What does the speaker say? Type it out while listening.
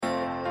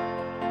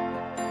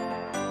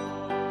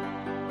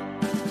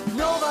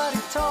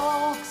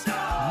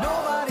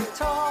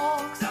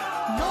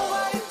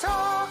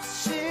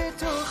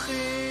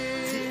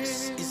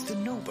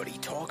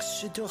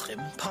Shidduchim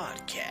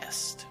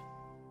podcast.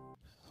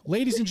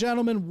 Ladies and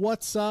gentlemen,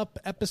 what's up?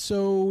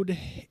 Episode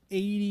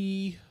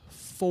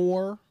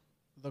 84,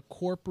 The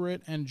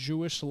Corporate and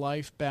Jewish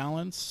Life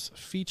Balance,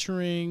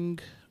 featuring,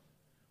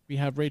 we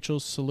have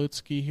Rachel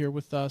Salutsky here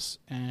with us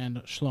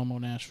and Shlomo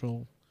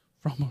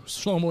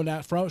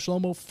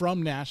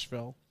from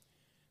Nashville,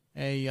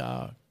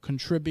 a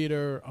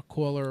contributor, a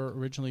caller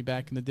originally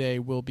back in the day,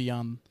 will be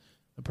on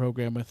the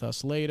program with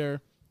us later.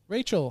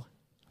 Rachel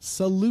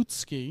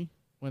Salutsky,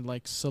 when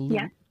like salute.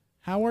 Yes.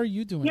 How are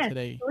you doing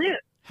today? Salute.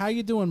 How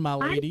you doing, my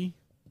lady?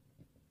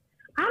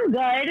 I'm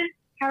good.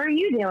 How are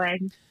you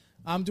doing?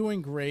 I'm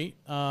doing great.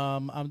 I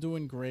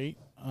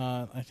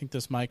think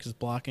this mic is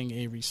blocking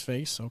Avery's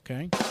face.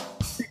 Okay.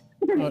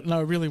 No,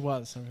 it really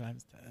was.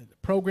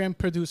 Program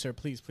producer,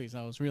 please.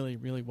 I was really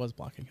was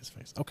blocking his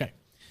face. Okay.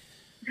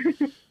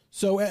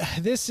 So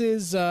this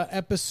is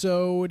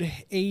episode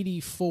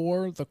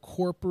 84, The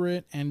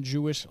Corporate and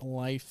Jewish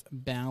Life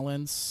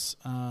Balance.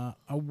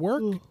 A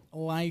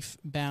work-life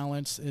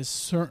balance is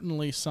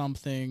certainly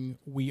something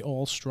we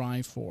all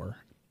strive for.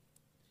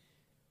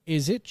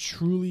 Is it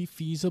truly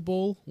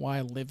feasible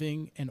while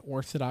living an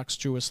Orthodox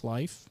Jewish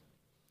life?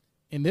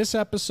 In this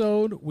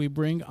episode, we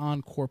bring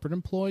on corporate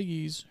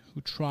employees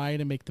who try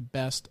to make the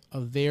best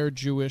of their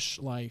Jewish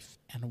life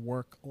and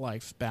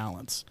work-life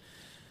balance.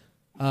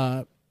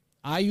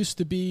 I used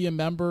to be a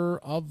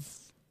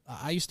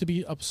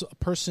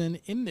person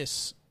in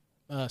this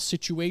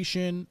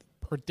situation,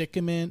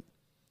 predicament,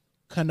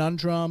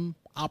 conundrum,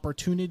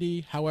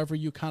 opportunity, however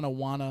you kind of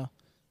want to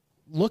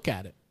look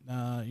at it.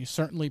 You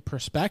certainly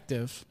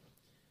perspective.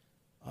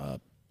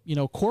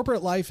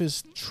 Corporate life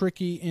is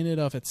tricky in and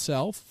of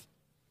itself.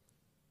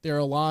 There are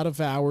a lot of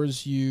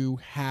hours you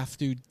have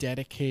to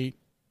dedicate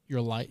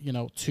your life,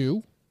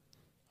 to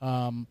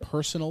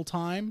personal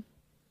time.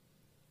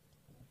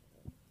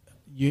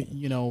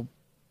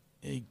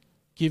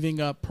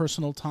 Giving up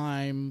personal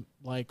time,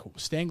 like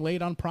staying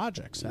late on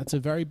projects. That's a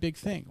very big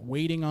thing.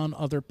 Waiting on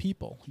other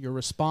people. You're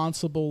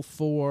responsible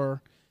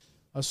for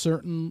a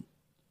certain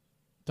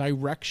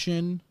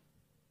direction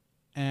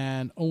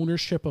and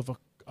ownership of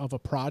a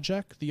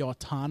project, the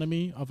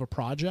autonomy of a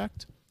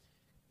project,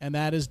 and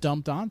that is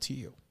dumped onto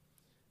you.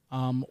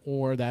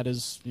 Or that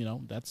is,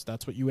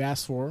 that's what you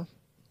asked for.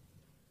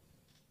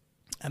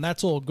 And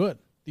that's all good.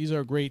 These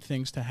are great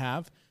things to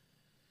have.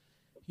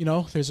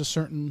 There's a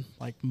certain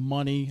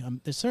money,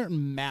 there's a certain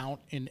amount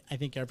in, I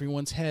think,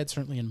 everyone's head,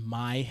 certainly in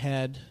my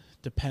head.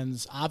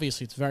 Depends,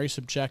 obviously, it's very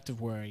subjective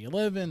where you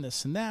live in,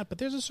 this and that, but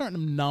there's a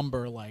certain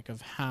number,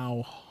 of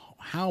how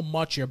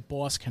much your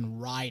boss can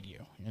ride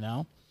you,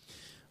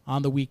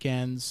 on the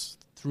weekends,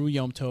 through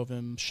Yom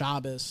Tovim,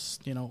 Shabbos,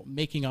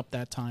 making up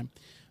that time.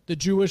 The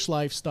Jewish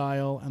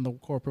lifestyle and the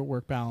corporate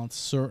work balance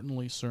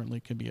certainly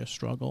can be a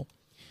struggle.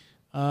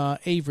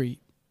 Avery,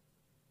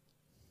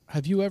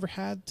 have you ever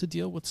had to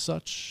deal with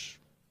such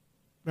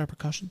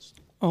repercussions?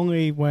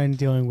 Only when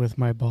dealing with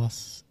my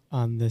boss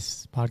on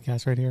this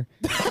podcast right here,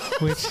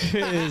 which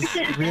is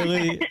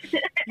really,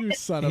 you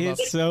son of a...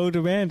 It's so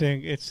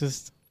demanding. It's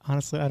just,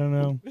 honestly, I don't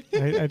know.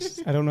 I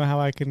don't know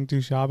how I can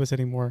do Shabbos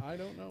anymore. I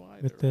don't know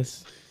either. With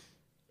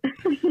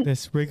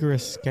this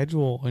rigorous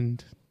schedule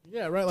and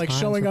yeah, right, like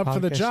showing up for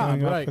the job,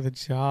 showing right? Up for the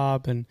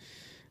job and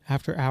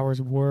after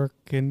hours work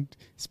and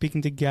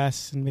speaking to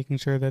guests and making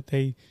sure that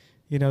they,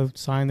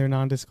 sign their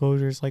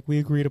non-disclosures like we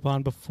agreed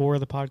upon before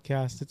the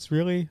podcast. It's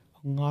really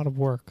a lot of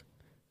work.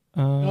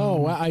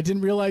 Wow. I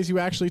didn't realize you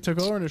actually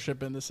took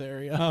ownership in this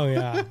area. Oh,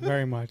 yeah,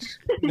 very much.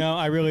 No,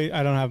 I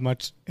don't have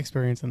much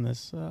experience in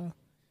this,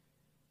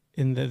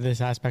 this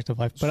aspect of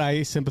life. But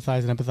I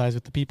sympathize and empathize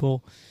with the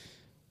people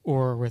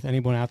or with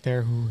anyone out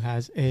there who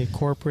has a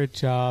corporate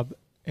job.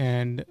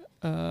 And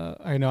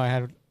I know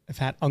I've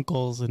had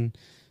uncles and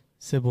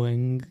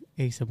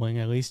a sibling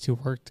at least, who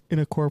worked in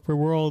a corporate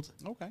world.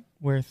 Okay.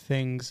 Where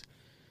things,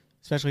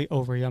 especially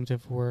over Yom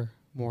Tov, were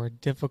more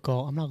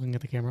difficult. I'm not looking at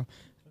the camera.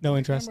 No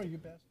interest. Camera, you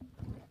best.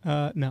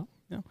 No.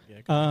 Yeah.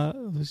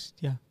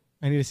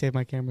 I need to save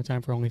my camera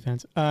time for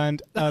OnlyFans.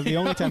 And the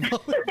only time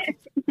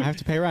I have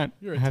to pay rent.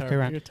 You're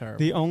terrible.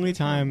 The only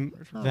time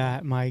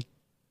that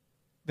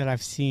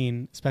I've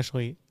seen,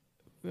 especially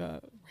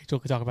Rachel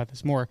could talk about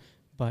this more,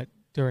 but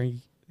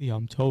during the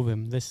Yom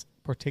Tovim, this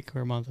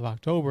particular month of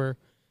October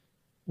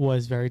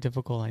was very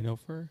difficult. I know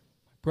for my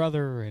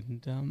brother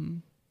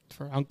and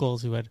for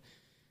uncles who had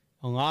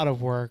a lot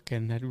of work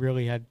and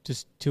had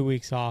just 2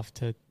 weeks off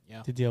to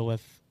deal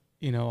with,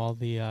 all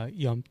the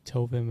Yom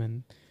Tovim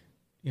and,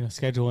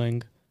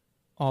 scheduling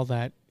all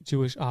that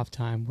Jewish off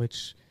time,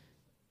 which,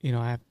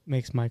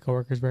 makes my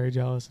coworkers very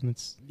jealous, and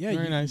it's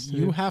very nice.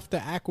 You have to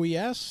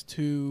acquiesce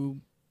to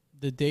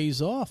the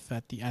days off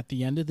at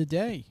the end of the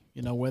day,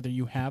 whether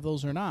you have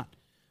those or not.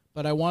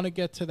 But I want to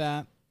get to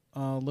that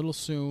a little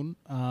soon.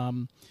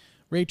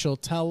 Rachel,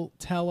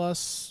 tell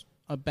us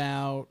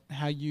about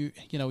how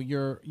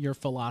your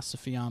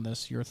philosophy on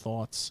this, your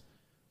thoughts.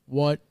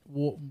 What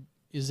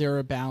is there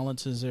a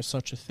balance? Is there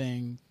such a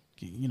thing?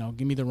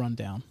 Give me the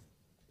rundown.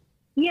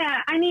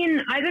 Yeah, I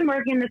mean, I've been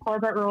working the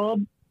corporate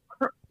world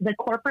the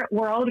corporate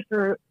world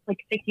for like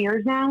 6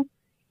 years now.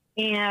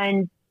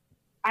 And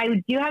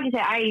I do have to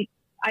say,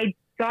 I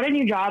got a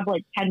new job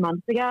like 10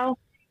 months ago.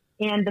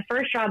 And the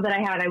first job that I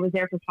had, I was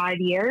there for 5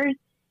 years.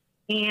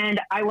 And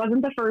I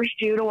wasn't the first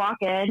Jew to walk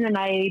in, and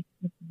I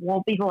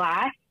won't be the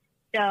last.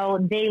 So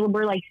they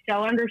were like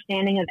so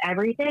understanding of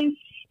everything.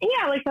 And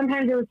yeah, like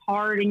sometimes it was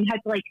hard, and you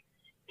had to like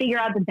figure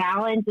out the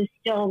balance of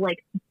still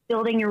like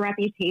building your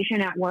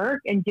reputation at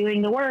work and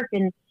doing the work.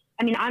 And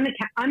I mean, I'm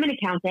an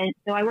accountant,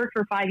 so I worked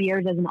for 5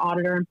 years as an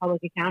auditor in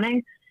public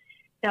accounting.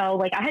 So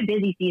like I had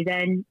busy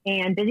season,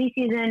 and busy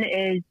season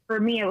is, for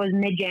me, it was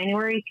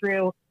mid-January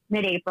through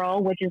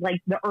mid-April, which is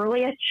like the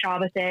earliest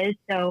Shabbos is.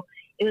 So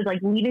it was like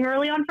leaving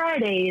early on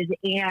Fridays,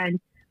 and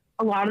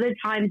a lot of the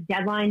times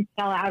deadlines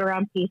fell out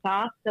around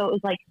Pesach. So it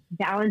was like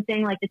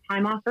balancing like the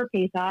time off for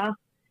Pesach.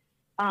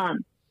 I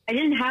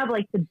didn't have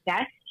like the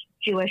best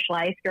Jewish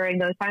life during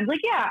those times. Like,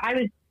 yeah,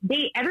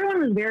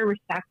 everyone was very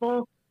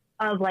respectful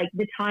of like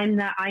the time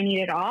that I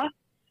needed off.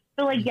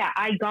 So like, yeah,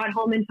 I got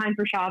home in time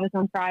for Shabbos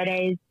on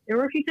Fridays. There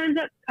were a few times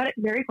that cut it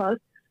very close.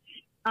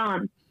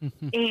 And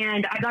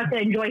I got to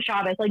enjoy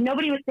Shabbos. Like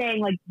nobody was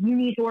saying like, you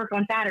need to work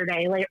on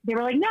Saturday. Like they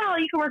were like, no,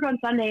 you can work on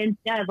Sunday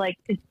instead. Like,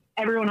 'cause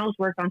everyone else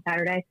worked on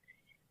Saturday.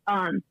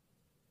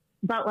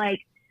 But like,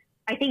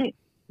 I think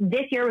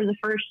this year was the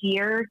first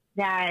year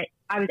that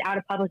I was out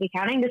of public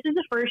accounting. This is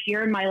the first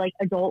year in my like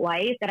adult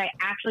life that I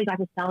actually got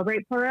to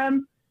celebrate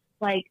Purim.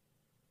 Like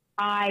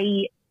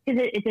cause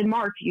it's in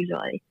March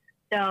usually.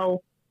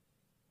 So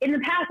in the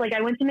past, like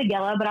I went to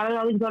Megillah, but I would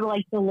always go to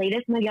like the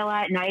latest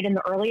Megillah at night and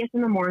the earliest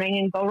in the morning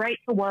and go right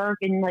to work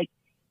and like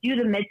do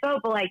the mitzvot,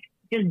 but like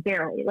just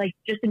barely, like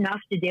just enough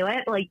to do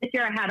it. But like this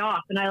year I had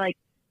off and I like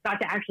got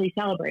to actually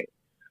celebrate.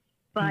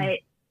 But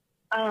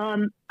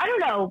I don't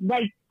know,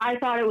 like I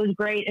thought it was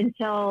great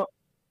until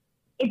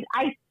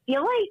I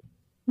feel like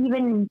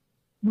even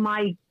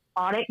my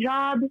audit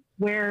job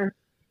where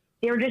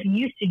they were just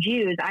used to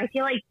Jews, I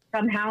feel like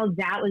somehow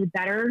that was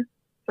better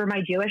for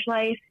my Jewish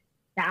life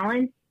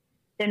balance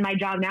than my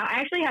job now. I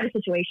actually had a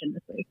situation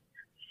this week.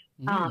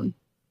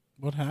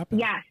 What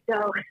happened? Yeah,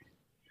 so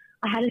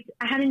I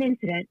had an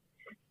incident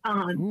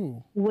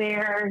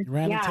where you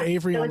ran into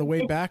Avery on the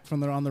way back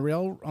from on the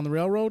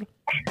railroad.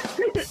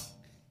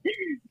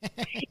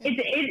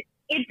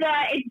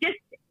 It's just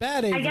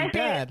bad, Avery,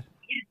 bad.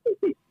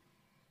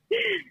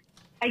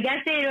 I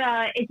guess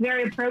it's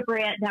very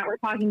appropriate that we're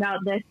talking about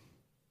this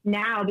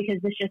now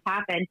because this just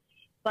happened.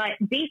 But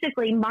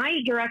basically,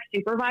 my direct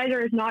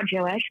supervisor is not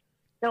Jewish.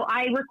 So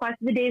I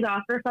requested the days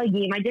off for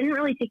Flagim. I didn't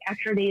really take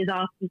extra days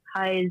off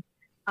because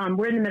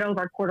we're in the middle of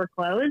our quarter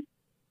close.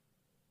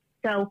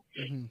 So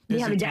we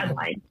have a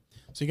deadline.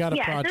 So you got a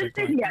project.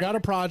 Right? You got a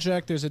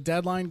project. There's a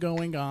deadline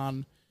going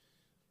on.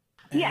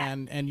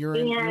 And you're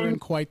in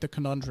quite the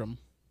conundrum.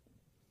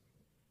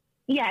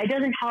 Yeah, it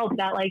doesn't help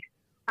that like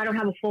I don't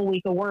have a full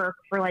week of work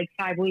for like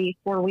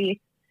 4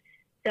 weeks.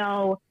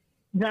 So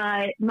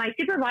my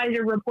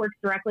supervisor reports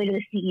directly to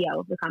the CEO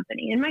of the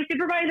company, and my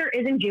supervisor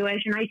isn't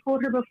Jewish. And I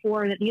told her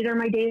before that these are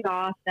my days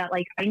off that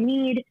like I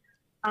need.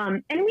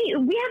 And we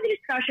had the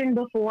discussion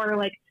before,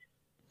 like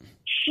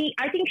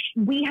I think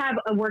we have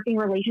a working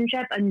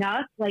relationship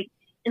enough, like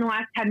in the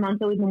last 10 months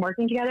that we've been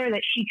working together,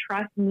 that she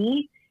trusts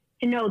me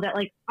to know that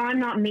like I'm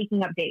not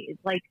making up days.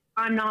 Like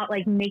I'm not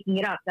like making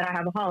it up that I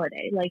have a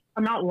holiday. Like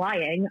I'm not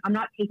lying. I'm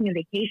not taking a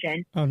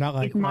vacation. Oh, not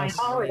like it's my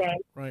holiday.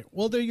 Right.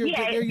 Well, they're your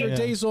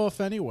days off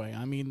anyway.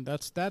 I mean,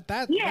 that's well,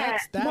 the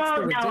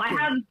ridiculous.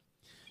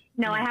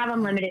 I have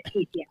unlimited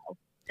PTO.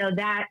 So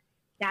that's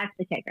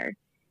the kicker.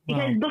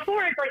 Because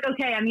before it's like,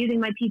 okay, I'm using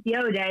my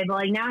PTO day, but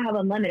like now I have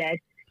unlimited.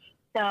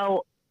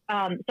 So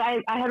I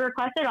had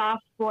requested off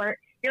for,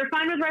 you're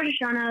fine with Rosh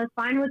Hashanah,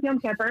 fine with Yom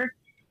Kippur.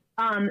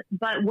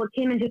 But what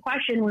came into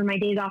question were my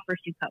days off for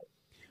Sukkot.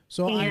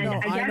 So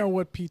I know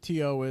what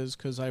PTO is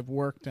because I've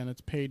worked and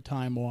it's paid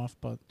time off,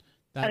 but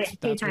that's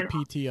what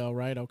PTO,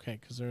 right? Okay,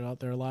 because there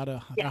are a lot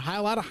of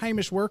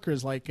Heimish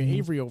workers like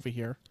Avery over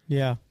here.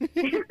 Yeah,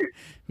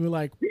 who are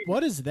like,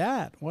 what is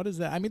that? What is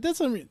that? I mean,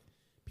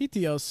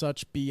 PTO is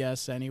such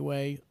BS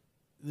anyway.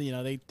 You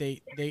know,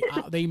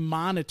 they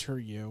monitor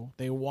you,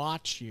 they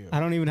watch you.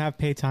 I don't even have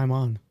pay time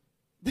on.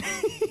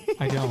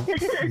 I don't.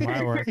 In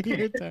my work.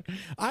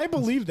 I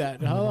believe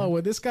that. Hello,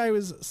 when this guy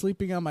was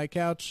sleeping on my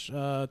couch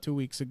 2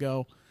 weeks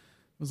ago,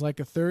 it was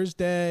like a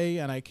Thursday,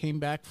 and I came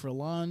back for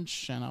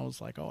lunch, and I was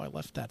like, "Oh, I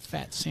left that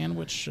fat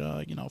sandwich,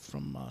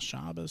 from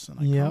Shabbos," and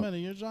I come in,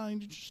 and you're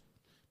just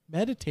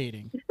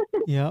meditating.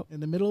 Yep.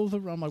 In the middle of the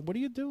room, I'm like, "What are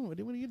you doing? What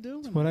are you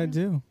doing?" That's what I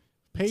do.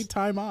 Paid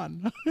time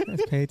on.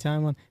 It's paid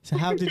time on. So,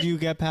 how did you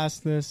get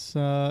past this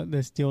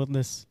deal with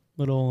this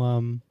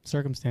little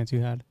circumstance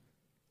you had?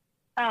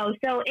 Oh,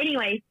 so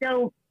anyway,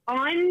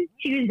 on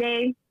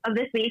Tuesday of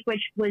this week,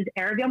 which was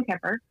Erev Yom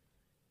Kippur,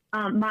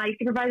 my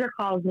supervisor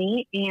calls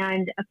me,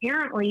 and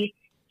apparently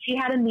she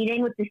had a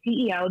meeting with the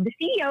CEO. The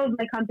CEO of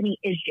my company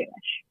is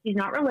Jewish. He's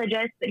not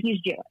religious, but he's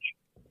Jewish.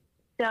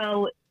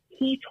 So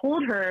he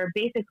told her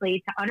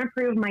basically to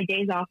unapprove my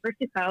days off for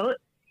Sukkot,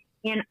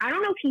 and I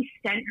don't know if he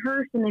sent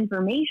her some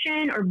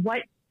information or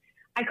what.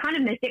 I kind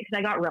of missed it because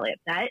I got really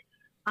upset.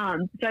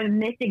 So I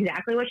missed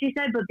exactly what she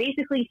said, but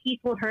basically he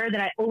told her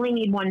that I only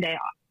need 1 day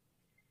off.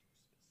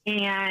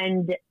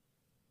 And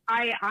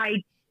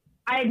I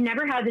had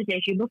never had this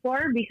issue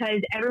before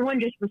because everyone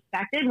just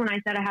respected when I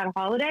said I had a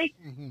holiday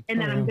and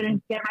that I'm going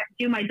to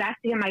do my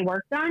best to get my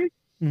work done.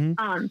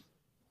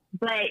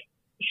 But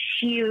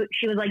she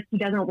was like, he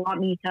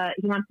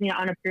wants me to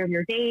unapprove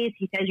your days.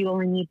 He says you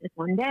only need this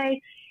 1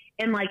 day.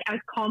 And like, as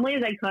calmly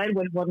as I could,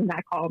 which wasn't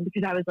that calm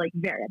because I was like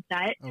very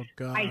upset. Oh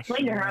gosh. I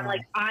explained to her,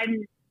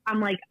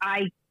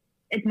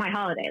 it's my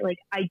holiday. Like,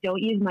 I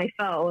don't use my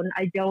phone.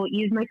 I don't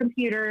use my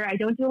computer. I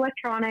don't do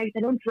electronics. I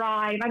don't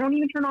drive. I don't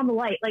even turn on the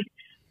light. Like,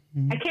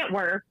 I can't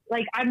work.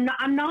 Like, I'm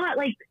not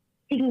like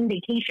taking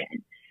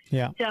vacation.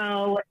 Yeah.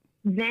 So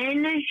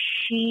then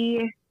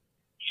she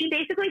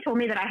basically told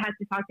me that I had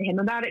to talk to him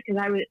about it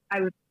because I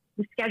was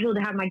scheduled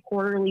to have my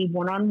quarterly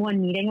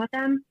one-on-one meeting with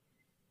him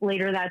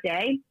later that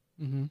day.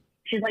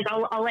 She's like,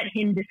 I'll let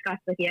him discuss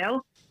with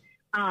you.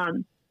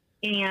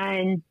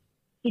 And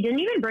he didn't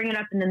even bring it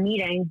up in the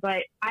meeting,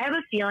 but I have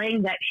a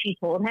feeling that she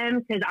told him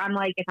because I'm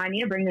like, if I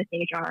need to bring this to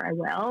HR, I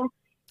will.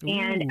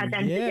 And at the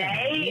end of the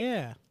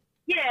day,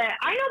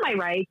 I know my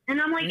rights.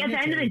 And I'm like, at the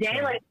end of the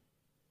day, like,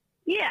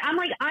 I'm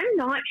like, I'm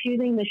not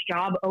choosing this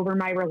job over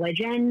my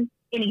religion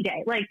any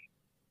day. Like,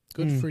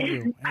 good for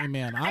you.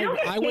 Amen.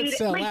 I would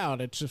sell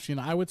out. It's just,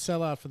 I would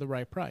sell out for the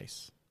right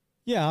price.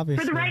 Yeah,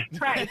 obviously. For the right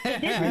price.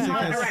 This is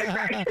not the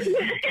right price.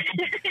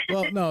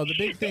 Well, no,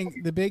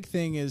 the big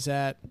thing is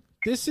that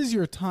this is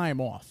your time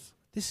off.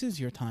 This is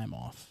your time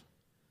off.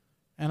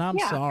 And I'm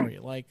sorry.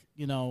 Like,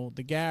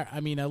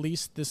 at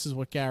least this is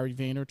what Gary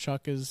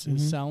Vaynerchuk is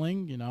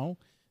selling,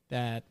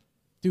 that,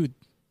 dude,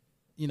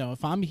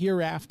 if I'm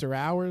here after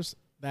hours,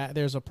 that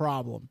there's a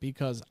problem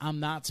because I'm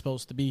not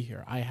supposed to be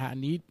here.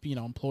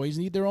 Employees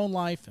need their own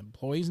life.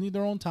 Employees need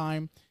their own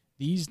time.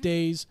 These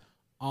days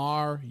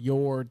are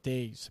your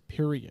days,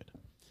 period.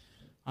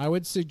 I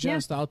would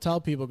suggest, I'll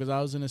tell people because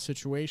I was in a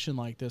situation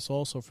like this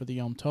also for the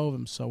Yom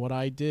Tovim. So what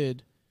I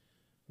did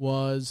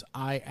was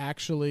I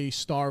actually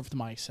starved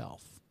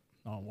myself.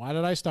 Oh, why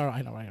did I starve?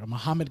 I know, right?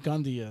 Muhammad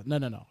Gandhi.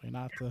 No. You're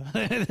not.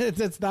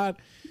 It's not.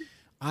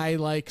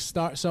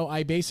 So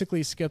I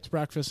basically skipped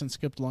breakfast and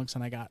skipped lunch,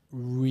 and I got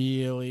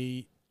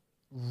really,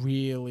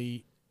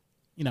 really,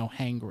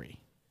 hangry.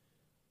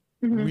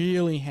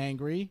 Really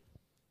hangry.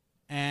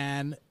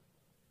 And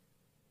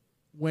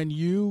when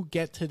you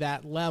get to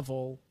that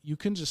level, you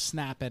can just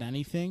snap at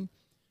anything.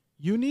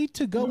 You need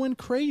to go in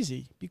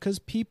crazy because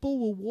people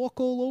will walk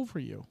all over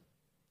you,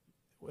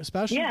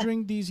 especially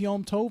during these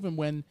Yom Tovim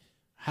when,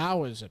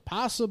 how is it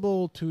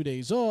possible? 2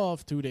 days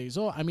off, 2 days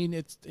off. I mean,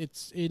 it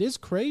is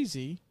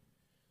crazy.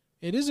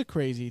 It is a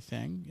crazy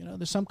thing.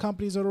 There's some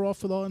companies that are off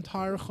for the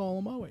entire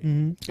Chol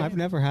Hamoed. I've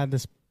never had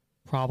this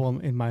problem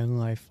in my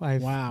life.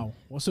 Wow.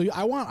 Well, so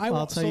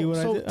I'll tell you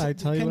what I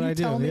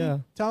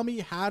do. Tell me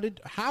how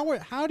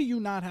do you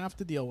not have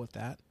to deal with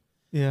that?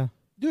 Yeah.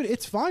 Dude,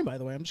 it's fine, by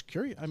the way. I'm just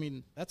curious. I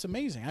mean, that's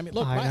amazing. I mean,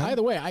 look,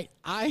 either way,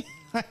 I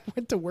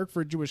went to work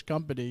for a Jewish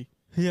company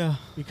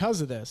because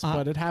of this,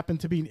 but it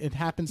happens to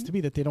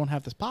be that they don't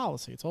have this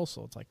policy. It's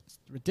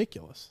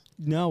ridiculous.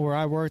 No, where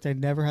I worked, I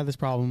never had this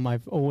problem.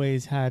 I've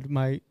always had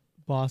my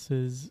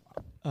boss's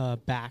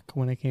back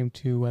when it came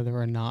to whether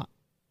or not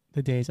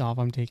the days off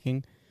I'm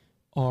taking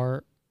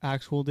are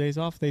actual days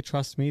off. They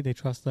trust me. They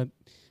trust that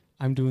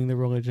I'm doing the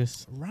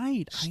religious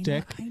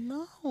shtick. I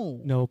know.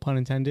 No pun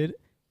intended.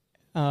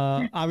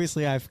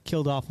 Obviously, I've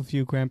killed off a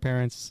few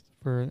grandparents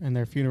in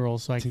their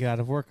funerals so I can get out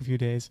of work a few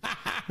days,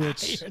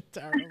 which,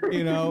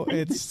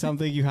 it's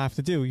something you have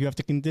to do. You have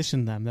to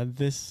condition them that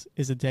this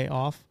is a day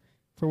off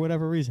for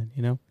whatever reason,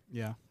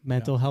 Yeah.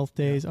 Mental health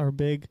days are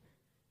big,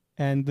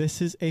 and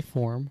this is a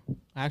form.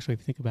 Actually,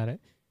 if you think about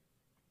it,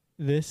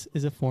 this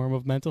is a form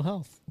of mental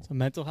health. It's a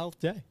mental health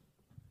day.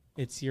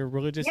 It's your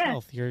religious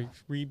health. You're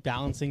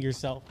rebalancing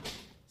yourself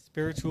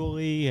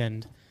spiritually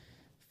and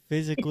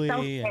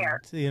physically.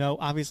 And,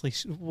 obviously,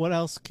 what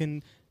else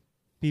can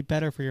be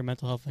better for your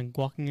mental health than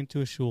walking into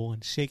a shul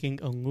and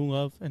shaking a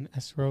lulav and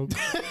esrog?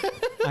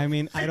 I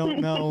mean, I don't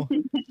know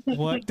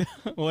what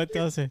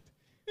does it.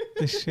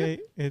 The shake,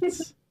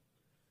 it's...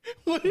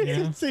 What did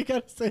you say? You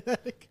got to say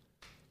that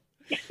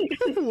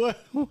again. What?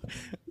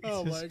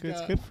 Oh, my God.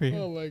 It's good for you.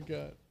 Oh, my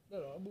God.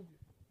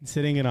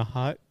 Sitting in a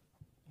hut,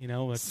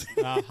 with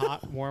a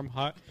hot, warm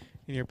hut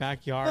in your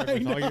backyard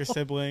with all your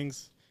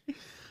siblings,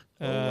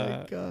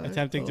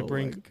 attempting to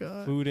bring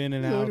food in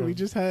and out. We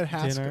just had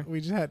Haskell.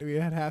 Dinner. We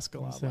had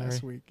Haskell on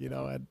last week,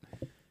 and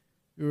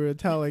we were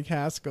telling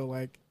Haskell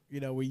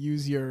we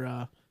use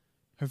her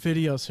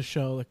videos to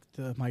show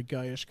my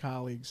Goyish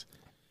colleagues,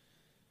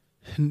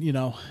 and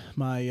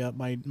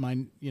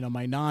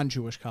my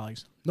non-Jewish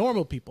colleagues,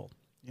 normal people,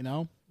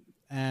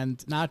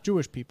 and not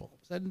Jewish people,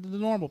 the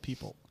normal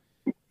people.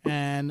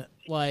 And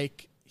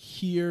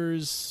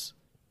here's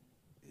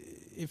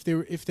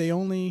if they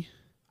only,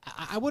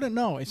 I wouldn't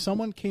know if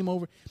someone came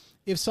over,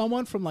 if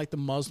someone from the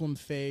Muslim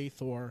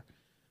faith or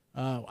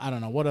I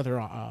don't know what other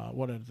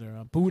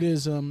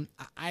Buddhism,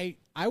 I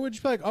I would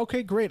just be like,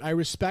 okay, great. I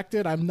respect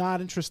it. I'm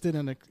not interested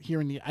in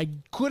hearing I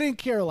couldn't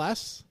care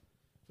less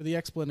for the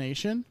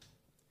explanation.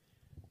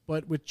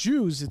 But with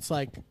Jews, it's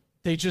like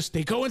they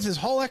go into this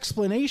whole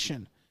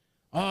explanation.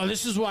 Oh,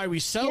 this is why we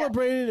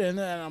celebrated, and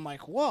then I'm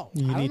like, whoa,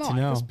 You I need don't to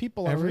know. know. I guess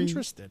people are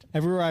interested.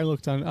 Everywhere I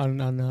looked on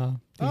the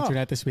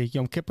internet this week,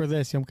 Yom Kippur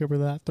this, Yom Kippur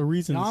that, the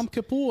reasons Yom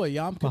Kippur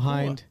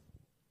behind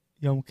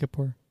Yom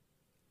Kippur.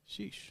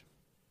 Sheesh.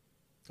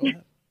 Go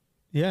ahead.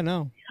 Yeah,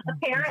 no.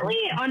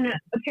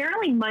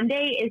 Apparently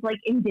Monday is like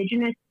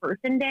Indigenous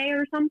Person Day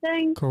or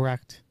something.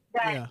 Correct.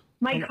 That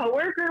my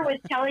coworker was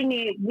telling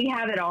me we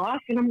have it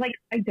off, and I'm like,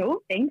 I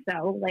don't think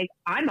so. Like,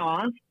 I'm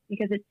off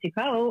because it's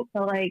Sukkot,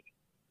 but like,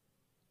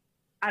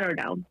 I don't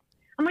know.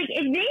 I'm like,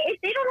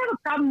 if they don't have a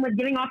problem with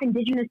giving off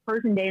Indigenous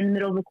Person Day in the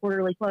middle of a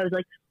quarterly close,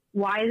 like,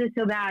 why is it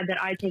so bad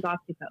that I take off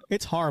Sukkot?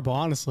 It's horrible,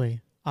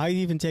 honestly. I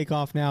even take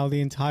off now the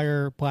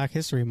entire Black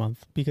History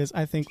Month because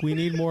I think we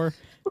need more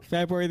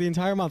February, the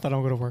entire month I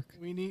don't go to work.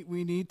 We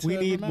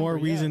need more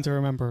reason to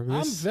remember.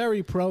 I'm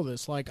very pro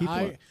this. Like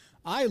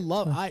I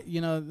love I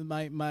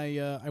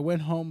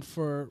went home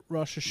for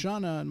Rosh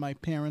Hashanah and my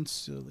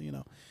parents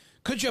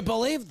could you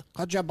believe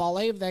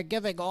they're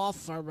giving off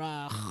for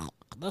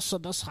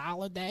this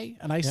holiday?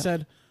 And I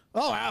said,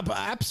 oh,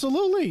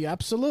 absolutely.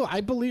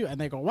 I believe. And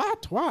they go,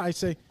 what? I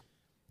say,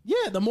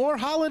 yeah, the more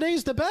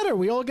holidays, the better.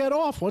 We all get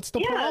off. What's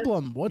the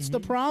problem? What's the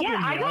problem? Yeah,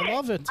 I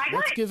love it.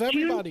 Let's give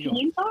everybody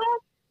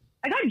off.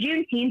 I got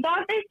Juneteenth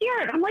off this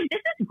year, and I'm like,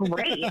 this is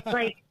great.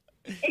 Like,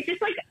 it's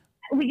just like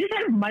we just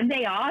had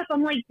Monday off.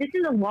 I'm like, this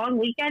is a long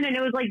weekend, and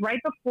it was like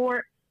right before.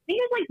 I think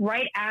it was like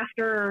right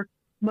after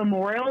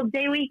Memorial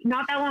Day week,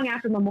 not that long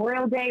after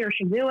Memorial Day or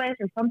Shavuos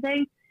or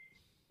something.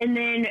 And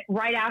then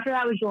right after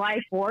that was July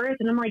 4th,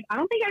 and I'm like, I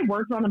don't think I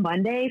worked on a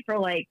Monday for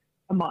like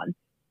a month.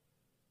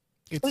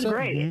 It was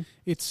great.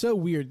 It's so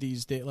weird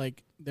these days.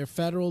 Like their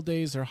federal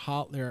days, they're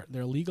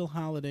legal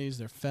holidays,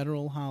 they're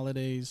federal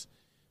holidays.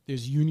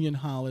 There's union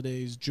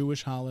holidays,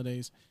 Jewish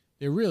holidays.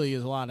 There really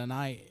is a lot. And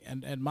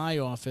at my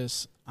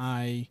office,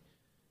 I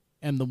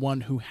am the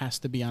one who has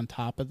to be on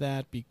top of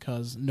that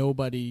because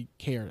nobody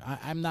cares.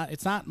 I'm not.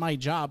 It's not my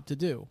job to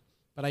do,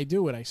 but I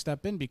do it. I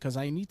step in because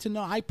I need to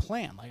know. I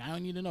plan. Like I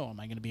need to know. Am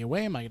I going to be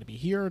away? Am I going to be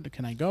here?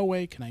 Can I go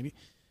away? Can I be?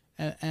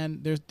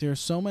 And there's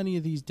so many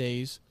of these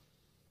days.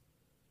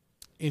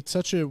 It's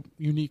such a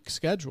unique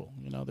schedule.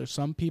 There's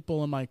some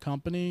people in my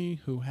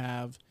company who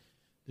have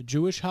the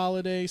Jewish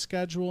holiday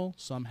schedule.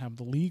 Some have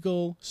the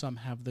legal. Some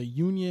have the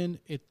union.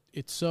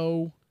 It's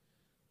so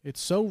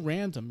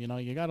random.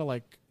 You got to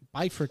like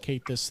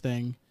bifurcate this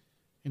thing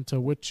into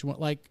which one.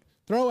 Like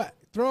throw out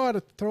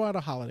a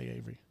holiday,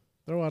 Avery.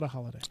 Throw out a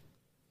holiday.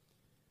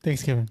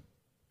 Thanksgiving.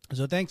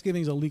 So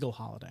Thanksgiving is a legal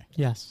holiday.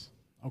 Yes.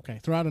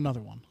 Okay. Throw out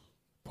another one.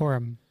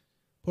 Purim.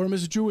 Purim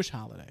is a Jewish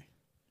holiday.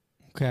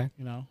 Okay.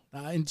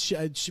 And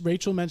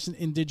Rachel mentioned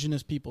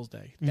Indigenous Peoples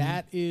Day. Mm-hmm.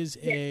 That is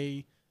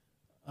a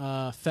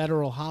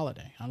federal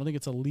holiday. I don't think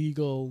it's a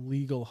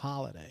legal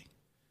holiday.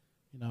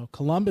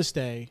 Columbus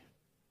Day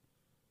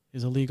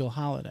is a legal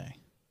holiday.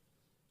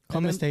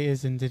 Columbus Day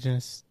is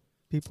Indigenous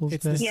Peoples Day.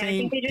 It's the same I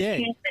think they just day.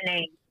 changed the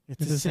name.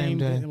 It's the same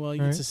day. Well,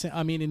 right? It's the same.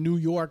 I mean, in New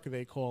York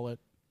they call it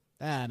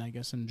that. And I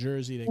guess in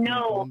Jersey they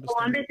call it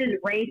Columbus is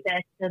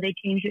racist, so they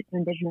changed it to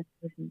Indigenous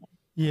Person Day.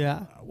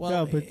 Yeah.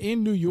 But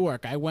in New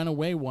York, I went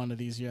away one of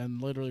these years and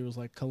literally was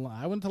like,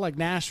 I went to like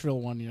Nashville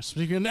one year.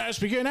 Speaking of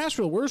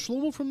Nashville, where's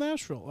Shlomo from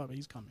Nashville? Oh,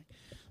 he's coming.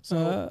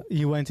 So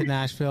you went to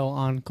Nashville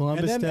on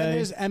Columbus Day. And then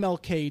there's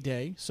MLK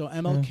Day. So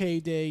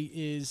MLK Day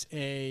is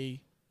a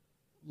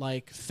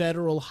like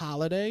federal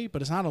holiday,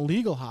 but it's not a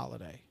legal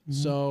holiday. Mm-hmm.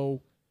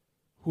 So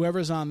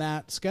whoever's on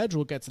that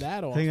schedule gets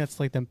that off. I think that's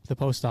like the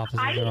post office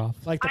are off.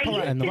 Like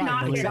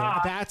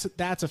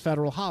that's a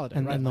federal holiday,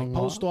 and, right? And like the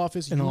post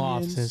office, and unions, the law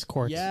offices,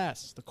 courts.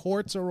 Yes, the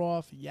courts are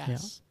off.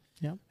 Yes,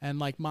 yeah. And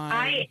like in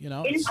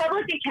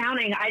public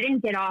accounting, I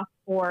didn't get off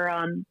for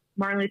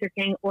Martin Luther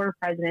King or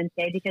President's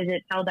Day because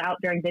it held out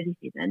during busy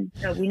season,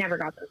 so we never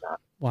got those off.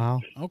 Wow.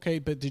 Okay,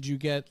 but did you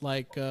get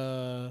like? We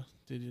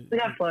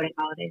got floating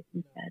holidays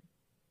instead.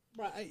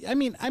 Right. I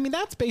mean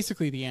that's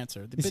basically the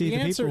answer.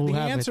 The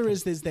answer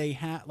is they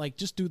have like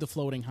just do the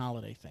floating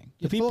holiday thing.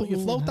 You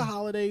float the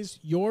holidays.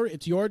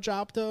 It's your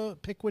job to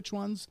pick which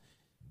ones.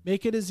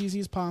 Make it as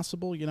easy as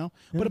possible, Yeah.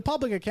 But in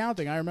public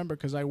accounting, I remember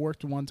because I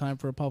worked one time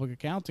for a public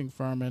accounting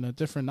firm in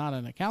not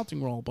an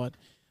accounting role, but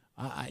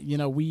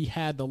we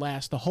had the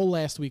whole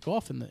last week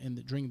off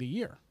during the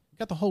year. We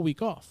got the whole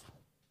week off.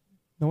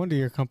 No wonder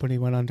your company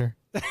went under.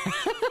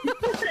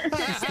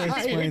 That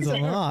explains a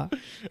lot.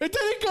 It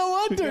didn't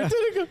go under.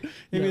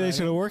 Maybe they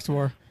should have worked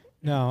more.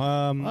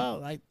 No.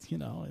 Well, it's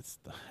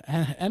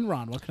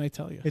Enron. What can I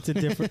tell you? It's a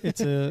different.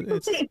 It's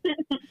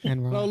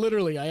Enron. No,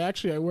 literally.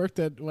 I worked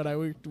at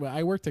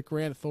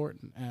Grant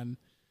Thornton, and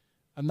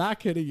I'm not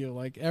kidding you.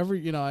 Like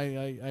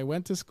I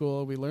went to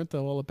school. We learned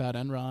all about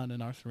Enron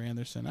and Arthur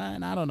Andersen,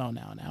 and I don't know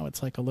now. Now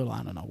it's like a little.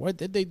 I don't know. What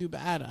did they do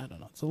bad? I don't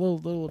know. It's a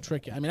little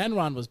tricky. I mean,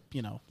 Enron was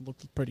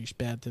looked pretty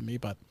bad to me,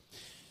 but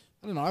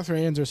I don't know. Arthur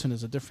Andersen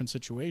is a different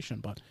situation,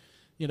 but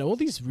all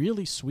these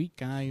really sweet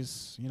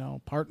guys,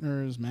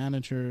 partners,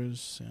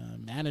 managers,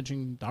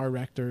 managing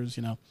directors,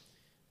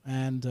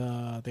 and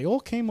they all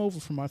came over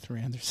from Arthur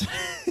Andersen.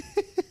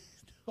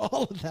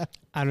 All of that.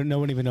 I don't. No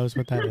one even knows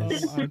what that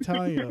is. I'll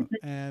tell you.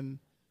 And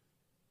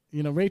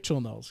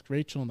Rachel knows.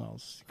 Rachel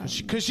knows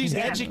because she's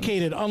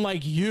educated,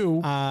 unlike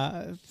you.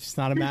 It's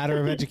not a matter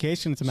of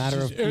education. It's a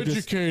matter She's of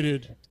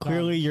educated.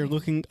 Clearly, you're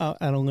looking at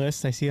a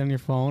list. I see it on your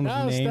phone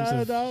of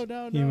names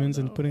of humans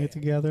and putting it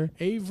together.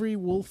 Avery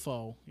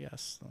Wolfo.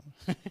 Yes.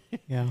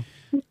 Yeah.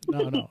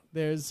 No.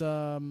 There's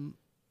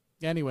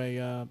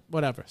anyway.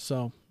 Whatever.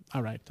 So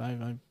all right.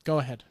 I go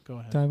ahead.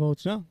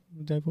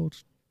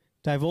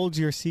 Divulge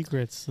your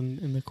secrets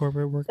in the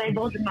corporate work.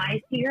 Divulge my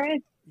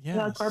secrets. Yes.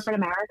 About corporate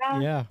America.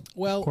 Yeah.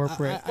 Well,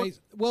 corporate. I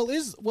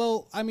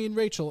mean,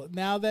 Rachel,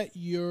 now that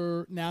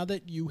you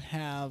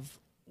have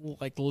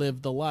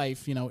lived the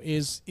life,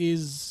 is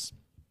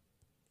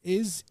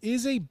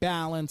a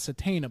balance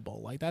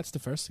attainable? Like, that's the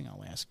first thing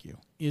I'll ask you.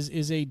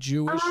 Is a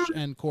Jewish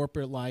and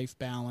corporate life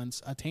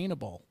balance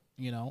attainable?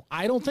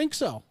 I don't think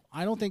so.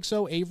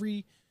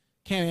 Avery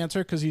can't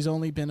answer because he's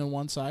only been on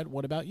one side.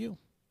 What about you?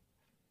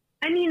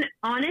 I mean,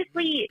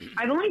 honestly,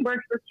 I've only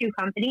worked for 2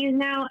 companies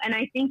now, and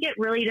I think it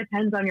really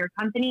depends on your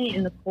company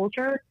and the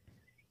culture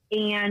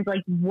and,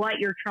 what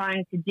you're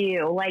trying to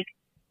do. I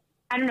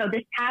don't know,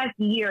 this past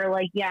year,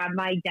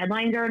 my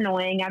deadlines are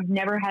annoying. I've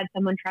never had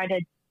someone try to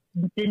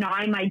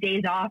deny my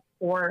days off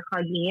for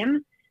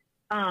Chagim.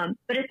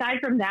 But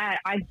aside from that,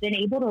 I've been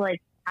able to,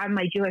 have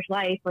my Jewish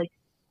life, I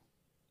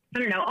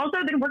don't know. Also,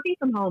 I've been working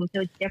from home, so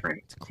it's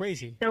different. It's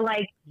crazy. So,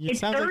 it's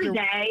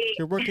Thursday.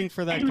 You're working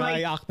for that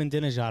guy,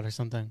 Ahmadinejad or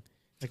something.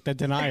 The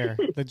denier,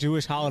 the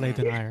Jewish holiday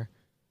denier.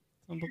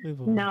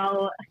 Unbelievable.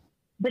 No,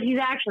 but he's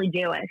actually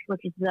Jewish,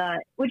 which is the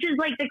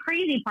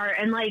crazy part.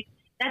 And,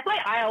 that's why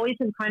I always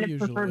have kind of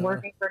preferred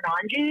working for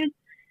non-Jews.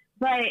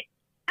 But,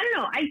 I don't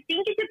know. I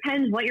think it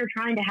depends what you're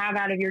trying to have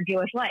out of your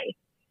Jewish life.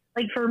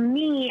 For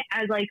me,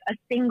 as, a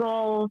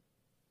single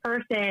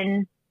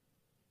person,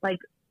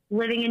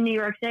 living in New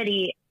York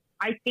City,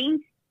 I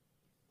think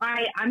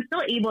I'm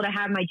still able to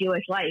have my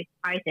Jewish life,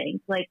 I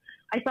think.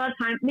 I saw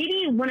time,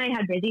 maybe when I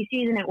had busy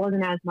season, it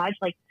wasn't as much.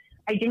 I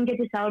didn't get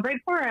to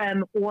celebrate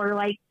Purim, or,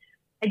 I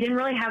didn't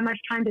really have much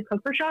time to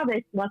cook for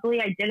Shabbos.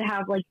 Luckily, I did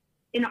have,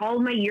 in all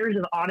of my years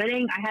of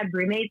auditing, I had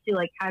roommates who,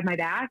 had my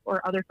back, or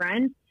other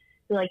friends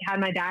who, had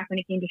my back when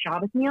it came to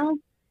Shabbos meals.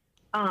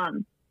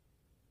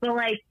 But,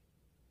 I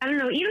don't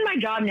know, even my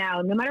job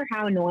now, no matter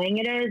how annoying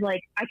it is, I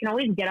can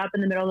always get up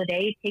in the middle of the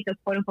day, take a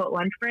quote-unquote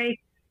lunch break,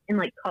 and,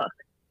 cook.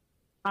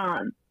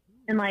 I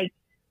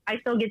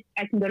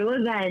can go to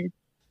events.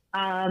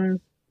 And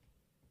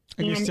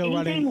you're still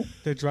running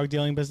the drug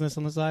dealing business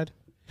on the side?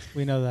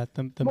 We know that.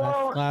 The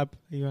meth lab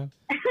you have?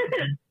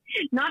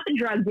 Not the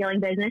drug dealing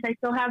business. I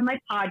still have my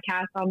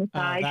podcast on the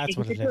side. That's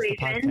what it is, the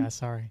podcast,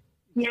 sorry.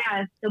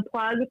 Yeah, so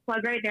plug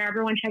right there.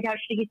 Everyone check out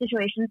Sticky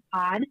Situations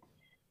pod.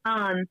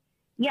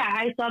 Yeah,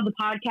 I still have the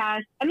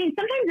podcast. I mean,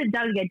 sometimes it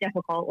does get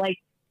difficult.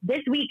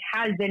 This week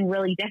has been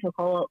really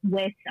difficult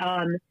with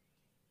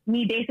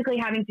me basically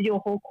having to do a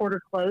whole quarter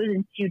close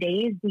in 2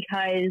 days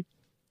because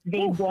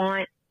they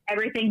want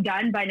everything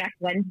done by next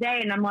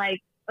Wednesday. And I'm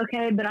like,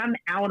 okay, but I'm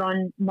out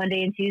on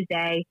Monday and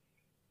Tuesday.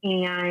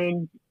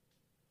 And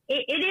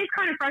it is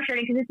kind of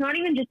frustrating because it's not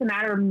even just a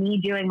matter of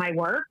me doing my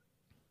work.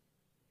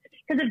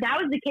 Because if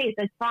that was the case,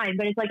 that's fine.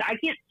 But it's I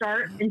can't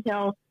start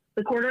until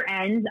the quarter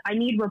ends. I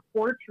need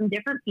reports from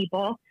different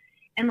people.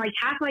 And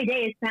half my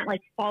day is spent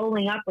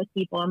following up with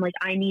people. I'm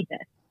I need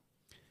this.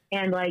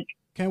 And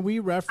can we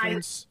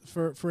reference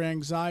for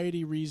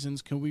anxiety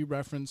reasons? Can we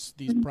reference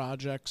these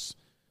projects?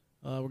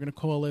 We're going to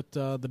call it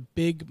the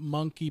Big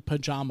Monkey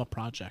Pajama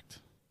Project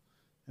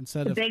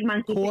instead of Big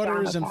Monkey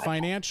quarters and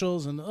Project.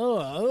 Financials and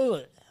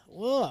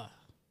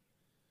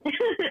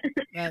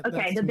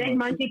okay, the Big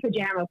Monkey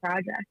Pajama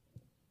Project.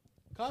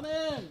 Come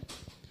in.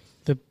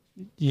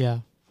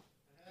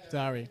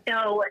 Sorry.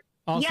 So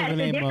also yeah, the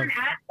name of different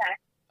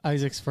aspects.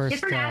 Isaac's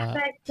first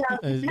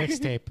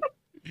mixtape.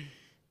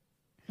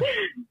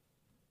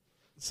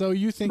 So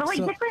you think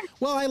so? Different.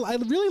 Well, I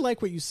really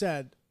like what you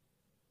said.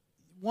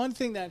 One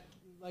thing that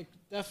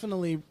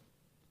definitely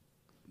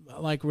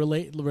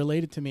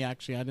related to me,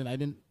 actually, I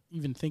didn't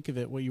even think of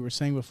it, what you were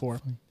saying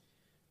before,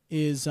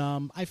 is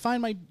I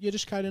find my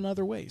Yiddishkeit in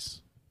other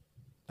ways.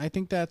 I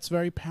think that's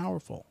very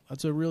powerful.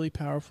 That's a really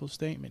powerful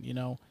statement.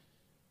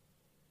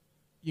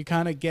 You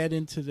kind of get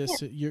into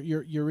this. Yeah.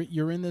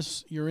 You're in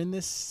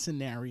this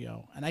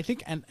scenario, and I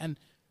think and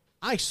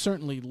I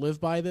certainly live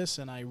by this,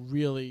 and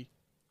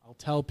I'll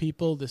tell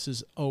people this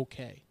is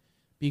okay,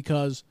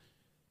 because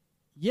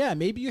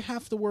maybe you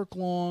have to work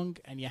long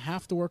and you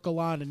have to work a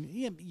lot, and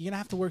you're gonna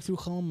have to work through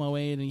Chol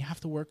Moed, and you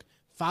have to work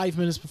 5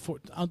 minutes before,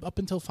 up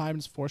until 5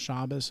 minutes before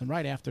Shabbos and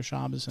right after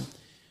Shabbos, and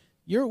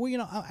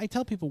I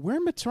tell people we're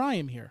in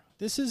Mitzrayim here.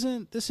 This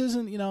isn't, this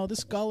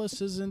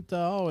Gullus isn't,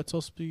 it's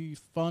supposed to be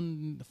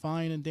fun,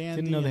 fine and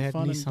dandy. Didn't know they had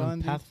fun Nissan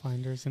and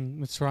Pathfinders in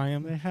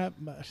Mitzrayim.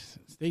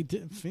 They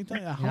did.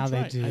 Now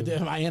they do.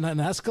 Am I in an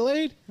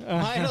Escalade?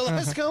 Am I in an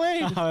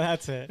Escalade? Oh,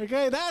 that's it.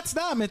 Okay, that's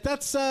not it.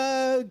 That's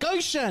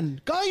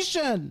Goshen.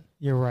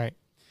 You're right.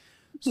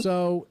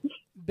 So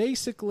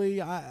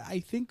basically,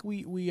 I think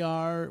we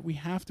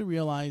have to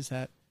realize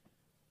that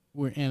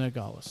we're in a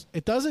Gullus.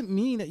 It doesn't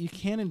mean that you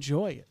can't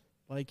enjoy it.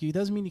 Like, it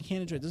doesn't mean you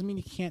can't enjoy it. It doesn't mean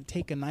you can't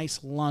take a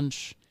nice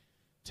lunch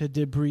to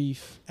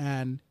debrief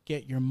and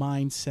get your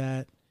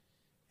mindset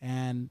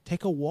and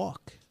take a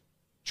walk.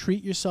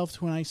 Treat yourself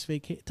to a nice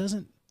vacation. It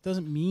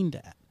doesn't mean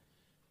that.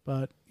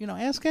 But,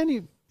 ask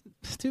any,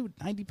 dude,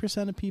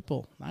 90% of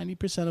people,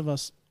 90% of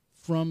us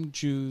from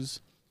Jews,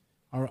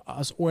 are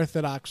us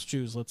Orthodox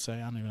Jews, let's say.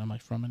 I don't even know if I'm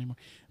from anymore.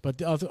 But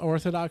the other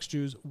Orthodox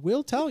Jews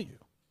will tell you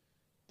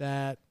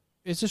that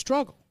it's a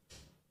struggle.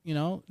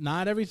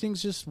 Not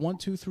everything's just 1,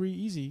 2, 3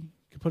 easy.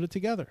 You can put it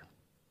together.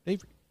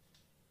 Avery.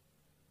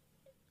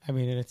 I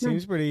mean, it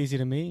seems pretty easy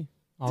to me.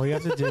 All you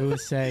have to do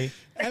is say.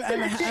 And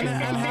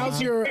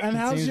how's your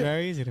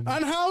very easy to me.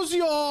 And how's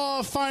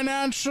your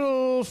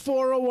financial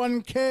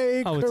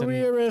 401k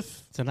career?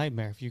 It's a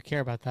nightmare if you care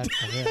about that.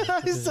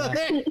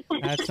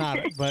 That's not.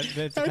 But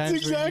that's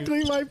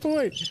exactly my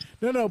point.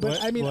 No.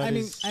 But I mean,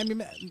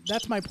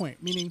 that's my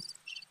point. Meaning,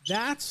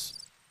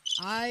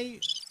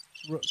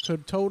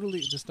 could totally.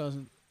 Does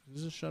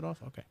this shut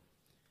off? Okay.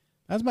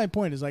 That's my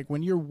point. Is like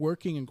when you're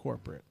working in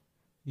corporate.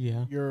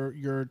 Yeah.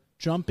 You're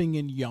jumping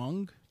in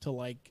young to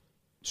like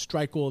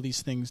strike all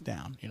these things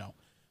down.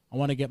 I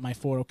want to get my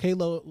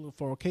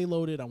 401k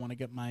loaded. I want to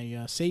get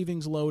my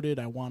savings loaded.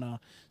 I want to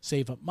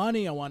save up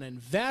money. I want to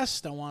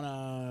invest. I want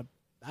to.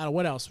 I don't know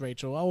what else,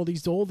 Rachel. All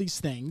these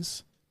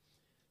things.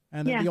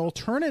 And then the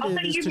alternative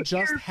is to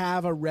just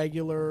have a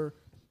regular,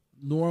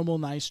 normal,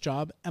 nice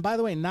job. And by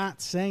the way,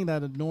 not saying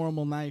that a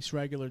normal, nice,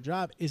 regular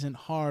job isn't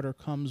hard or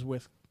comes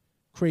with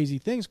crazy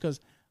things, because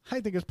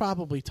I think it's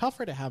probably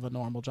tougher to have a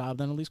normal job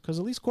than at least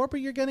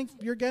corporate you're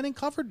getting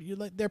covered.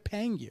 They're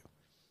paying you.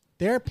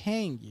 They're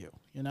paying you.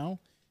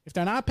 If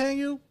they're not paying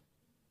you,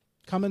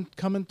 come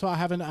and talk.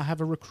 I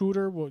have a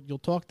recruiter. You'll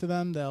talk to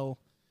them. They'll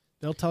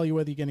tell you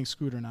whether you're getting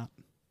screwed or not.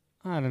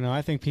 I don't know.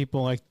 I think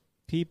people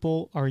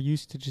are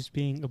used to just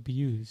being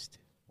abused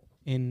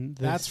in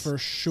this that's for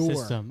sure.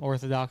 system.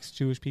 Orthodox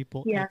Jewish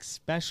people,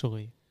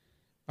 especially,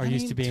 are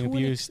used to being to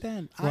abused.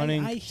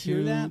 Running I hear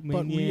to that,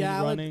 but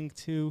Minyan, running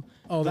to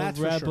the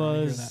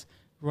Rebbes,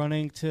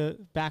 running to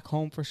back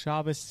home for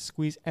Shabbos to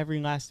squeeze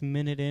every last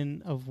minute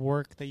in of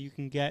work that you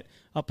can get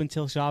up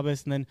until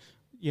Shabbos, and then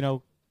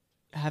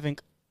having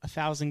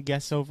 1,000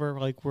 guests over.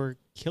 Like, we're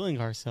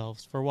killing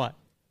ourselves for what?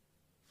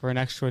 For an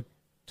extra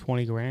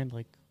 $20,000?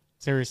 Like,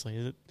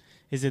 seriously,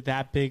 is it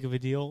that big of a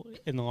deal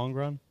in the long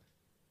run?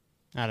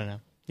 I don't know.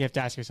 You have to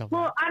ask yourself.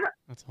 Well,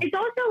 it's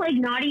also like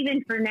not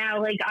even for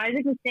now. Like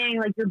Isaac was saying,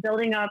 like you're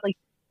building up like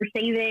your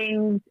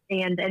savings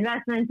and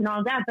investments and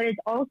all that, but it's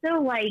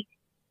also like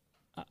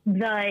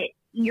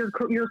your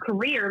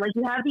career. Like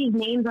you have these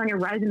names on your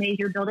resumes.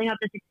 You're building up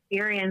this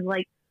experience.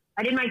 Like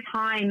I did my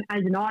time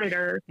as an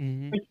auditor.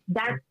 Mm-hmm.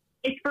 Like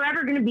it's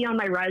forever going to be on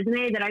my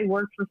resume that I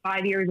worked for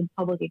 5 years in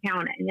public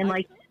accounting. And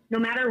like, no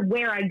matter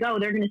where I go,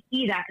 they're going to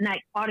see that. And that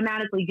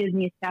automatically gives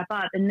me a step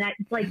up. And that's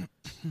like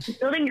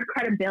building your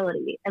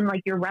credibility and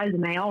like your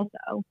resume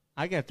also.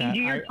 I get that.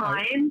 You do your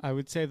time. I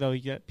would say though,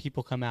 you get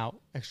people come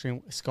out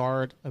extremely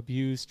scarred,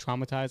 abused,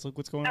 traumatized. Look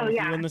what's going on with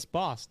you and this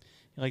boss.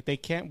 Like they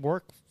can't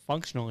work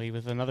functionally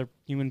with another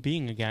human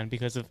being again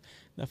because of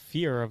the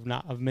fear of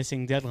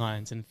missing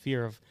deadlines and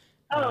fear of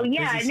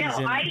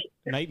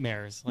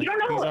nightmares. Like, you don't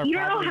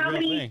know how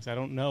many things. I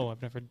don't know.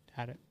 I've never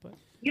had it, but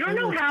you don't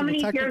know how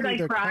many tears I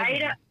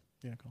cried.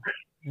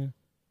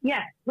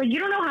 Yeah, like you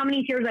don't know how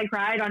many tears I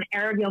cried on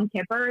Erev Yom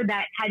Kippur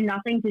that had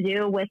nothing to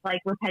do with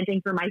like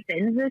repenting for my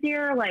sins this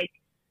year. Like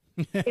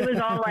it was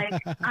all like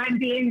I'm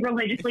being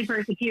religiously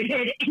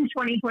persecuted in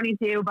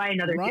 2022 by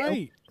another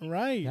Jew.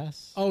 Right.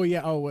 Yes. Oh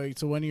yeah. Oh wait.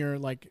 So when you're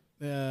like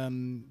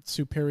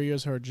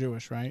superiors are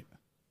Jewish, right?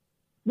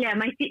 Yeah,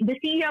 the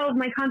CEO of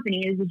my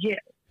company is a Jew.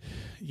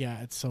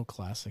 Yeah, it's so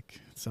classic.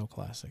 It's so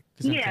classic.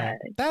 Yeah,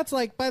 that's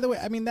like. By the way,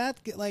 I mean that.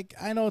 Like,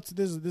 I know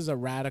this is a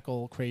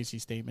radical, crazy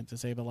statement to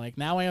say, but like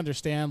now I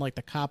understand like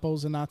the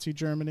capos in Nazi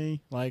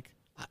Germany. Like,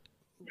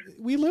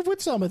 we live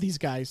with some of these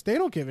guys. They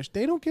don't give a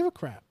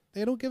crap.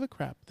 They don't give a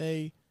crap.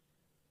 They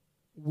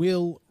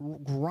will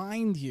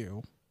grind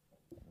you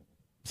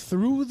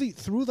through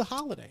the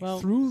holiday. Well,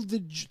 through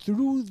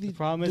the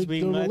problem is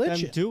we let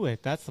them do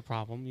it. That's the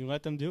problem. You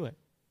let them do it.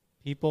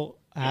 People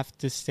have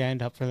to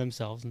stand up for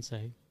themselves and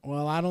say,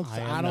 "Well, I'm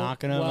not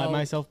going to let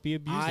myself be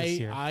abused this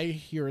year." I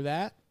hear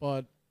that,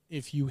 but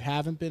if you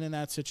haven't been in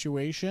that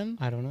situation,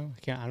 I don't know.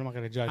 I'm not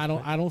going to judge. I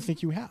don't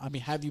think you have. I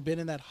mean, have you been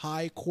in that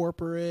high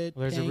corporate?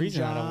 Well, there's a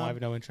reason job? I have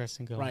no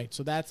interest in going. Right,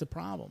 so that's the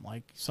problem.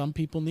 Like some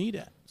people need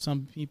it.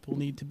 Some people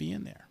need to be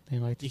in there. They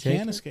like to. You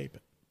can't escape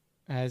it.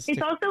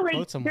 It's also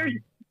like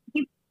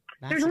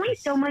there's only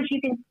so much you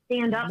can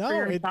stand up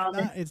for yourself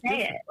and it's say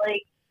different. it.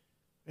 Like,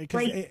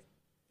 because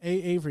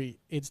Avery,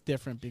 it's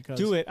different because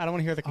do it. I don't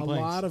want to hear the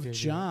complaints.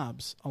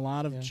 A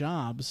lot of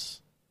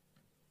jobs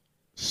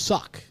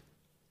suck.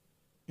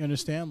 You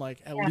understand?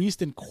 Like at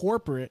least in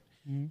corporate,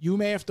 you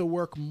may have to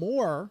work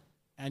more,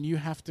 and you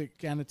have to,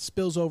 and it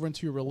spills over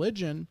into your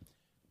religion.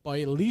 But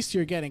at least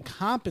you're getting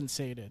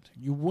compensated.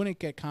 You wouldn't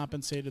get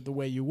compensated the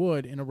way you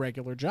would in a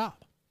regular job.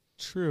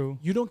 True.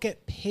 You don't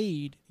get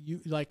paid. You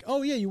like,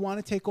 oh yeah, you want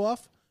to take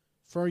off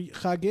for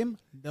Chagim?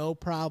 No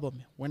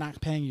problem. We're not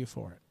paying you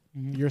for it.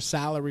 Your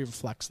salary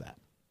reflects that.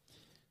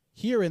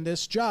 Here in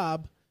this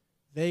job,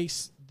 they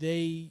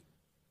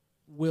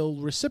will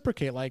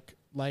reciprocate, like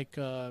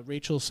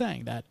Rachel's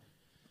saying, that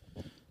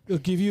they'll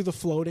give you the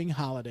floating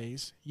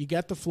holidays. You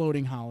get the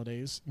floating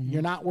holidays.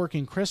 You're not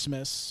working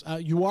Christmas.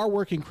 You are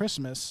working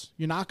Christmas.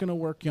 You're not going to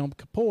work Yom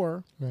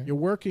Kippur. Right. You're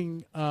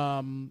working,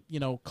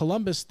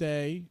 Columbus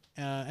Day,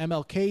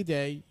 MLK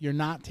Day. You're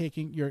not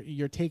taking.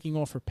 You're taking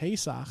off for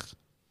Pesach.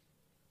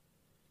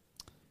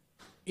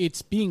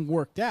 It's being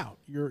worked out.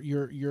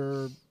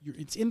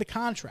 It's in the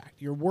contract.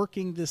 You're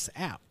working this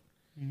out,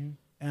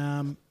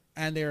 and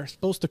they're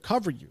supposed to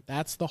cover you.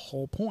 That's the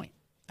whole point.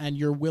 And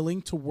you're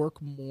willing to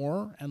work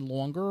more and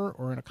longer,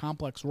 or in a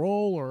complex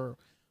role, or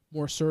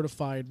more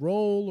certified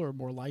role, or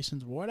more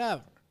licensed,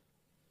 whatever.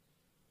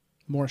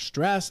 More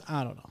stress.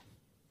 I don't know.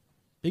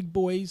 Big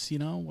boys, I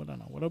don't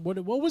know.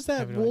 What was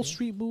that Wall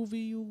Street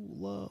movie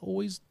you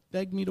always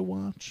begged me to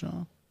watch? I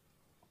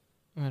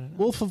don't know.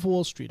 Wolf of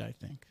Wall Street, I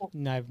think.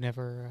 No, I've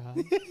never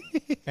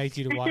begged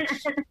you to watch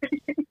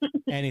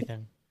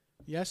anything.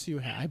 Yes, you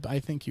have. I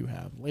think you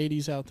have.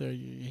 Ladies out there,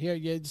 you hear?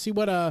 You see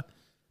what?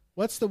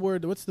 What's the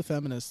word? What's the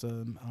feminist?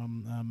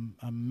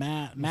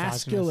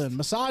 Masculine,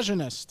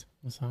 misogynist.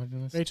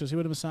 Misogynist. Rachel, see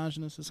what a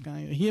misogynist is?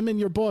 Guy, him and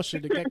your boss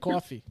should get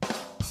coffee.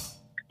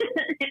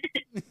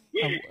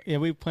 Yeah,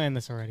 we planned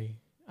this already.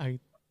 I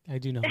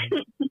do know him.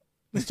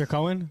 Mr.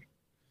 Cohen.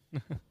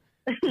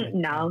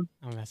 No,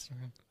 I'm messing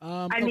around.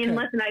 I mean,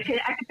 listen, I could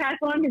pass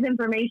along his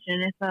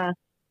information if I'm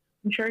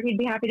sure he'd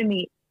be happy to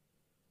meet.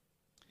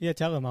 Yeah,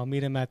 tell him I'll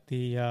meet him at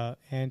the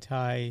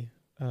anti-Israel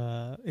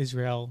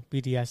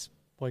BDS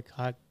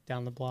boycott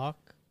down the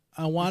block.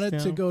 I wanted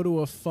to go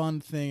to a fun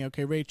thing.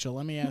 Okay, Rachel,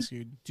 let me ask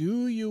you: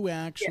 do you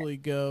actually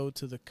go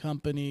to the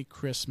company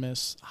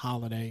Christmas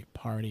holiday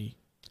party?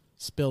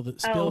 Spill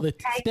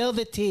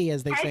the tea,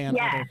 as they say on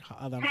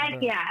other.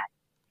 Heck yeah.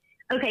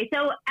 Okay,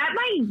 so at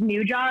my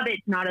new job,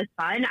 it's not as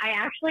fun.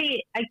 I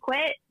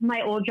quit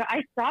my old job.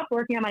 I stopped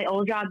working at my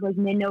old job was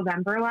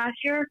mid-November last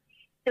year.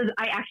 So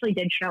I actually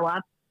did show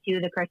up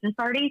to the Christmas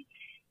party.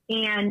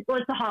 And, well,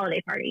 it's a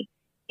holiday party.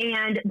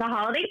 And the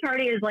holiday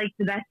party is, like,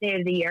 the best day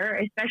of the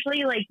year,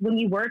 especially, like, when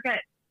you work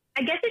at,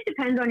 I guess it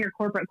depends on your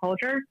corporate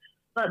culture.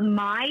 But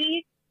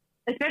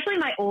especially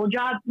my old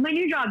job, my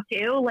new job,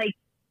 too, like,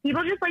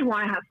 people just, like,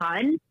 want to have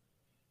fun.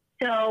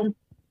 So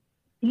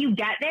you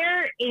get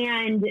there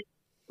and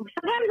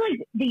sometimes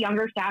like the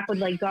younger staff would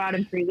like go out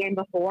and pregame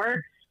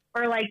before,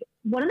 or like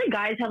one of the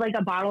guys had like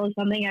a bottle of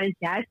something at his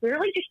desk. We were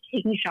like just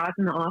taking shots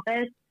in the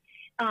office.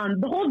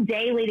 The whole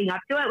day leading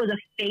up to it was a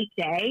fake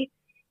day.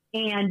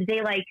 And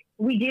they I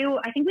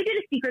think we did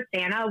a Secret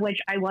Santa, which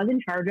I was in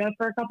charge of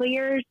for a couple of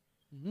years.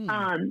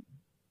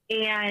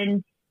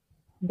 And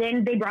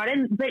then they brought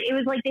in, but it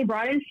was like they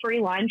brought in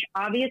free lunch.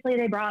 Obviously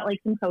they brought like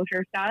some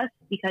kosher stuff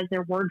because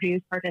there were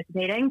Jews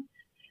participating.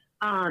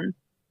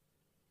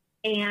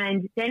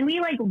 And then we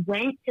like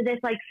went to this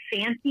like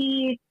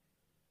fancy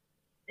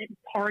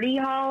party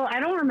hall.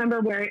 I don't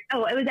remember where. It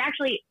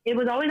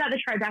was always at the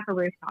Tribeca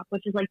rooftop,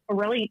 which is like a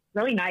really,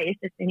 really nice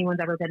if anyone's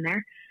ever been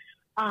there.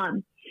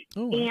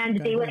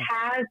 They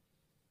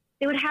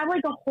would have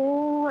like a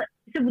whole,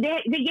 so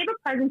they gave a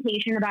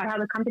presentation about how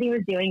the company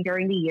was doing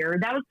during the year.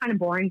 That was kind of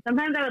boring.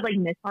 Sometimes I would like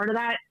miss part of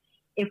that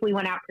if we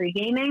went out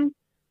pre-gaming.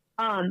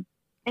 And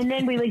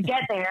then we would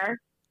get there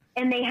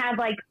and they had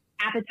like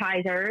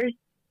appetizers.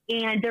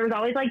 And there was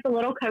always like the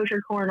little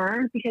kosher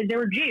corner because there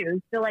were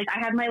Jews. So like I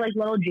had my like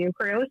little Jew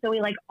crew. So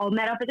we like all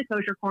met up at the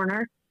kosher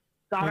corner,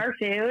 got our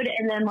food,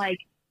 and then like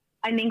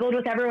I mingled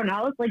with everyone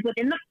else. Like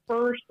within the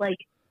first like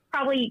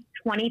probably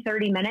 20,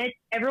 30 minutes,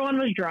 everyone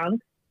was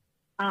drunk.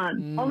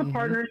 All the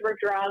partners were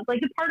drunk.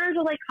 Like the partners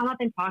would like come up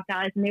and talk to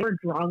us and they were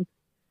drunk.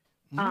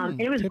 And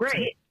it was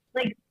great.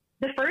 Like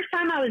the first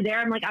time I was there,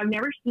 I'm like, I've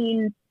never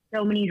seen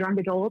so many drunk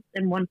adults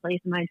in one place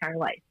in my entire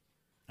life.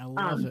 I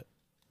love it.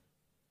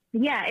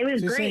 Yeah, it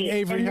was so great.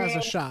 Avery has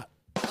a shot.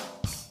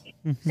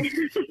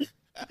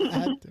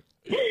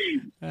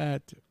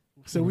 Had to.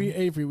 So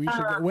Avery, we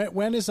should go.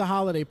 When is the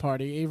holiday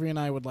party? Avery and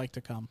I would like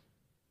to come.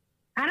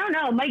 I don't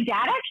know. My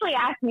dad actually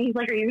asked me, he's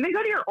like, are you going to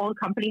go to your old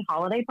company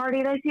holiday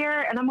party this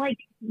year? And I'm like,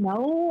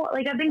 no.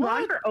 Like, I've been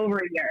gone for over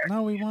a year.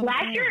 No, we want to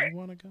go. We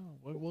want to go.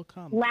 We'll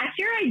come. Last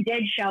year I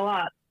did show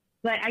up,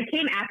 but I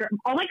came after.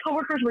 All my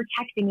coworkers were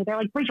texting me. They're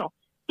like, Rachel,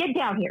 get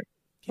down here.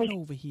 Get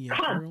over here.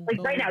 Come.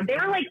 Like, right now. They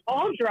were, like,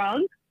 all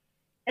drunk.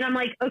 And I'm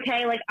like,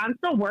 okay, like, I'm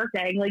still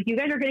working. Like, you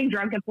guys are getting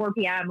drunk at 4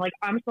 p.m. Like,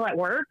 I'm still at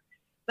work.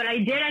 But I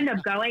did end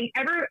up going.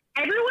 Everyone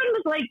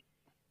was, like,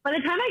 by the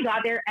time I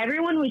got there,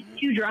 everyone was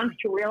too drunk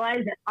to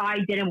realize that I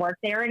didn't work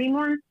there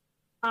anymore.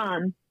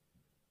 And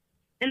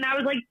I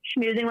was like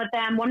schmoozing with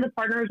them. One of the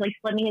partners like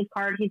slipped me his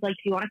card. He's like,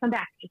 "If you want to come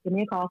back, just give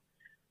me a call."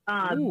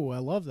 Ooh, I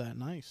love that.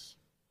 Nice.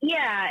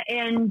 Yeah,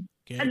 and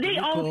they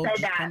all said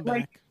that.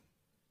 Like,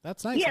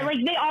 that's nice. Yeah, like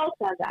they all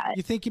said that.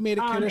 You think you made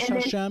a Kiddush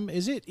Hashem?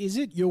 Is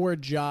it your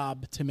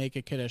job to make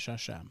a Kiddush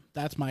Hashem?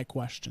 That's my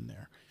question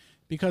there.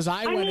 Because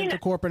I went into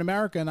corporate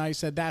America and I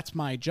said, that's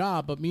my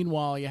job. But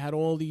meanwhile, you had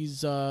all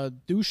these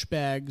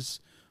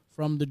douchebags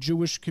from the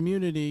Jewish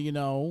community, you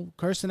know,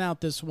 cursing out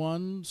this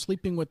one,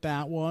 sleeping with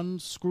that one,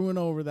 screwing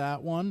over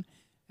that one.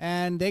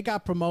 And they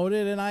got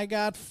promoted and I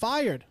got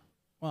fired.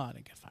 Well, I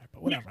didn't get fired,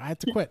 but whatever. I had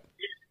to quit.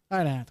 I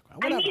didn't have to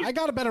quit. Whatever. I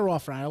got a better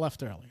offer. I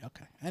left early.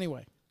 Okay.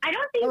 Anyway. I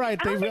don't think. All right,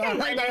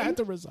 I had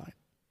to resign.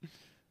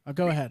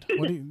 Go ahead.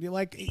 What do you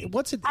like?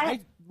 What's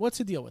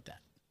the deal with that?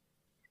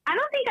 I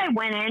don't think I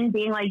went in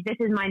being like, this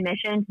is my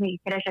mission to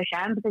make Kiddush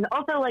Hashem, because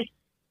also like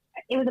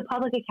it was a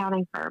public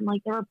accounting firm.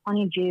 Like there were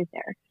plenty of Jews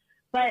there,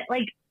 but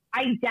like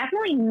I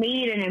definitely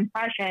made an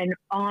impression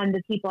on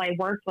the people I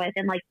worked with,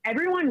 and like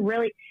everyone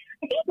really.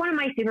 I think one of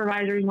my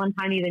supervisors one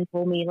time even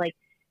told me like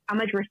how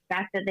much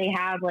respect that they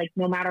have. Like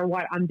no matter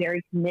what, I'm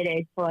very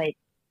committed to like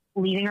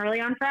leaving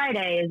early on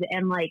Fridays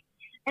and like.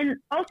 And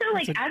also,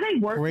 like, as I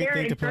worked there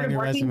and started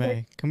working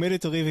with...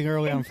 Committed to leaving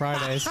early on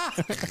Fridays.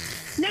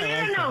 No.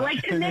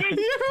 Like, committed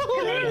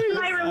to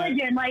my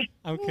religion. Like,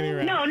 I'm kidding,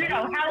 right? No.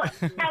 How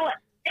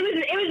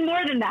it was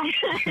more than that.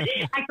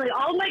 Actually,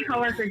 all of my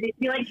coworkers used to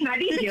be like, can I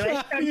be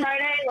Jewish on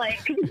Friday?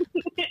 Like,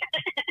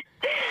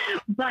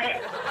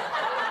 but...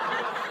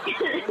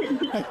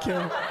 I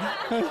can't.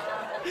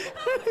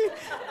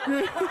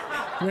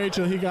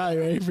 Rachel, he got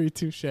you. Avery,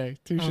 touche.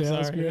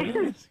 That's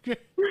great.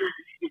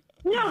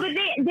 No, but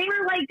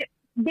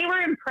they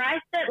were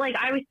impressed that like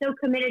I was so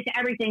committed to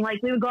everything.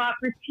 Like we would go out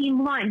for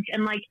team lunch,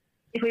 and like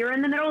if we were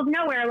in the middle of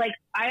nowhere, like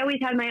I always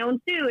had my own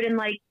food, and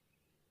like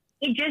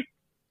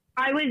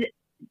someone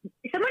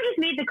just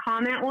made the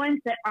comment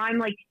once that I'm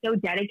like so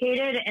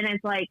dedicated, and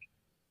it's like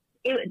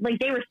they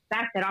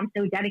respect that I'm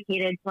so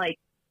dedicated to like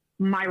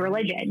my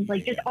religion,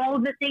 like just all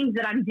of the things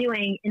that I'm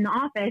doing in the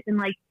office, and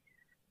like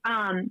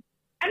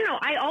I don't know.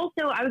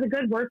 I was a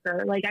good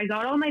worker. Like I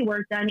got all my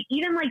work done,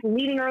 even like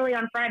leaving early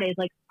on Fridays.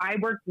 Like I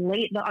worked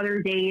late the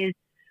other days.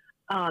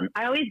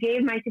 I always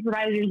gave my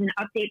supervisors an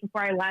update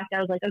before I left.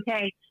 I was like,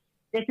 okay,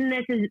 this and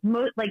this is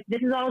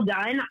this is all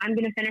done. I'm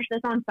going to finish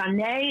this on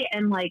Sunday.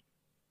 And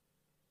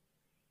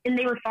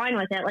they were fine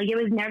with it. Like it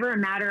was never a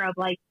matter of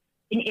like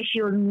an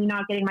issue of me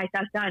not getting my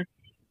stuff done.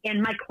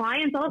 And my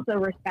clients also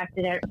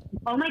respected it.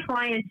 All my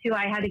clients who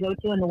I had to go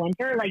to in the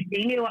winter, like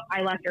they knew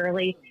I left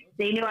early.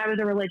 They knew I was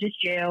a religious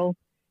Jew.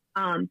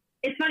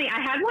 It's funny.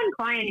 I had one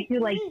client who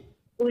like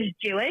was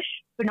Jewish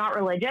but not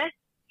religious.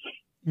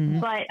 Mm-hmm.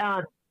 But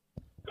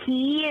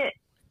he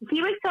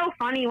was so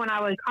funny when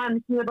I would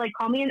come. He would like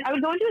call me, and I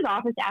would go into his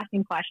office to ask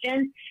him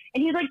questions.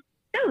 And he's like,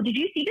 "So, did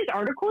you see this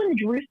article in the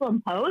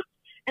Jerusalem Post?"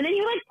 And then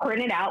he would like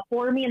print it out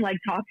for me and like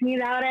talk to me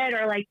about it.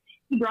 Or like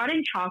he brought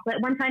in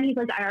chocolate one time. He's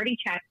like, "I already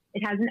checked.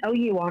 It has an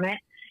OU on it."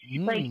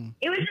 Like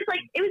it was just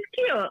like it was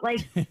cute.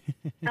 Like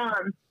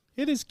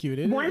it is cute.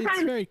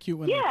 It's very cute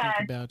when they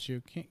think about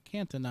you.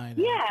 Can't deny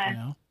that. Yeah. You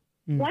know?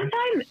 Mm-hmm. One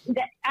time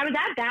I was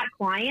at that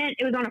client.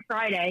 It was on a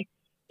Friday,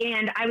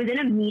 and I was in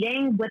a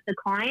meeting with the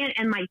client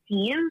and my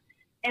team.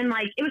 And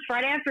like it was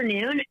Friday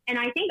afternoon, and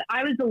I think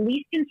I was the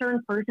least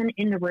concerned person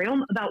in the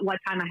room about what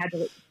time I had to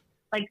leave.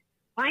 Like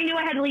I knew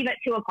I had to leave at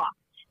 2:00. So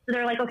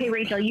they're like, "Okay,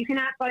 Rachel, you can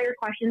ask all your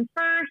questions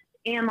first,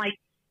 and like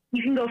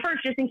you can go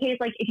first just in case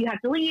like if you have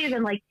to leave,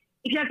 and like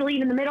if you have to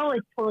leave in the middle,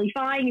 it's totally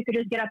fine. You could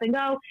just get up and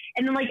go."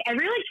 And then like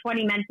every like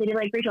 20 minutes, they'd be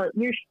like, "Rachel,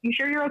 you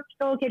sure you're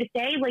still okay to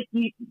stay? Like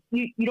you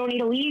don't need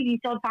to leave. You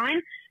still have time?"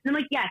 And I'm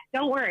like, "Yes,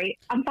 don't worry,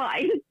 I'm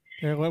fine."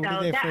 Yeah, what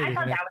were they afraid? I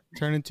thought that was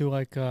turn into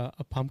like a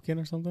pumpkin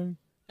or something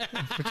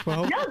for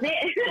 12? No,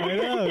 I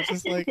know. It's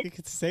just like you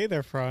could stay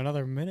there for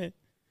another minute.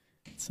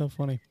 It's so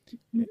funny.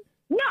 No,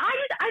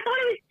 I thought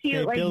it was cute.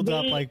 They like, build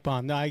up like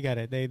bond. No, I get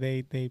it.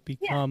 They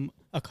become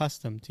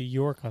accustomed to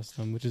your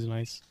custom, which is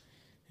nice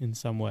in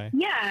some way.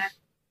 Yeah.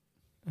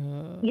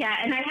 Yeah,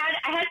 and I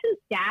had some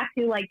staff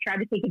who like tried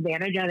to take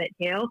advantage of it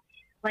too.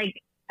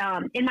 Like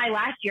in my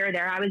last year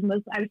there, I was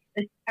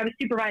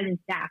supervising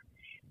staff.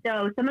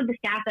 So some of the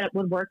staff that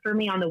would work for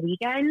me on the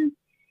weekends,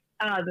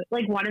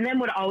 like one of them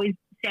would always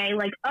say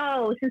like,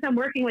 "Oh, since I'm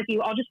working with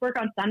you, I'll just work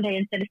on Sunday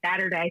instead of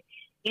Saturday."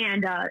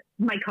 And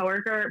my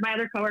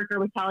other coworker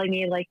was telling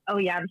me like, "Oh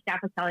yeah, the staff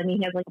was telling me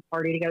he has like a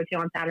party to go to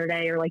on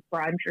Saturday or like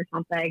brunch or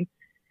something."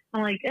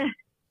 I'm like,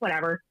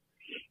 whatever.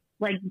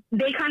 Like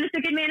they kind of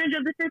took advantage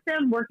of the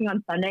system working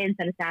on Sunday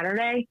instead of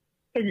Saturday,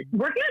 because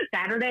working on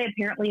Saturday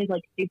apparently is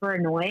like super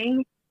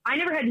annoying. I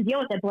never had to deal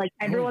with it, but like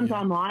everyone's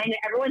online,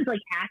 everyone's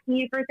like asking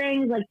you for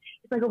things. Like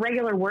it's like a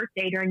regular work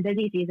day during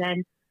busy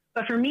season.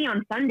 But for me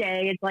on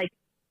Sunday, it's like,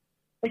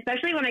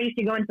 especially when I used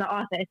to go into the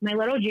office, my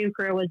little Jew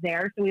crew was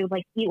there. So we would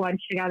like eat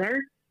lunch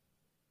together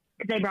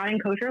because they brought in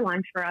kosher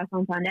lunch for us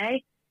on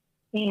Sunday.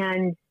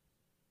 And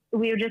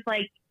we would just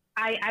like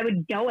I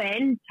would go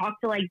in,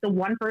 talk to like the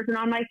one person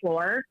on my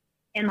floor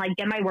and like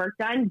get my work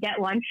done, get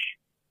lunch,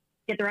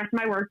 get the rest of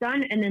my work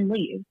done, and then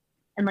leave.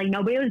 And like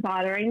nobody was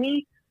bothering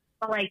me.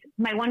 But like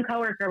my one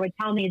coworker would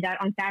tell me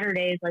that on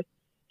Saturdays, like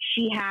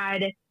she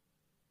had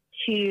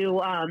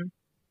to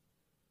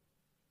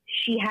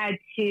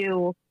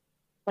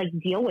like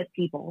deal with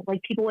people.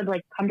 Like people would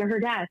like come to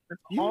her desk or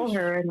call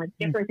her and like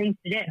different things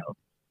to do.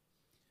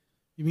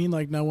 You mean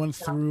like no one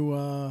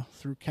threw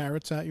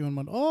carrots at you and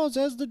went, "Oh,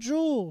 there's the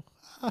jewel."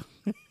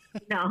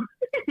 No.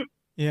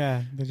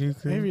 Yeah, the Jew.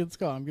 Maybe let's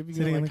go. I'm giving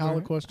you like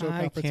Holocaust joke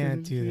I opportunity.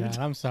 can't do that.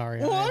 I'm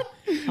sorry. What?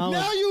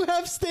 Now you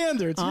have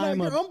standards. I'm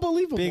You're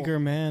unbelievable. Bigger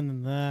man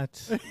than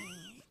that.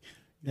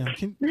 Yeah.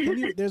 Can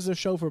you, there's a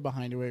chauffeur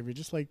behind you, Avery.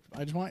 Just like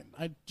I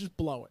just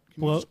blow it.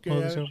 Can you Blow just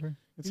the chauffeur.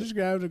 You just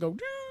grab it and go.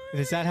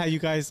 Is that how you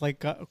guys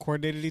like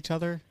coordinated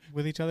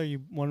with each other?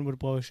 One would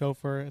blow a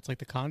chauffeur. It's like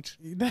the conch.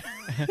 That's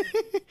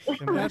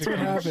what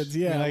happens.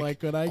 Yeah,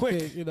 like when I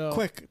quick, you know,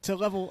 quick to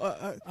level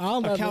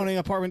accounting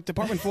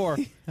department 4.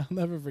 I'll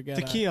never forget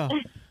to Kia.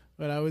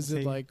 When I was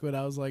in like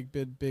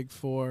big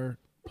four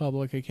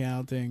public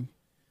accounting,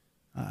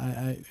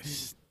 I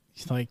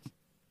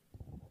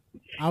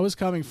was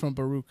coming from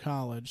Baruch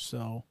College,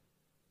 so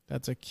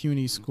that's a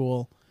CUNY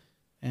school,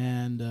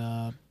 and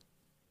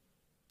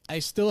I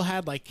still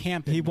had like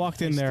camp. He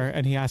walked in there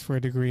and he asked for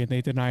a degree and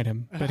they denied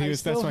him. But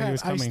that's why he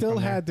was coming. I still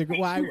from had there. to.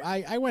 Well,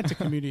 I went to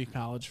community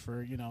college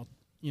for you know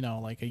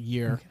like a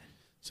year,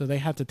 so they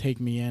had to take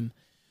me in.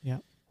 Yeah.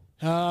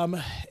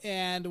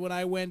 And when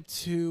I went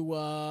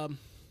to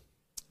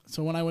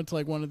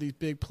like one of these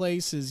big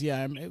places,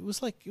 yeah, it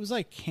was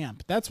like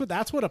camp. That's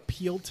what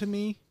appealed to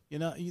me. You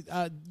know,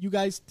 you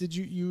guys,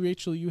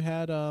 Rachel, you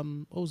had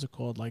what was it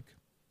called, like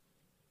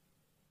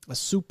a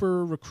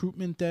super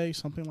recruitment day,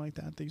 something like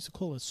that. They used to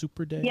call it a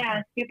super day.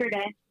 Yeah, super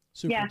day.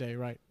 Super day,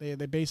 right? They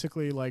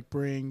basically like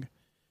bring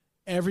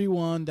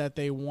everyone that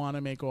they want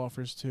to make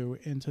offers to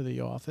into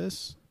the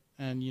office,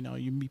 and you know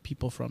you meet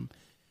people from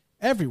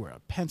everywhere,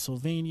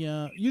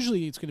 Pennsylvania.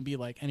 Usually, it's going to be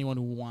like anyone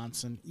who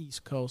wants an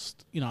East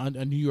Coast, you know,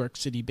 a New York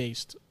City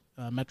based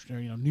metro,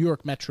 you know, New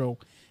York metro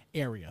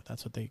area.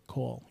 That's what they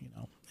call, you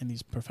know, in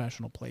these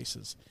professional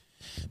places,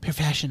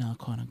 professional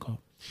quote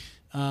unquote,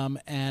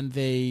 and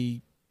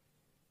they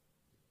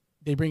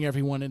bring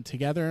everyone in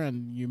together,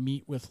 and you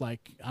meet with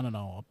like, I don't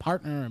know, a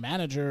partner, a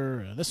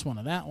manager, this one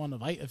or that one,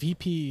 a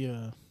VP,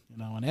 you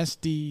know, an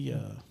SD,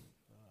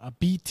 a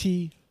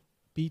BT,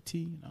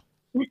 you know.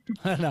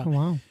 I don't know. Oh,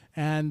 wow.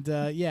 And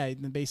yeah,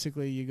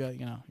 basically you go,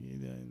 you know,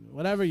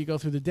 whatever, you go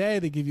through the day,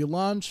 they give you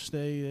lunch,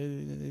 they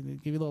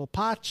give you a little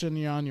potch, and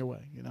you're on your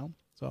way, you know.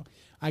 So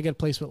I get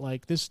placed with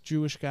like this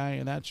Jewish guy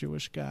and that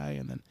Jewish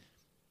guy,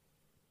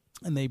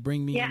 and they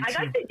bring me. Yeah, I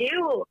got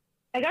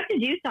to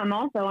do some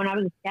also when I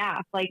was a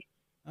staff. Like,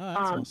 oh,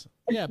 that's awesome.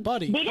 Yeah,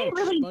 buddy. They didn't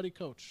really, buddy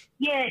coach.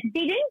 Yeah,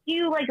 they didn't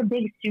do like a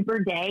big super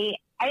day.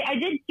 I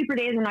did super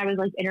days when I was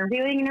like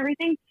interviewing and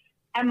everything.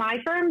 At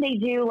my firm, they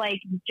do like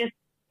just,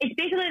 it's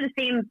basically the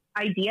same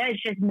idea.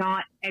 It's just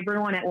not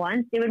everyone at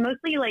once. They would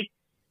mostly like,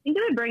 I think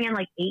they would bring in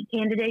like 8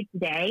 candidates a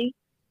day.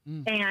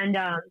 And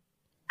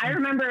I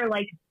remember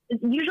like,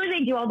 usually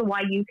they do all the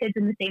YU kids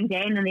in the same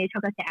day, and then they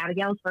took us to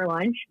Abigail's for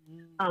lunch,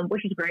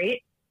 which is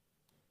great.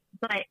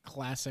 But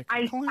Classic.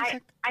 I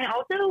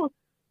also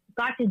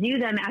got to do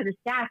them as a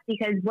staff,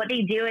 because what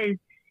they do is,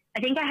 I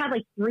think I had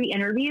like 3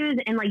 interviews,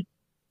 and like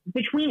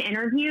between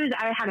interviews,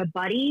 I had a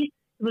buddy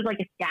who was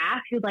like a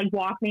staff who like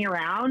walked me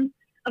around.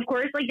 Of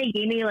course, like they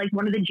gave me like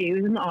one of the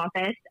Jews in the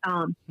office.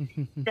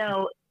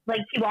 So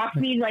like he walked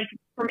me like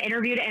from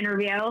interview to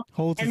interview. And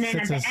then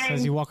at the end,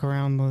 as you walk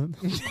around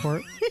the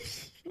court.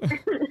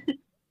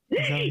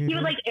 He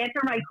would like answer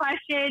my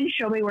questions,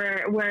 show me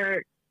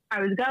where I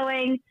was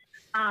going.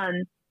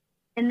 And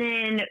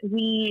then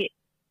the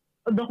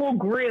whole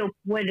group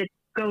would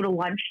go to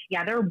lunch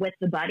together with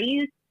the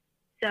buddies.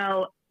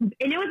 So,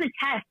 and it was a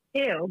test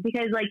too,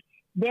 because like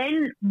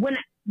then when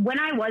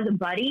I was a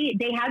buddy,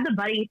 they had the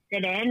buddies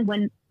sit in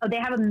when they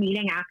have a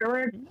meeting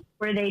afterwards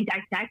where they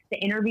dissect the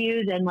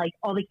interviews and like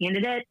all the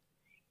candidates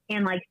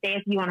and like say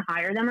if you want to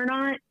hire them or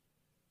not.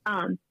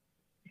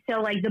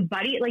 So like the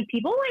buddy, like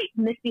people like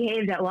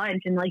misbehaved at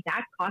lunch, and like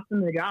that cost them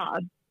the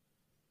job.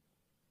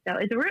 So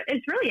it's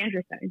really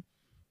interesting.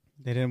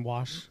 They didn't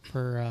wash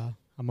for a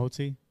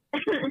motzi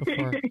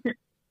before.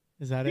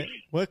 Is that it?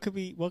 What could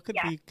be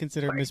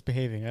considered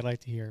misbehaving? I'd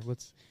like to hear. Do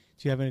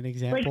you have an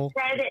example?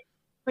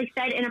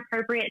 Said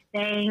inappropriate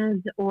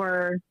things,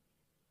 or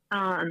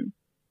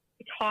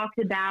talked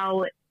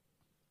about.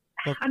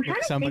 I'm trying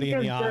to somebody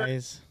think in the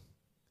eyes,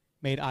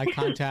 made eye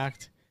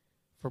contact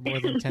for more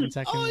than 10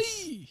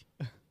 seconds.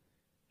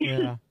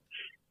 Yeah.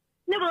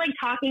 No, but like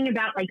talking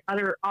about like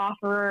other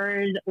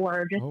offers,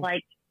 or just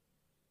like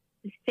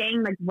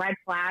saying like red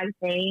flag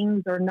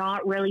things, or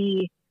not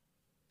really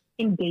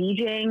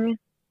engaging.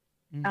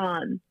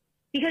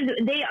 Because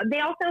they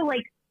also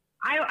like,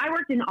 I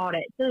worked in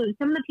audit. So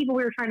some of the people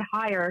we were trying to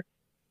hire,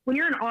 when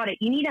you're in audit,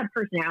 you need to have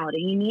personality.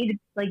 You need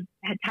like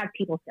to have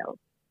people skills.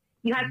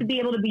 You have to be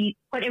able to be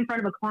put in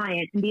front of a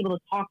client and be able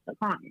to talk to the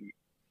client.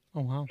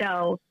 Oh, wow.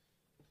 So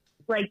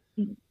like,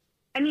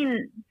 I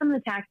mean, some of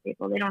the tax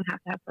people, they don't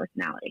have to have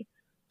personality,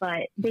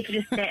 but they could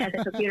just sit at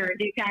the computer and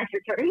do tax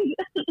returns.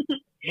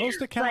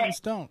 Most accountants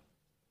don't.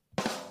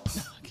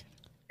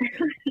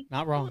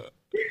 Not wrong.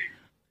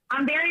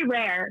 I'm very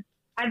rare.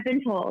 I've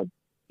been told.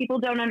 People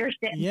don't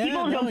understand. Yeah,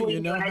 People don't believe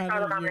you know when I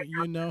tell them how I'm to. an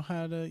You know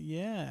how to.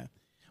 Yeah.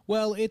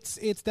 Well, it's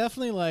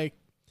definitely like,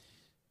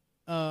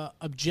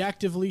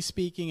 objectively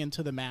speaking, and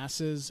to the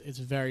masses, it's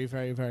very,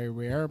 very, very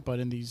rare. But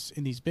in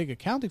these big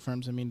accounting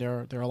firms, I mean,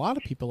 there are a lot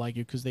of people like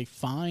you because they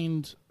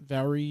find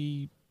they're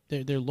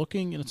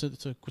looking, and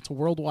it's a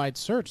worldwide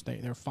search.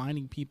 They're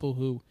finding people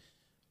who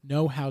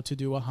know how to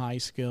do a high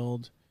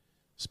skilled,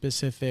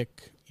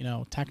 specific,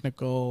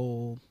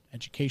 technical,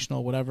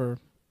 educational, whatever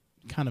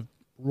kind of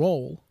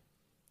role,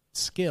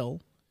 skill,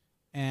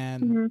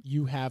 and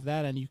you have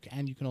that, and you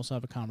can also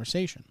have a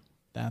conversation.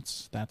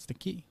 That's the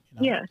key.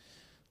 Yeah.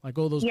 Like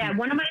all those. Yeah.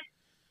 People,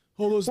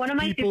 all those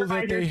people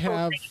that they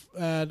have,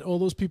 all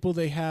those people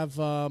they have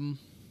on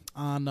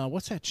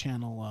what's that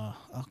channel?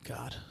 Oh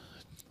God,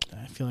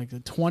 I feel like the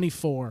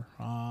 24.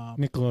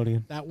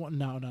 Nickelodeon. That one?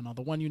 No,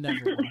 the one you never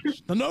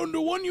watch.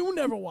 the one you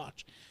never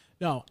watch.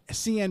 No,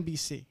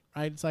 CNBC.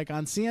 Right? It's like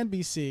on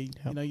CNBC.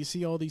 Yep. You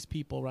see all these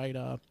people. Right?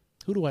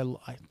 Who do I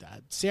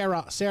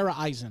Sarah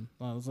Eisen.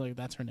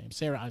 That's her name.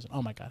 Sarah Eisen.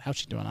 Oh my God, how's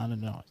she doing? I don't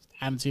know.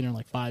 I haven't seen her in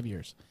like 5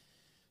 years.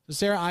 So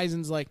Sarah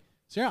Eisen is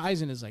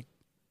like,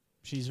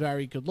 she's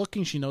very good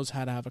looking. She knows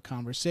how to have a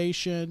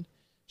conversation.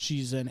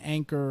 She's an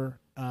anchor.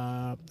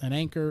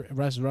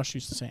 Rush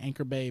used to say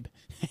anchor babe.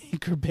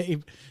 Anchor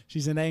babe.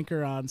 She's an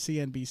anchor on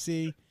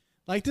CNBC.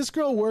 Like, this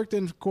girl worked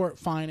in court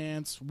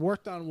finance,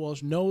 worked on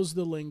Walsh, knows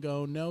the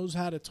lingo, knows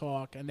how to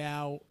talk, and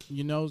now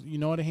you know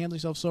how to handle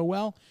yourself so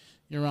well,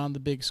 you're on the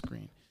big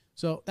screen.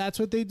 So that's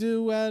what they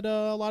do at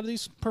a lot of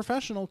these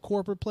professional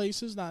corporate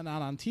places, not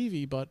on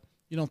TV, but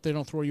they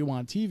don't throw you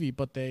on TV,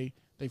 but they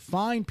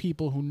find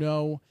people who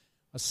know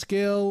a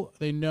skill,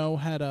 they know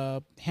how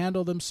to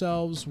handle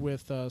themselves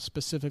with a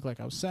specific, like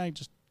I was saying,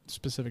 just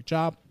specific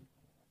job,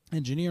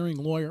 engineering,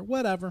 lawyer,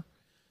 whatever.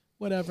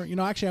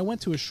 Actually, I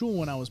went to a shul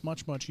when I was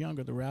much, much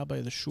younger. The rabbi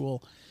of the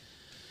shul,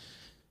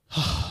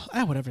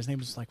 whatever his name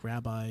was, like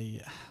Rabbi,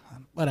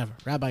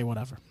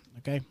 whatever.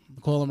 Okay,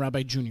 we'll call him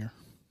Rabbi Junior,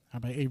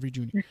 Rabbi Avery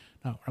Junior.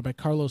 No, Rabbi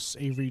Carlos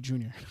Avery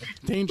Junior.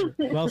 Danger.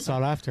 Well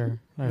sought after.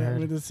 I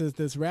heard.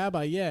 This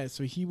rabbi, yeah.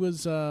 So he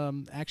was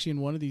actually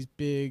in one of these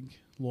big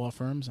law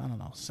firms. I don't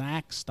know,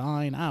 Sachs,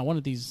 Stein. One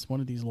of these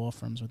law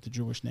firms with the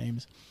Jewish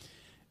names.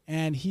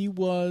 And he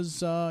was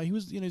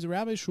he's a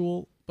rabbi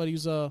shul, but he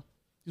was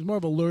more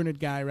of a learned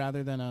guy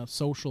rather than a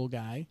social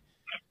guy.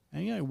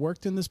 And he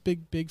worked in this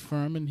big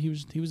firm, and he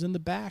was in the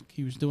back.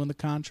 He was doing the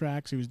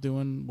contracts. He was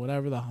doing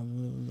whatever the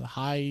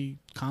high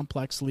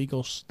complex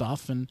legal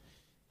stuff, and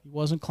he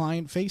wasn't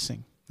client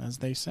facing, as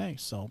they say.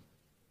 So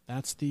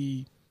that's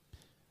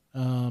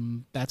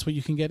that's what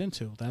you can get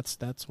into.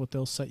 That's what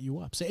they'll set you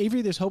up. So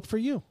Avery, there's hope for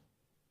you.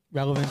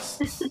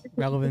 Relevance,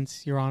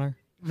 Your Honor.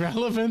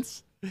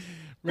 Relevance.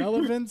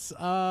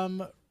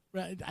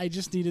 I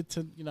just needed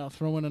to,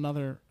 throw in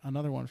another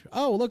one.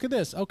 Oh, look at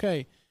this.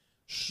 Okay.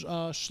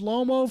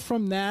 Shlomo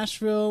from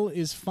Nashville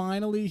is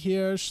finally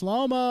here.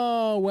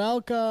 Shlomo,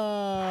 welcome.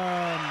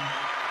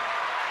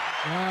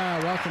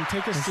 Yeah, welcome.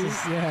 Take a seat.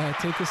 Yeah,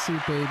 take a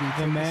seat, baby.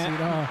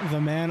 The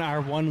man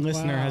our one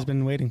listener has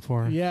been waiting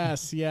for.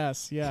 Yes.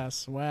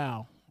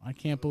 Wow. I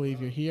can't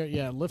believe you're here.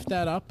 Yeah, lift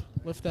that up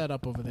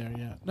over there.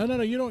 Yeah.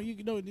 No.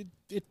 You don't.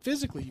 It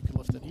physically you can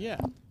lift it. Yeah.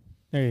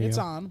 There you go. It's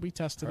on. We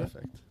tested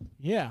Perfect. it.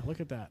 Yeah, look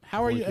at that.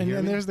 How are you?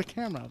 And there's the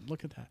camera.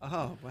 Look at that.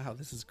 Oh wow,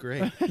 this is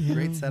great.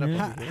 Great setup.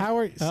 Over here. How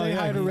are you? Say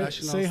hi to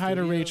Professional hi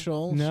to studio.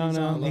 Rachel.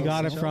 No, he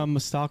got it from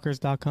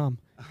stalkers.com.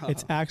 Oh.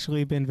 It's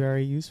actually been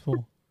very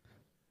useful.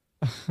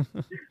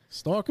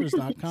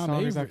 Stalkers.com.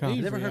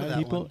 Stalkers.com. Never heard of that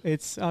People, one.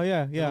 It's On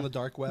the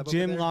dark web.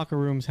 Gym over there? locker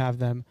rooms have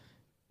them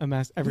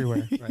amassed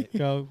everywhere. Right.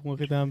 Go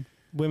look at them.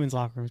 Women's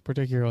locker rooms,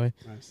 particularly.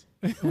 Nice.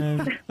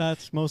 And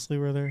that's mostly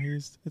where they're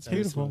used. It's That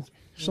is beautiful.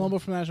 Shlomo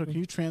from Nashville, can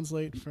you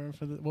translate for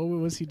the? What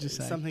was he just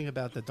saying? Something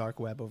about the dark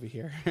web over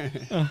here.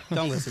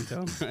 Don't listen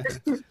to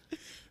him.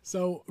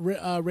 So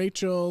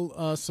Rachel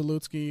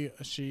Salutsky,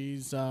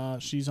 she's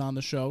on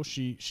the show.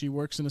 She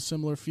works in a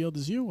similar field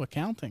as you,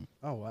 accounting.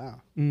 Oh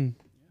wow.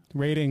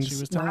 Ratings. She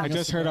was telling I us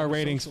just heard about our her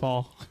ratings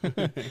social- fall.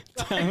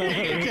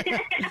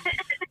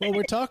 Well,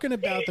 we're talking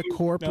about the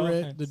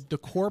corporate, offense. the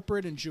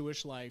corporate and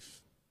Jewish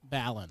life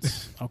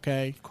balance.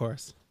 Okay, Of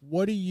course.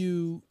 what do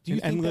you An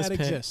think endless that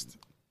pit. exists?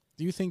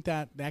 Do you think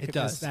that It could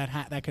does.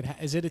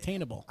 is it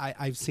attainable?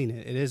 I've seen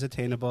it. It is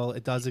attainable.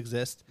 It does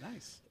exist.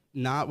 Nice.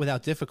 Not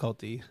without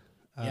difficulty.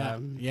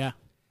 Yeah.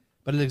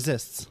 But it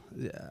exists.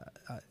 It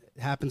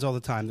happens all the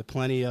time. There are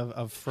plenty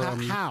of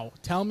firms. How?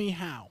 Tell me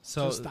how.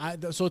 So-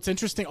 So it's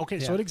interesting. Okay,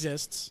 so Yeah. it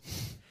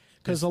exists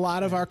because a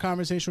lot of our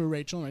conversation with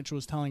Rachel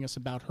was telling us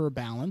about her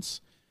balance.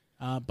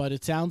 But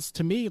it sounds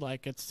to me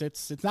like it's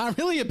not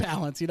really a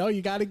balance.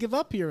 You got to give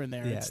up here and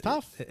there. Yeah, It's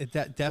tough. It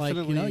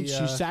definitely. Like,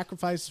 she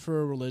sacrifices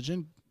for a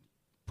religion.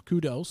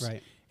 Kudos.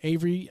 Right.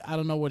 Avery, I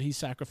don't know what he's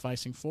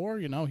sacrificing for.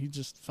 He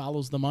just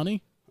follows the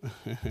money.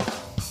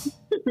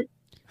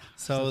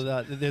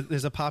 So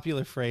there's a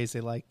popular phrase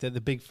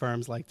the big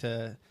firms like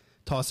to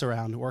toss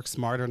around: work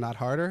smarter, not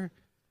harder.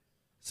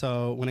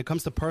 So when it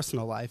comes to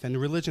personal life, and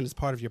religion is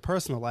part of your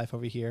personal life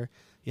over here,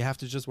 you have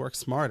to just work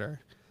smarter.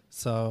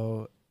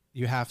 So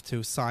you have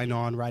to sign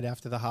on right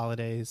after the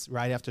holidays,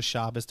 right after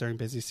Shabbos during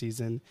busy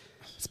season.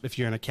 If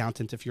you're an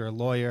accountant, if you're a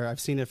lawyer, I've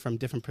seen it from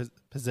different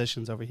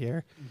positions over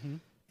here. Mm-hmm.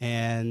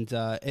 And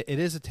it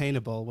is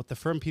attainable. What the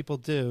firm people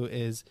do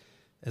is,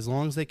 as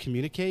long as they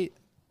communicate,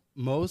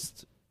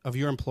 most of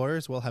your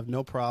employers will have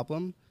no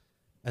problem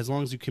as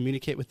long as you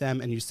communicate with them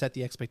and you set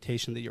the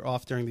expectation that you're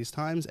off during these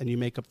times and you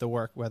make up the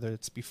work, whether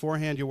it's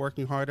beforehand you're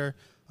working harder,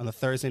 on a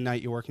Thursday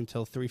night you're working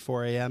till 3,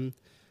 4 a.m.,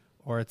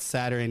 or it's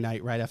Saturday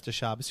night right after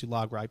Shabbos, you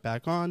log right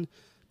back on.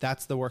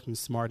 That's the working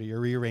smarter. You're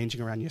rearranging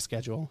around your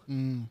schedule.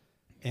 Mm.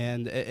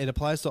 And it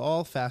applies to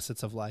all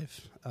facets of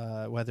life,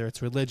 whether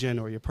it's religion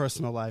or your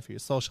personal life or your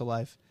social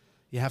life.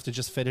 You have to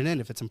just fit it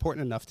in if it's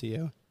important enough to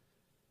you.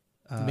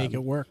 Make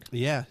it work.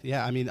 Yeah.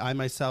 I mean, I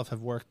myself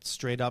have worked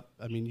straight up.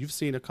 I mean, you've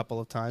seen a couple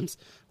of times,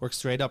 worked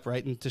straight up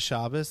right into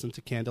Shabbos,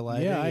 into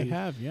candlelight. Yeah, I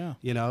have, yeah.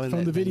 You know,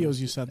 from the videos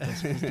you sent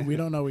us. We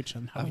don't know each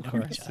other. Of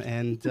course.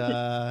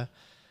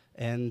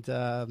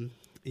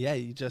 Yeah,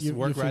 you just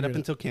work right up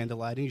until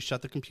candlelighting. You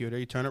shut the computer.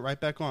 You turn it right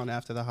back on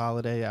after the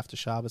holiday, after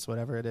Shabbos,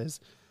 whatever it is.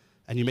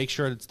 And you make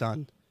sure it's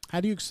done.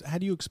 How do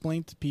you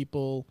explain to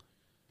people,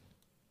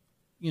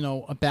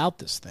 about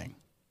this thing?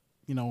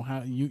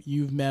 How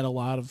you've met a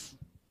lot of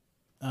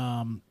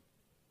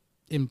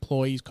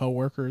employees,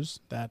 coworkers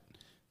that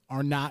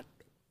are not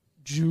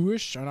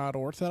Jewish, are not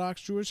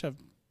Orthodox Jewish, have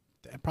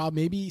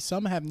probably maybe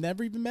some have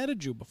never even met a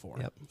Jew before.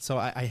 Yep. So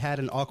I had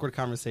an awkward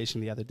conversation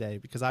the other day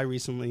because I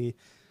recently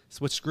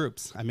switched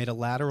groups. I made a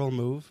lateral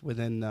move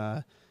within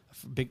a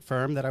big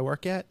firm that I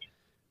work at.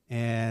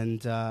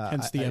 And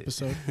hence the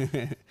episode.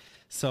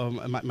 So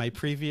my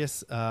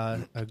previous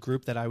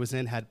group that I was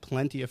in had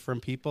plenty of firm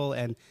people,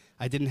 and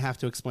I didn't have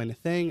to explain a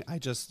thing. I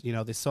just,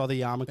 they saw the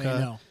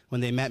yarmulke.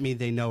 When they met me,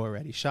 they know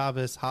already.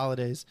 Shabbos,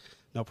 holidays,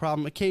 no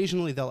problem.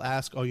 Occasionally they'll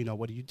ask, what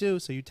do you do?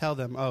 So you tell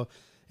them,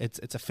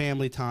 it's a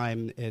family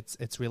time.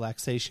 It's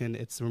relaxation.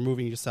 It's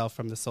removing yourself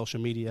from the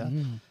social media,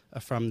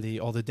 from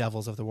all the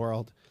devils of the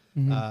world.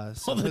 Mm-hmm.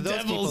 So for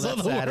those people, that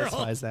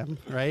satisfies them,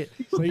 right?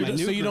 So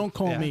you don't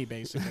call me,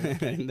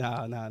 basically.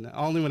 No.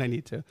 Only when I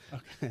need to.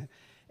 Okay.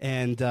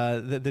 And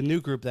the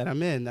new group that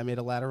I'm in, I made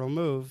a lateral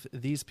move.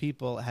 These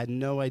people had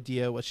no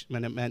idea what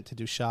it meant to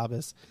do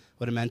Shabbos,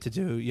 what it meant to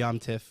do Yom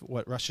Tif,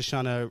 what Rosh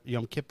Hashanah,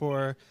 Yom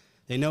Kippur.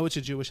 They know it's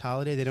a Jewish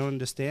holiday. They don't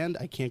understand.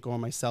 I can't go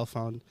on my cell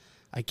phone.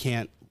 I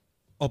can't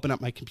open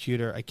up my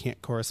computer. I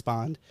can't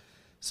correspond.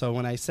 So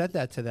when I said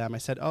that to them, I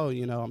said,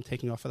 I'm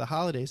taking off for the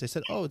holidays. They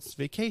said, it's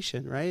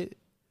vacation, right?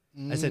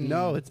 I said,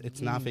 no,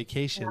 it's not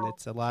vacation.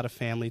 It's a lot of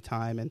family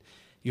time, and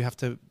you have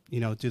to,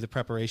 do the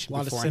preparation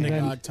beforehand.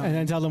 And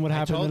then tell them what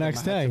happened the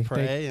next day.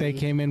 They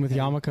came in with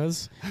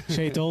yarmulkes,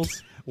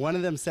 shaitels. One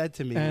of them said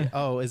to me,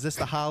 is this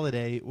the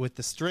holiday with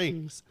the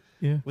strings?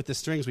 Yeah. With the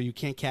strings where you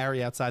can't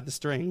carry outside the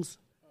strings.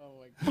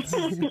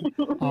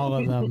 All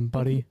of them,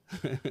 buddy.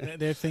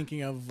 They're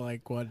thinking of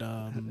what?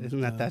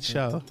 Isn't that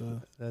show?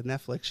 The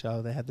Netflix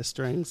show. They had the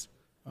strings.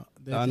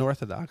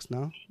 Unorthodox,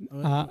 no?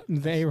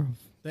 The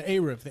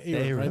Eruv,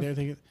 right? They're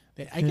thinking.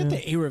 I get the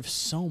Eruv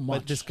so much.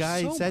 But this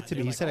guy said to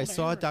me, he said, I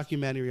saw a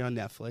documentary on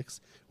Netflix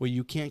where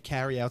you can't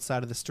carry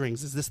outside of the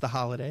strings. Is this the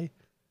holiday?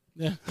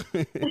 Yeah.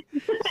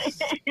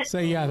 So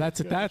yeah,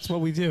 that's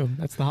what we do.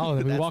 That's the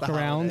holiday. We walk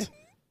around.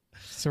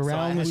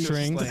 Surround the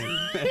strings.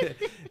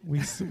 we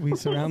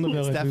surround the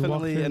village. It's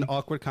definitely an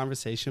awkward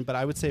conversation, but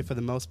I would say for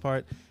the most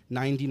part,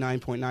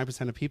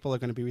 99.9% of people are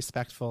going to be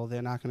respectful.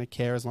 They're not going to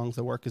care as long as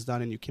the work is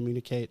done and you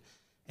communicate,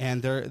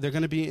 and they're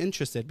going to be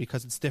interested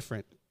because it's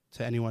different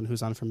to anyone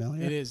who's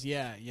unfamiliar. It is,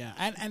 yeah.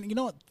 And you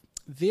know what?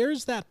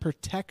 There's that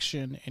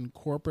protection in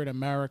corporate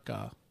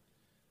America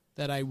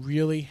that I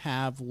really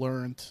have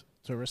learned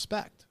to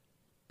respect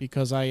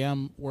because I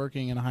am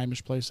working in a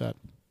Heimish place that,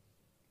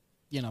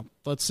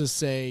 let's just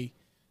say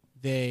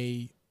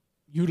they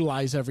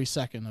utilize every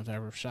second of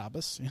Erev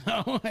Shabbos,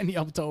 and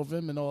Yom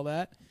Tovim and all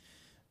that,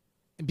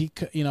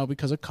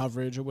 because of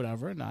coverage or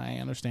whatever. And I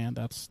understand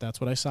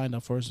that's what I signed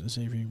up for, as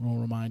Avery will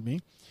remind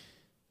me.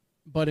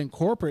 But in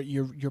corporate,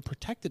 you're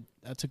protected.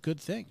 That's a good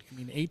thing. I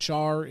mean,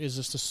 HR is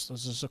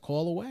just a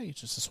call away.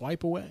 It's just a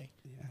swipe away.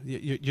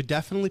 Yeah, you're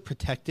definitely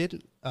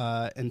protected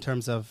in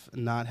terms of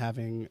not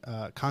having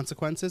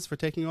consequences for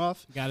taking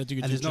off. Got to do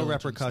your and due there's no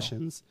diligence,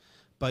 repercussions,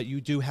 but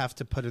you do have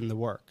to put in the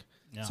work.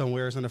 Yeah. So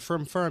whereas in a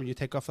firm, you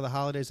take off for the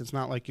holidays, it's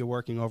not like you're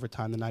working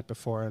overtime the night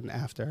before and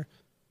after.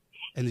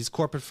 In these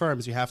corporate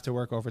firms, you have to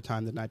work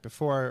overtime the night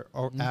before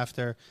or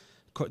after.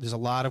 There's a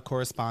lot of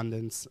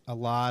correspondence, a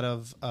lot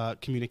of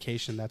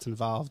communication that's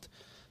involved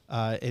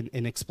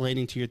in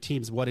explaining to your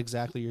teams what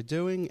exactly you're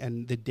doing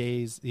and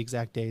the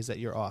exact days that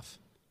you're off.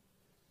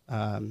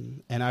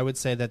 And I would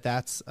say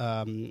that's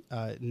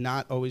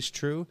not always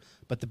true,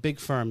 but the big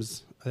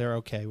firms, they're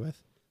okay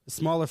with. The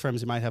smaller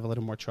firms, you might have a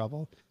little more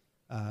trouble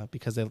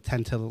because they'll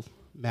tend to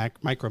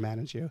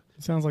micromanage you.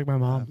 Sounds like my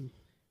mom.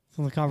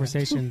 on the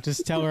conversation.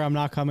 Just tell her I'm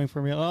not coming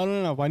for me. Oh,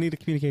 no. I need a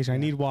communication. I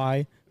need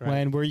why,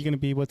 when, where are you going to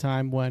be, what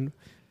time, when,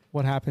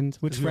 what happened,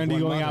 which friend are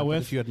you going out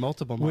with? If you had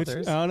multiple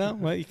mothers. Oh, no.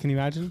 What, can you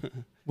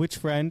imagine? Which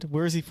friend?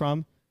 Where is he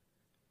from?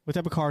 What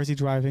type of car is he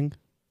driving?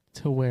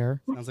 To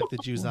where? Sounds like the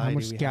Jewsiety. How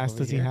much gas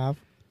does he have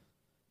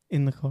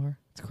in the car?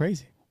 It's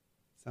crazy.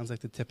 Sounds like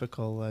the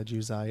typical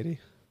Jewsiety.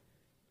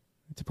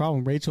 It's a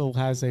problem. Rachel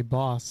has a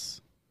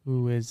boss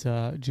who is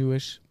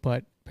Jewish,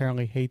 but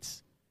apparently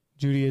hates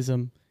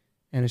Judaism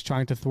and is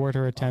trying to thwart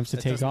her attempts to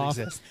take off.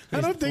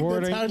 I don't think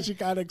that's how she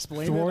got to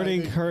explain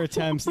thwarting her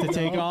attempts to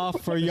take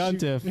off for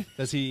Yontif.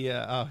 Does he?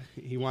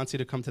 He wants you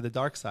to come to the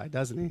dark side,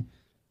 doesn't he?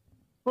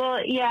 Well,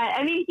 yeah.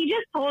 I mean, he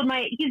just told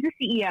he's the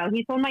CEO.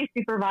 He told my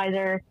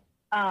supervisor.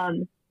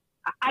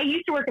 I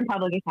used to work in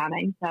public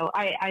accounting, so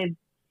I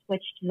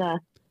switched to the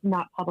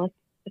not public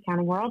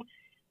accounting world.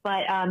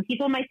 But he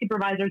told my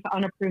supervisor to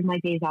unapprove my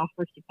days off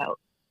for Sukkot.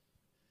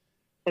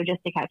 So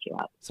just to catch you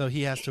up. So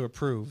he has to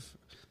approve.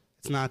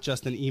 It's not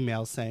just an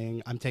email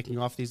saying, I'm taking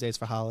off these days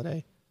for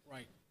holiday.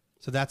 Right.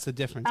 So that's the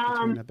difference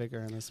between a bigger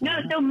and a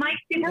smaller. No, so my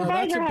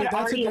supervisor had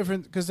already... a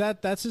difference, because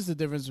that's just the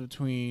difference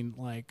between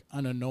like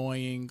an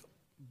annoying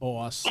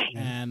boss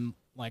and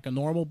like a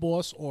normal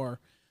boss, or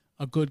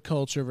a good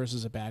culture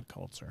versus a bad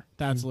culture.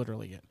 That's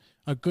literally it.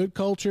 A good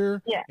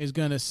culture is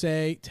going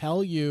to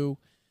tell you,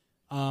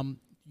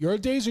 your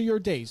days are your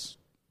days.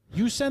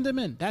 You send them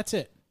in. That's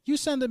it. You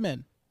send them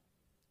in.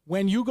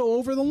 When you go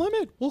over the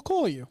limit, we'll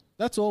call you.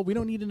 That's all. We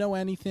don't need to know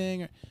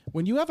anything.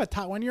 When you have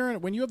when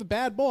you have a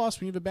bad boss,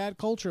 when you have a bad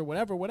culture,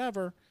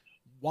 whatever,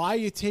 why are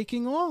you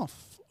taking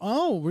off?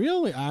 Oh,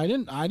 really? I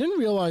didn't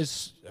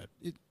realize.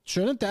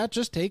 Shouldn't that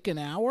just take an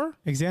hour?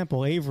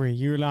 Example, Avery,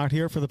 you're not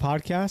here for the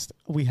podcast.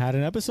 We had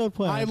an episode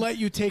planned. I let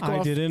you take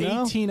off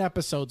 18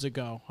 episodes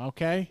ago,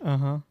 okay?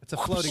 Uh-huh. It's a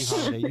floating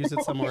holiday. Use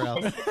it somewhere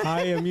else.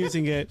 I am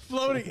using it.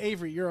 Floating,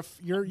 Avery,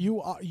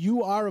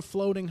 you are a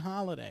floating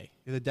holiday.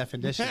 You're the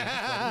definition of a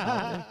floating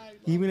holiday.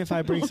 Even if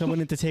I bring someone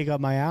in to take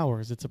up my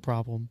hours, it's a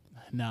problem.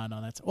 No,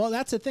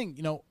 that's the thing.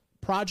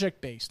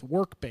 Project-based,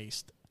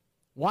 work-based.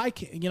 Why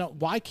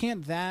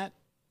can't that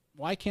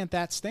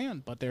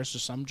stand? But there's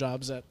just some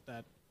jobs that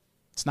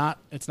it's not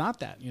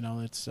that,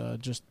 it's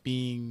just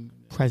being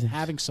present,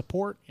 having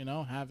support,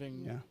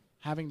 having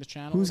the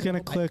channel. Who's going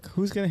to click?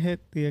 Who's going to hit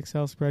the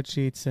Excel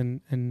spreadsheets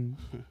and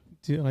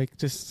do,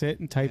 just sit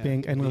and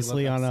typing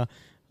endlessly on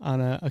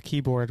a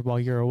keyboard while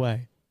you're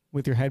away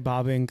with your head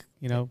bobbing,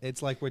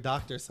 It's like we're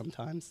doctors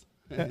sometimes.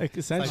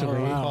 Essentially. Like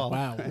we're on call.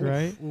 Wow.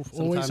 Right?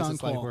 Always sometimes on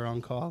it's call. like we're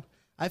on call.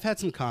 I've had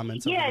some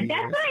comments. Yeah, over the that's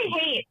years. what I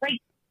hate. Like,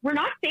 we're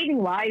not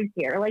saving lives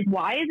here. Like,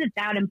 why is it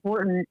that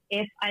important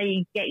if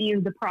I get you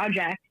the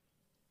project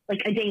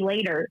like a day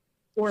later,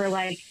 or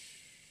like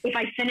if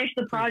I finish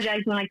the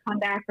project when I come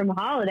back from the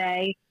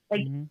holiday?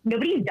 Like,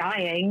 nobody's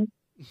dying.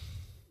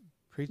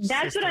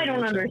 That's what I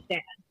don't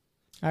understand.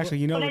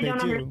 Actually, what they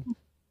do?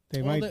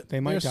 They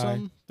might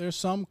die. There's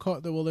some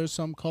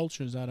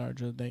cultures that are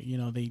just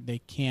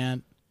they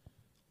can't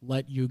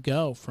let you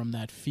go from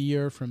that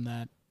fear, from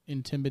that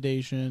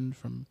intimidation,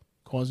 from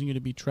causing you to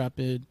be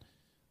trepid.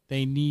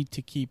 They need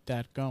to keep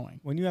that going.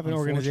 When you have an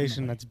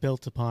organization that's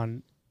built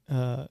upon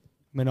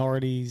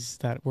minorities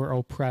that were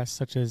oppressed,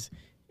 such as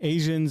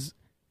Asians,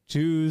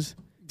 Jews,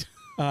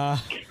 what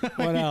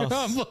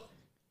else?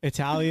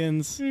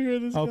 Italians,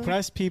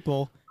 oppressed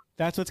people.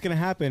 That's what's going to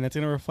happen. It's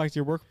going to reflect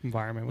your work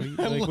environment.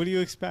 What do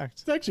you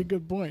expect? It's actually a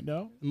good point,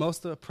 no?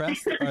 Most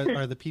oppressed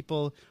are the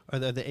people, or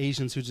the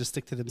Asians who just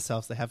stick to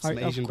themselves. They have some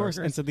Asian of course.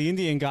 burgers. And so the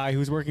Indian guy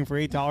who's working for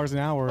 $8 an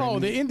hour. Oh,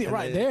 the Indian,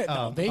 right there.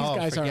 These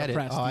guys are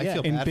oppressed. I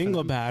feel in bad for them.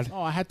 Binglebad.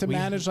 Oh, I had to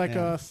manage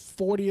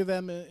 40 of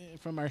them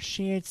from our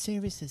shared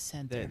services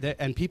center.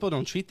 And people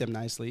don't treat them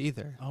nicely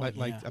either. Oh,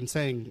 like I'm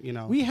saying,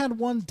 we had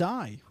one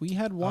die.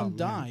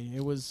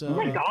 It was. Oh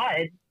my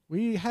God.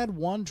 We had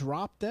one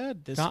drop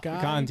dead. This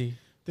guy. Gandhi.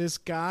 This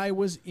guy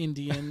was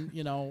Indian,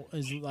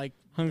 is like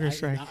hunger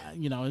strike.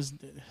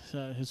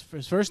 His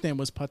first name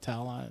was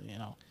Patel,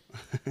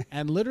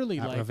 and literally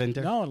not like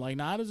Ravinder? No, like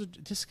not as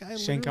this guy.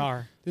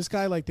 Shankar. This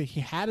guy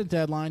he had a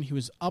deadline. He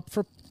was up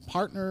for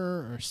partner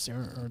or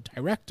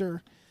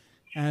director,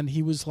 and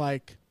he was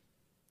like.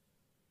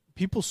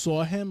 People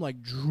saw him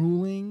like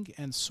drooling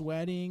and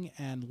sweating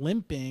and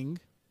limping,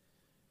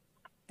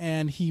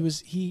 and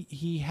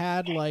he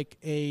had like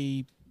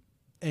a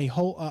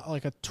whole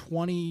like a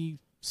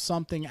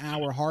 20-something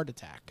hour heart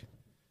attack,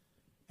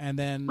 and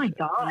then my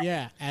God.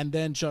 and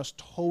then just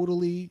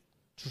totally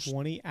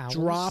 20 hours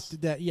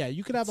dropped that. Yeah,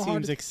 you could have a heart.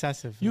 Seems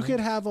excessive. You could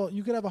have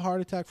a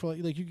heart attack for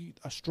like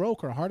a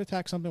stroke or a heart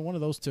attack, something. One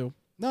of those two.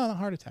 No, not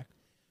heart attack.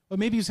 But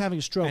maybe he was having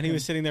a stroke. And he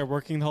was sitting there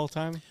working the whole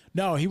time?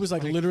 No, he was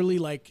like literally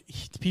like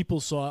people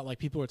saw it. Like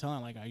people were telling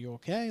him, like, "Are you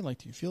okay? Like,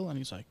 do you feel?" And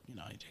he's like,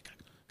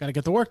 got to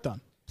get the work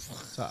done.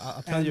 So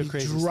I'll tell you a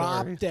crazy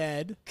dropped story.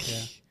 dead.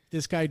 Yeah.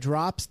 This guy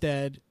drops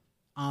dead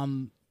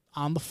on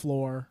the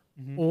floor.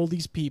 All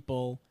these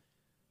people,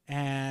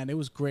 and it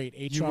was great.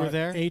 HR, you were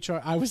there?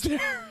 HR, I was there.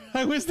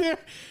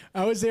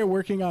 I was there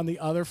working on the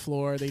other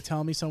floor. They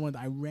tell me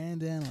I ran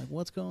down, like,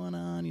 what's going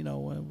on?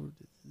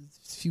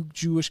 few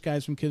Jewish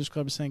guys from Kiddush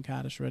Club of St.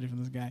 Kaddish ready for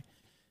this guy.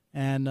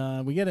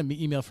 And we get an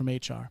email from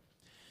HR.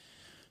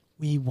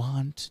 We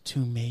want to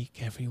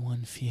make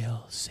everyone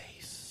feel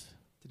safe.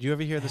 Did you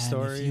ever hear the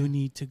story? If you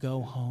need to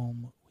go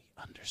home, we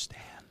understand.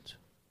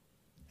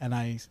 And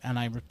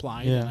I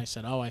replied, and I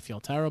said, "Oh, I feel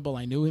terrible.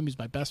 I knew him. He's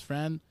my best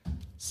friend.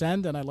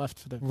 Send." And I left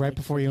for the right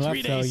before you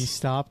left. Though days. you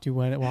stopped, you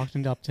walked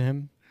up to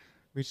him,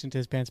 reached into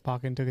his pants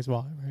pocket, and took his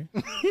wallet.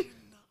 Right?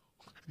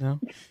 No,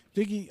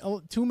 Biggie.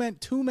 Oh, too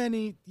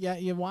many. Yeah,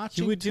 you're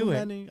watching. You would do too it.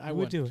 Many, I you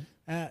would do it.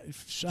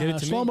 Give it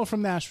to Shlomo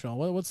from Nashville.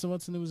 What's the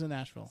news in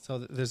Nashville? So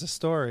there's a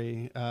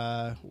story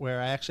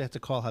where I actually had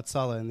to call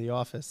Hatzalah in the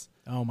office.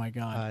 Oh my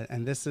God!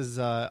 And this is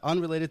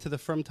unrelated to the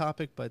firm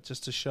topic, but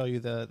just to show you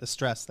the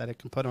stress that it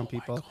can put on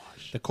people,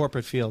 the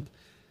corporate field.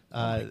 Oh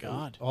my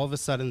God! All of a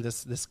sudden,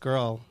 this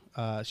girl,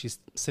 she's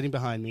sitting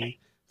behind me,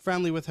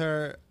 friendly with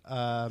her.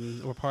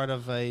 We're part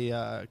of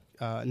a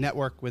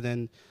network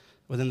within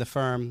the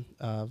firm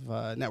of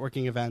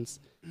networking events.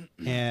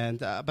 And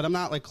but I'm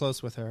not like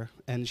close with her,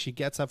 and she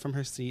gets up from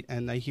her seat,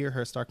 and I hear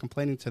her start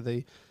complaining to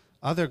the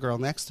other girl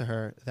next to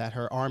her that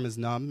her arm is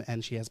numb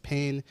and she has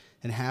pain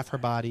in half her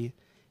body.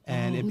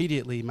 And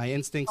immediately my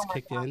instincts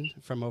kicked in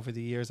from over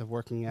the years of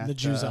working at the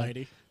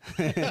Jewsiety.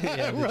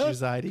 Yeah, the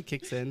Jewsiety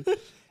kicks in,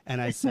 and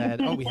I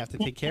said, "Oh, we have to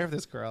take care of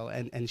this girl,"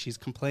 and she's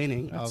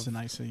complaining That's of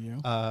nice of you.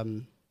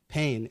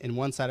 pain in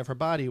one side of her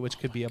body, which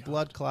could be a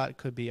blood clot,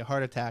 could be a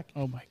heart attack.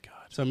 Oh my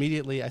God! So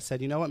immediately I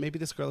said, you know what, maybe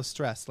this girl is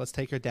stressed. Let's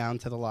take her down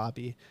to the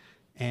lobby.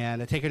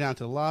 And I take her down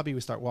to the lobby.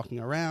 We start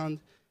walking around.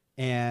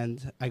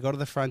 And I go to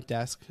the front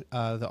desk,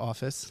 the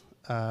office,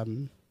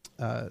 the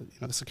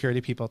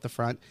security people at the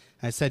front.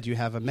 And I said, do you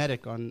have a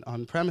medic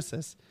on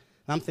premises?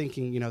 And I'm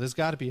thinking, there's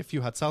got to be a few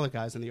Hatzalah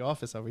guys in the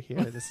office over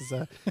here. This is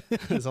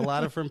there's a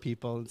lot of firm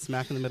people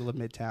smack in the middle of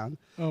Midtown.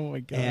 Oh, my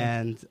God.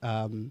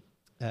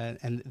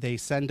 And they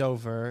send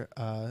over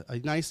a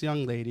nice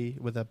young lady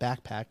with a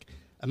backpack,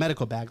 a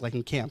medical bag like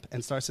in camp,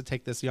 and starts to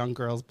take this young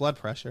girl's blood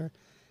pressure.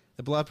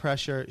 The blood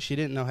pressure, she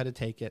didn't know how to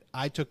take it.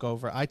 I took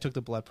over. I took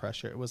the blood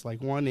pressure. It was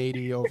like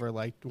 180 over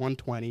like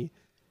 120.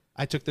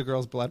 I took the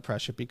girl's blood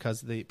pressure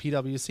because the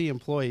PwC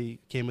employee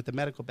came with the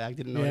medical bag,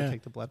 didn't know how to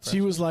take the blood pressure. She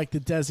was like the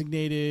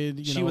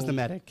designated, She was the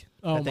medic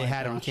that they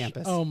had on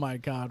campus. Oh, my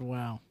God.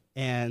 Wow.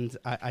 And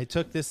I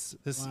took this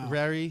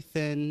very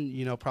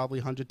thin,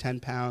 probably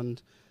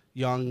 110-pound,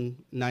 young,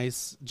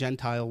 nice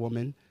Gentile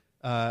woman.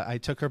 I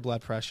took her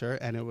blood pressure,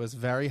 and it was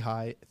very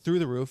high, through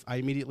the roof. I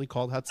immediately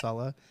called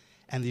Hatzalah,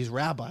 and these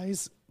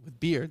rabbis with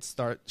beards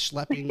start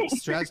schlepping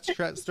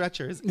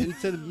stretchers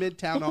into the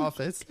Midtown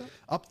office,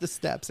 up the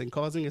steps, and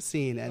causing a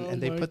scene. And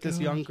they put this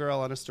young girl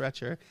on a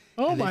stretcher,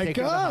 and they take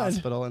her to the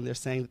hospital, and they're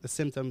saying that the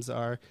symptoms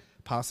are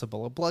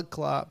possible a blood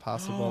clot,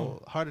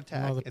 possible heart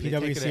attack. Well, the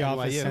PwC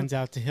office sends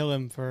out to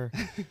Hillim for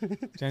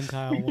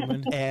Gentile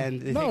woman.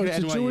 And no, it's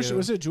a Jewish.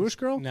 Was it a Jewish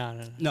girl?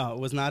 No, it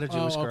was not a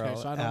Jewish girl.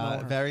 So I don't know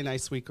her. Very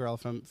nice, sweet girl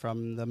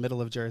from the middle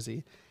of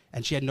Jersey,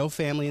 and she had no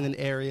family in the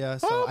area.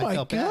 So I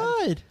felt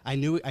bad. I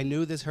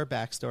knew this her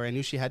backstory. I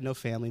knew she had no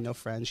family, no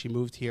friends. She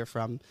moved here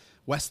from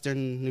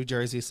Western New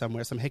Jersey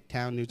somewhere, some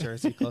Hicktown, New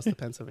Jersey, close to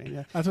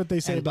Pennsylvania. That's what they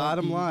say. And about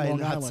bottom line, Long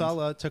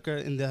Hatzalah took her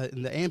in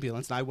the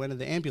ambulance, and I went in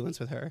the ambulance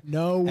with her.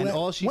 No way. And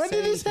all she when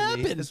did this to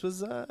me, happen? this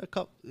was a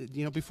couple,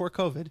 before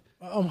COVID.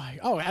 Oh,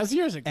 that was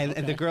years ago.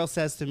 And the girl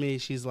says to me,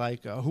 she's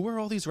like, "Who are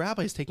all these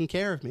rabbis taking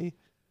care of me?"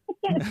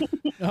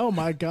 Oh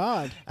my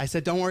God! I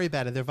said, "Don't worry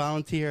about it. They're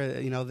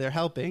volunteer. They're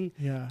helping."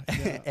 Yeah.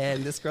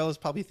 And this girl is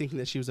probably thinking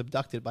that she was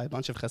abducted by a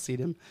bunch of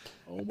Hasidim.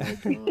 Oh my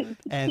God!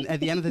 And at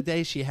the end of the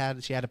day, she had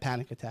a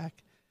panic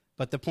attack.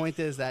 But the point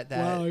is that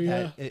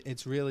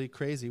it's really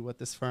crazy what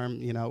this firm,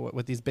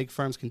 what these big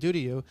firms can do to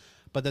you.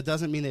 But that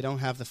doesn't mean they don't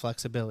have the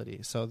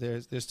flexibility. So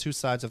there's two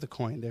sides of the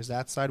coin. There's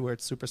that side where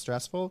it's super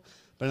stressful.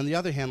 But on the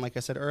other hand, like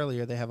I said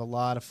earlier, they have a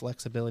lot of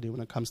flexibility when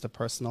it comes to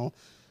personal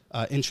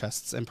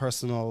interests and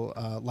personal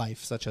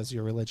life, such as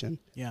your religion.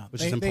 Yeah,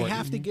 which is important. They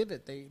have to give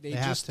it.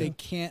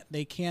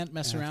 They can't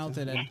mess around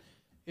with it. And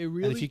it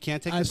really, and if you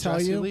can't take the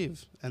stress, you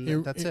leave, and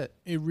that's it.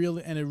 It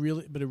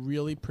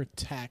really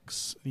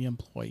protects the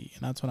employee,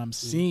 and that's what I'm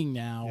seeing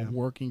now.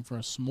 Working for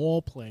a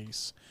small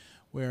place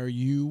where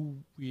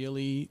you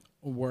really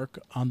work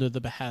under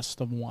the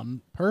behest of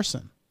one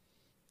person.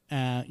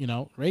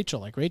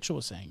 Rachel, like Rachel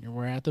was saying,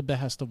 we're at the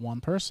behest of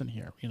one person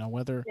here.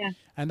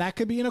 And that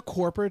could be in a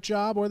corporate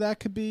job, or that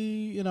could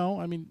be,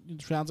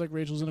 it sounds like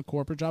Rachel's in a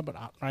corporate job, but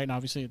right now,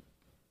 obviously, it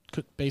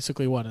could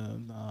basically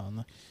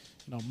mom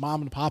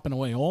and pop in a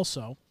way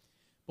also.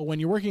 But when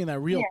you're working in that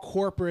real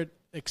corporate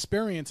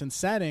experience and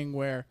setting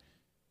where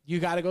you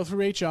got to go through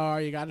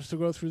HR, you got to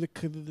go through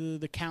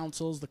the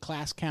councils, the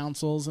class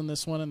councils, and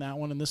this one and that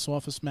one, and this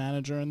office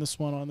manager, and this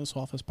one on this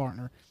office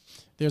partner,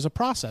 there's a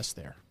process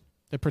there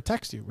that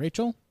protects you.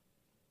 Rachel?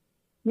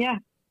 Yeah.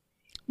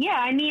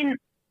 I mean,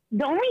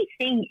 the only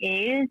thing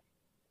is,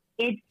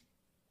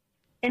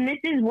 and this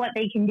is what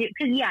they can do.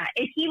 Because,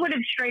 if he would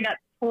have straight up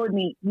told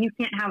me, you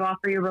can't have off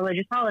for your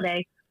religious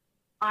holiday,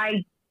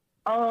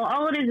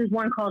 all it is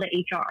one call to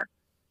HR.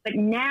 But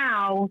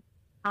now,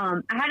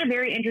 I had a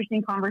very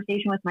interesting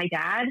conversation with my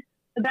dad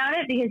about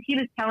it because he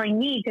was telling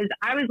me, because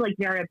I was like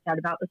very upset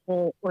about this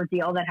whole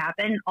ordeal that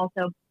happened.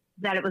 Also,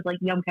 that it was like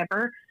Yom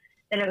Kippur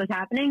that it was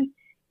happening.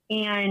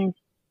 And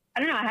I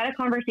don't know, I had a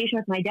conversation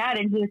with my dad,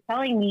 and he was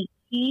telling me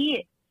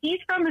he's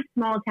from a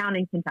small town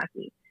in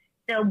Kentucky.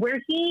 So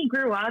where he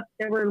grew up,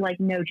 there were like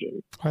no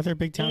Jews. Are there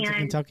big towns in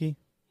Kentucky?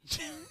 To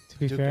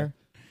be fair,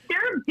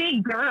 they're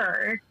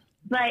bigger.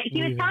 But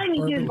he was telling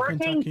me he was working.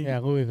 Kentucky. yeah,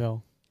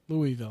 Louisville,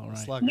 Right.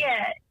 Slugger.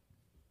 Yeah.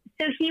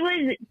 So he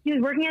was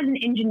working as an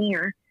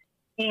engineer,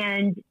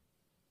 and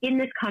in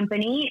this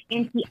company,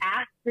 and he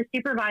asked the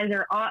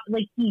supervisor,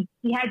 like he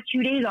had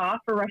 2 days off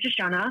for Rosh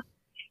Hashanah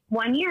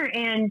one year,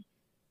 and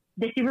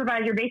the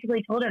supervisor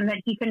basically told him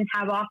that he couldn't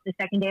have off the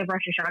second day of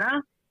Rosh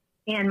Hashanah.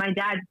 And my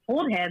dad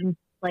told him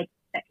like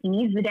that he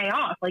needs the day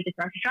off, like it's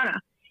Rosh Hashanah.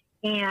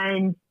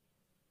 And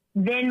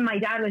then my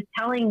dad was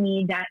telling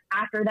me that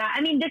after that,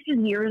 I mean, this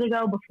was years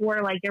ago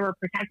before like there were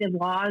protective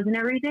laws and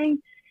everything.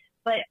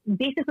 But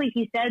basically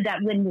he said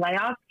that when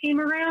layoffs came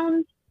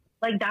around,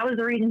 like that was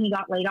the reason he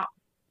got laid off.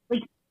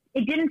 Like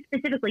it didn't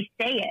specifically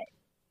say it,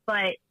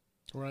 but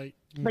Right.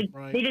 like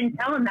they didn't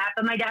tell him that.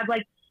 But my dad's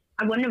like,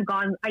 I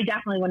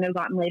definitely wouldn't have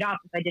gotten laid off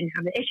if I didn't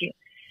have the issue.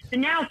 So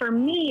now for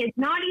me, it's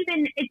not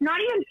even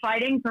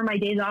fighting for my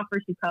days off for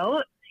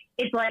Sukkot.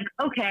 It's like,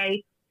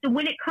 okay, so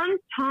when it comes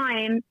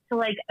time to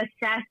like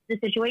assess the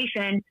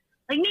situation,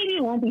 like maybe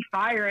it won't be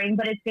firing,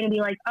 but it's going to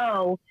be like,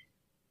 oh,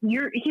 he's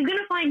going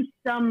to find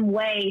some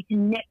way to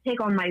nitpick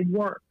on my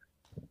work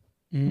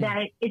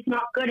that it's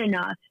not good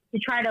enough to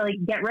try to like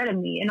get rid of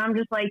me. And I'm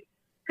just like,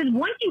 because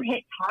once you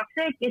hit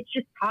toxic, it's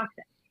just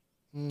toxic.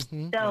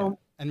 Mm-hmm. So.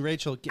 And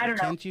Rachel,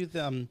 can't you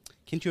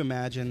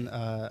imagine?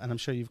 And I'm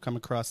sure you've come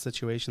across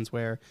situations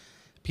where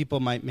people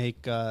might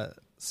make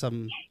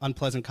some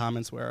unpleasant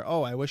comments where,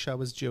 "Oh, I wish I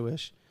was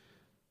Jewish."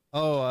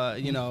 Oh,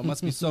 it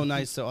must be so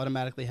nice to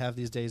automatically have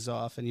these days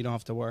off and you don't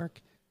have to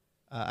work.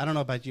 I don't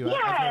know about you. Yeah.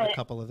 I've heard a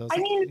couple of those. I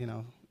mean,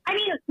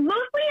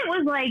 mostly it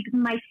was like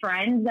my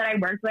friends that I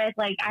worked with.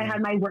 Like I had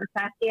my work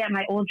basket at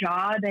my old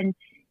job, and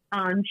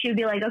she would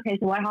be like, okay,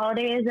 so what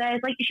holiday is this?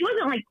 Like, she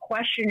wasn't like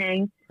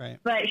questioning, right.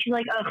 But she's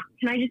like, oh,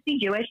 can I just be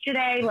Jewish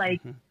today? Like,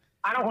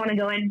 I don't want to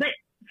go in. But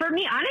for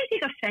me, I didn't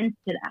take offense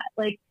to that.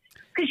 Like,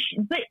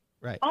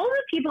 right. All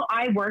the people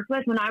I worked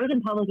with when I was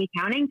in public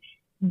accounting,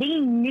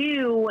 they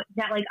knew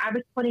that like I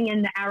was putting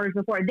in the hours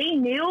before. They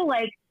knew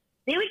like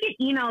they would get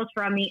emails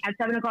from me at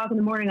 7:00 in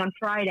the morning on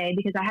Friday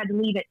because I had to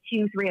leave at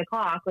 2-3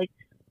 o'clock. Like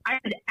I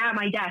was at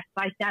my desk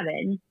by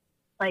 7,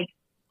 like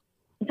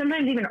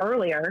sometimes even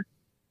earlier.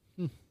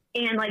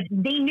 And like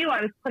they knew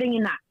I was putting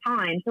in that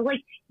time. So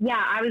like,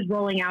 yeah, I was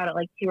rolling out at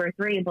like 2 or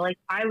 3, but like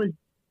I was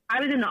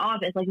in the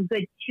office like a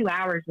good 2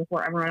 hours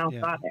before everyone else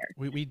got there.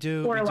 We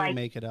do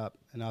make it up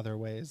in other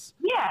ways.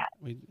 Yeah.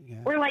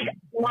 Or like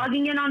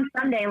logging in on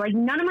Sunday. Like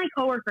none of my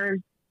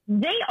coworkers,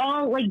 they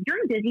all like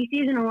during busy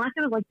season, unless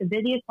it was like the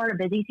busiest part of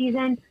busy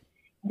season,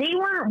 they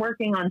weren't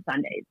working on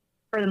Sundays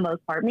for the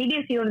most part. Maybe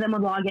a few of them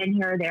would log in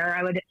here or there.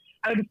 I would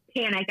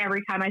panic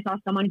every time I saw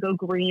someone go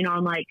green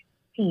on like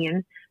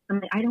Teams. I'm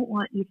like, I don't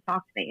want you to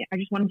talk to me. I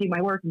just want to do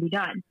my work and be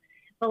done.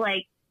 But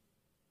like,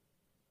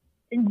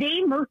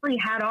 they mostly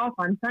had off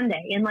on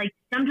Sunday. And like,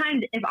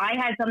 sometimes if I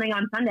had something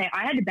on Sunday,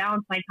 I had to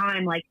balance my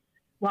time, like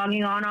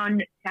logging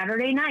on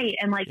Saturday night.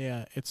 And like,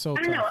 yeah, it's so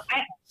I don't know.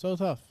 So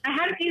tough. I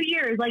had a few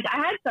years, like I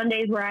had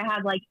Sundays where I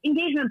had like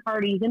engagement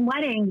parties and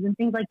weddings and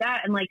things like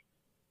that. And like,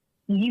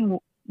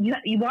 you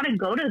want to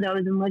go to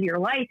those and live your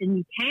life, and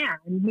you can.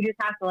 You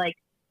just have to like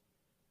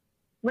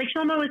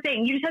Shlomo was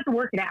saying, you just have to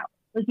work it out.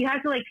 Like you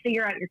have to like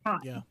figure out your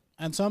time. Yeah.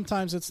 And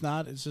sometimes it's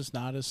just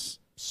not as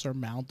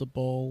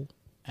surmountable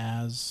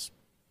as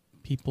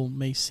people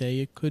may say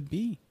it could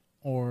be,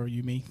 or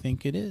you may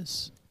think it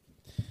is.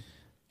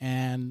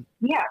 And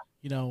yeah,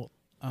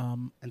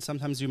 and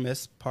sometimes you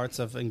miss parts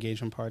of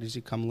engagement parties.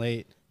 You come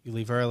late, you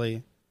leave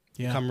early,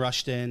 you come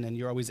rushed in, and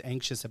you're always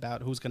anxious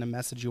about who's going to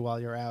message you while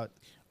you're out.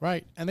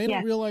 Right. And they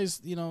don't realize,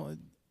 we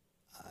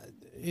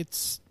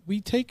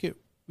take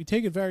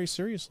it very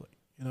seriously.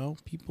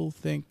 People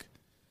think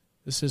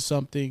this is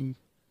something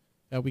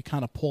that we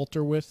kind of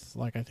palter with,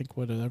 like I think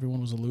what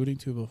everyone was alluding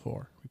to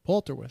before. We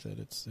palter with it.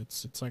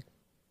 It's like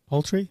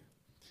poultry,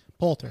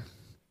 palter,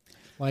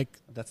 like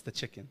that's the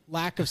chicken.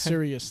 Lack of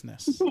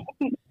seriousness,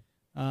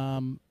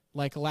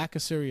 like a lack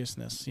of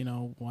seriousness.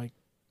 Like,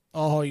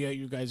 oh yeah,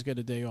 you guys get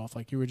a day off,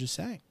 like you were just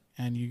saying,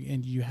 and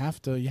you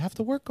have to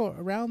work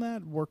around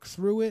that, work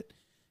through it.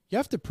 You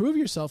have to prove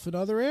yourself in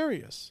other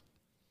areas.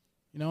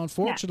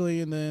 Unfortunately,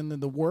 in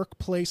the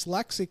workplace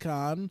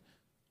lexicon,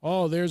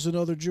 oh, there's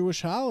another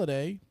Jewish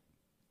holiday,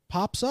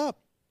 pops up.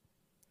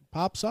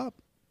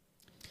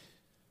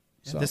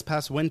 So. This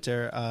past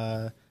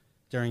winter,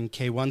 during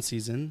K1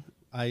 season,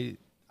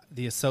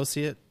 the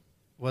associate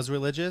was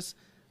religious.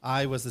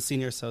 I was the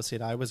senior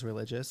associate. I was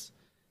religious.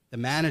 The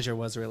manager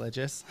was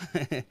religious,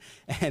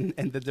 and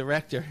the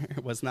director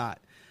was not.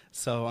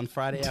 So on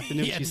Friday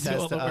afternoon, she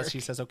says to us,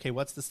 she says, okay,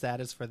 what's the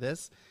status for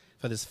this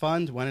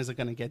fund? When is it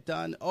going to get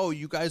done? Oh,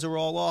 you guys are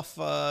all off,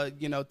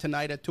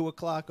 tonight at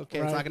 2:00. Okay,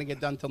 It's not going to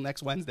get done till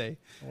next Wednesday.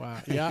 Wow.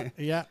 Yeah.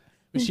 Yeah.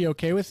 Was she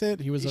okay with it?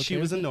 He was okay. She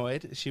was with it?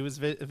 annoyed. She was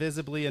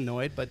visibly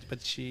annoyed, but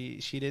she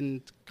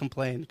didn't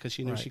complain because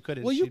she knew Right. she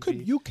couldn't. Well, you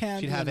can.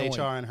 She'd be have annoyed.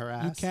 HR in her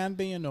ass. You can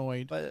be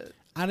annoyed. But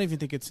I don't even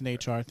think it's an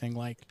HR thing.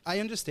 Like, I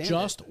understand.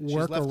 just it. She's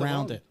work left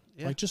around alone. it.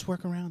 Yeah. Like, just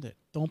work around it.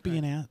 Don't be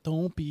an ass.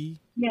 Don't be.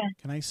 Yeah.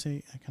 Can I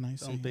say?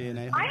 Don't be an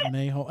uh, a-hole. An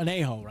a-hole. An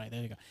a-hole. Right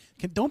there you go.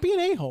 Don't be an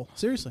a-hole.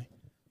 Seriously.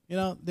 You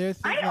know, there's.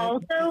 I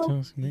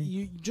also,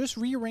 You just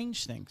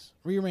rearrange things.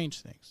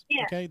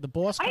 Yeah. Okay. The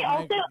boss. I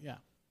also- Yeah.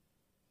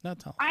 Not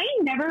tell. I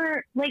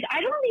never, like, I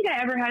don't think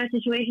I ever had a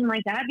situation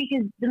like that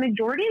because the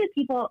majority of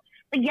the people,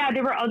 like, yeah,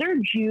 there were other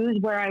Jews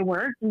where I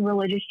worked and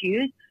religious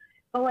Jews,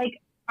 but like,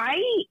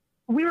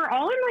 we were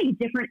all in like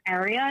different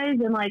areas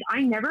and like,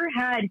 I never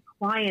had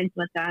clients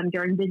with them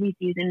during busy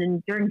season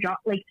and during job,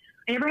 like,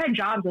 I never had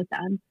jobs with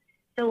them.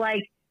 So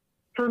like,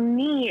 for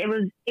me, it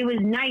was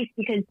nice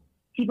because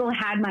people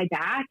had my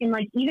back. And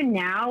like, even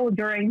now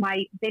during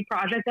my big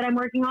project that I'm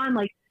working on,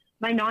 like,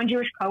 my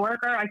non-Jewish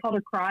coworker, I called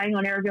her crying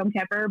on Erev Yom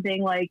Kippur,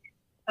 being like,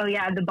 oh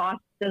yeah, the boss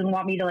doesn't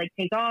want me to like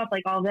take off,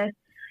 like all this.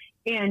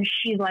 And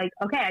she's like,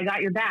 okay, I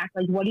got your back.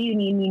 Like, what do you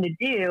need me to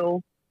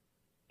do?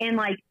 And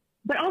like,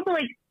 but also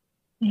like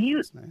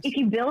That's nice. if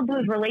you build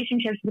those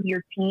relationships with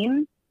your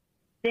team,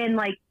 then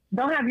like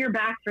they'll have your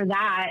back for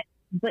that,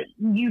 but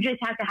you just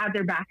have to have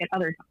their back at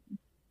other times.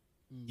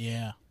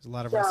 Yeah. There's a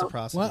lot of So-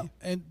 reciprocity. Well,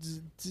 and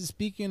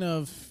speaking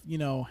of,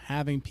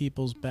 having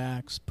people's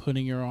backs,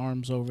 putting your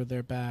arms over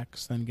their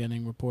backs, then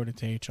getting reported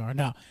to HR.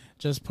 No,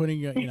 just putting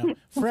your,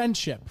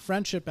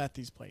 friendship at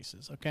these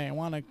places. Okay, I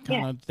want to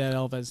kind of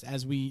delve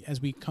as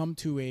we come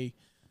to a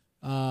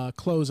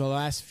close. The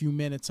last few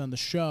minutes on the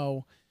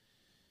show.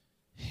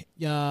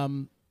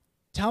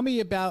 Tell me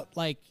about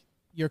like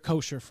your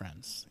kosher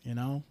friends.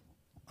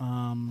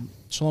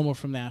 Shlomo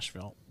from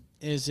Nashville.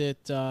 Is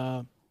it?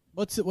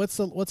 What's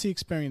the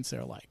experience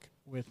there like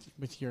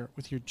with your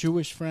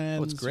Jewish friends?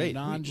 Oh, it's great.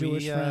 Your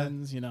non-Jewish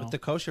friends, With the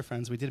kosher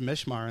friends, we did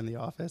Mishmar in the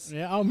office.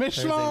 Yeah. Oh,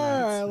 Thursday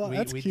Mishmar. nights.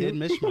 That's we cute.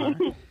 did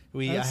Mishmar.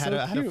 I That's had so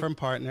a cute. firm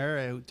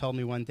partner who told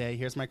me one day,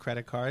 "Here's my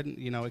credit card.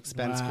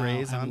 Expense Wow,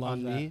 graze I on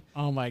love that. me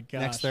Oh my gosh.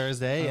 next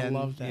Thursday." I and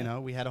love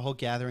that. we had a whole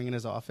gathering in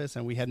his office,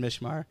 and we had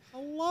Mishmar. I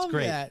love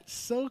great. that.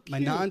 So cute. My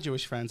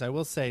non-Jewish friends, I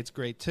will say, it's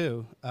great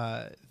too.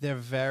 They're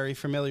very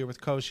familiar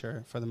with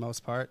kosher for the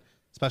most part,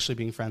 especially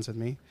being friends with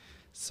me.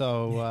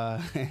 So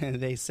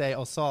they say,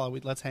 "Oh, Saul,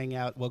 let's hang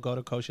out. We'll go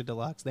to Kosher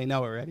Deluxe." They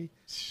know already.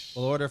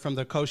 We'll order from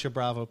the Kosher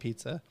Bravo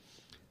Pizza,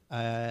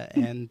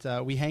 and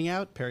we hang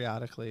out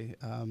periodically.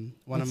 One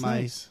That's of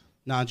my nice.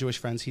 non-Jewish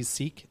friends, he's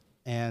Sikh,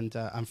 and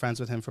I'm friends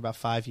with him for about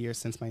 5 years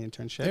since my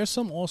internship. There's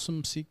some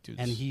awesome Sikh dudes.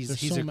 And he's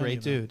There's so a many great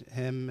of them. dude.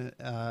 Him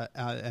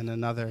and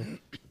another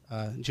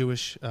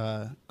Jewish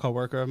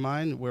coworker of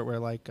mine. We're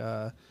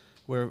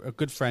a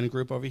good friend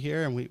group over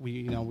here, and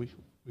we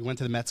went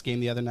to the Mets game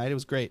the other night. It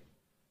was great.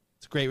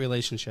 It's a great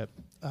relationship.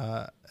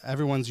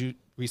 Everyone's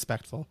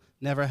respectful.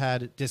 Never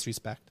had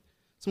disrespect.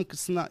 Some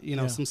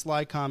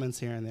sly comments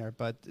here and there,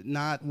 but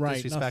not Right,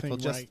 disrespectful.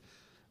 nothing, Just right.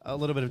 a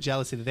little bit of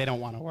jealousy that they don't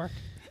want to work.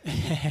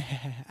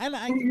 And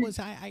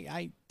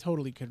I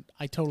totally could.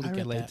 I totally I get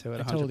relate that. to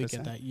it I totally 100%.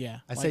 get that. Yeah.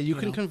 I say you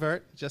can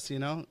convert, just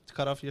to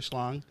cut off your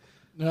schlong.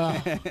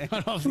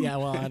 Yeah,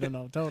 well, I don't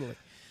know. Totally.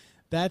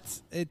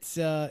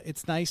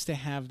 It's nice to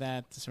have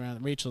that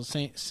surround. Rachel,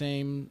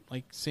 same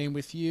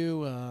with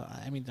you.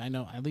 I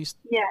know at least.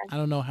 Yeah. I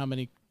don't know how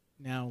many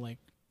now like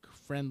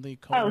friendly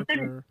Oh, so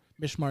coworker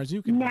Mishmars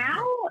you can have.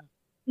 Now,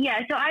 yeah.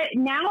 So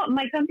now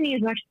my company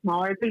is much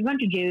smaller. There's a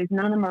bunch of Jews.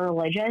 None of them are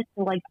religious.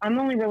 So like I'm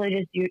only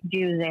religious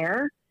Jew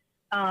there.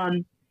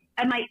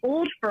 At my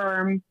old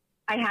firm,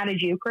 I had a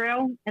Jew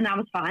crew, and that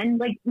was fun.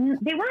 Like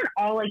they weren't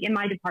all like in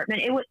my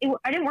department.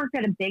 I didn't work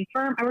at a big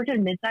firm. I worked at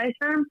a mid-sized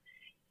firm,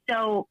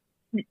 so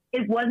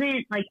it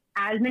wasn't like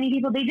as many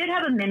people. They did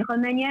have a mincha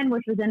minyan,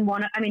 which was in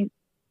one.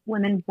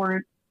 Women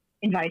weren't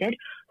invited,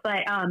 but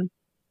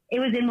it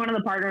was in one of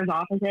the partners'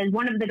 offices.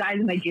 One of the guys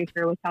in my Jew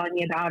crew was telling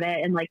me about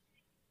it, and like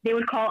they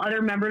would call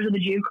other members of the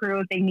Jew crew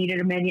if they needed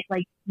a minyan,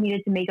 like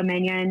needed to make a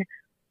minyan.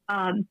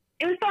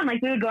 It was fun.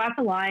 Like we would go out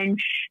to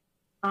lunch.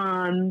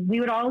 We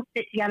would all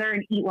sit together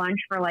and eat lunch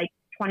for like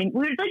 20. We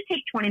would like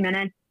take 20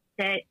 minutes,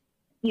 sit,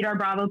 eat our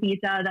Bravo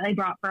pizza that they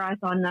brought for us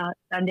on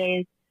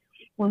Sundays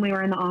when we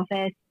were in the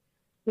office.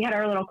 We had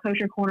our little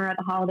kosher corner at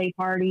the holiday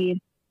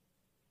party,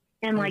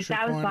 and like Kosher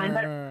that was fun.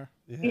 But corner.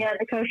 yeah,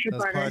 the kosher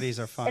Those corner. parties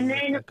are fun And with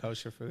then- the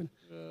kosher food.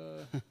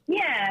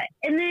 Yeah,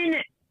 and then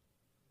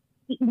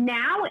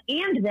now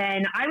and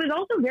then I was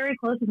also very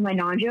close with my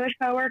non-Jewish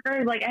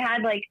coworkers. Like I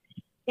had like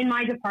in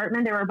my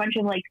department there were a bunch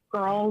of like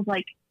girls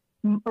like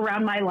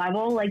around my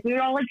level. Like we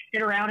would all like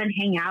sit around and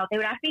hang out. They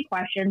would ask me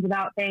questions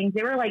about things.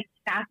 They were like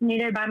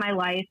fascinated by my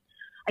life.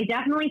 I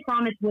definitely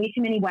promised way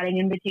too many wedding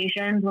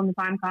invitations when the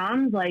time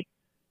comes.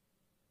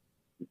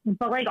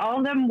 But like all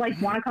of them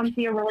like want to come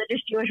see a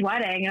religious Jewish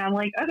wedding, and I'm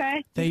like,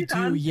 okay, They you do,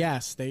 come.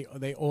 yes. They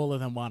all of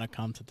them want to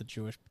come to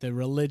the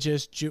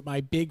religious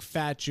my big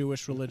fat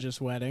Jewish religious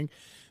wedding.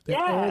 They're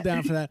Yeah. all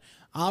down for that.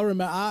 I'll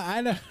remember.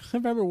 I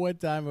remember one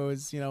time it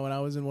was when I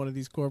was in one of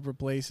these corporate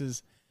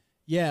places.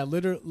 Yeah,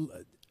 literally,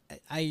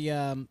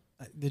 I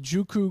the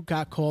Jew crew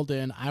got called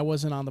in. I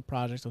wasn't on the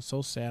project. I was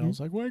so sad. I was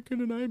like, why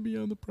couldn't I be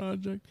on the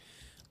project?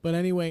 But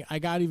anyway, I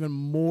got even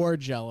more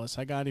jealous.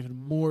 I got even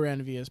more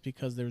envious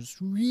because there's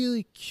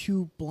really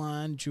cute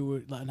blonde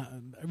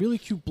a really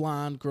cute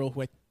blonde girl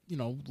who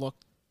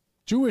looked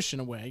Jewish in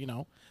a way,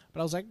 But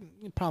I was like,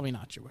 probably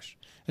not Jewish.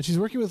 And she's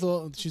working with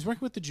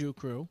the Jew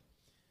crew,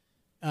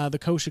 the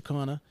kosher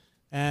corner,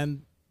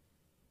 and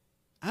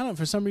I don't know,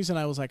 for some reason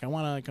I was like, I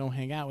want to go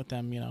hang out with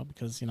them,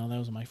 because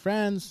those are my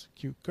friends,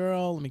 cute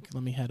girl.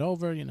 Let me head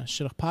over,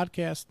 Shidduch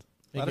podcast.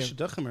 A lot of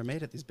shidduchim are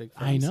made at these big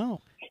firms. I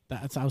know.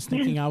 I was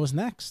thinking I was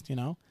next,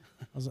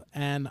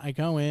 and I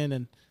go in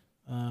and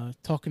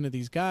talking to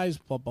these guys,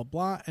 blah blah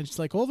blah, and she's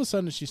like, all of a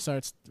sudden she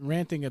starts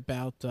ranting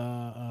about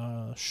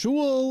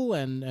shul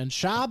and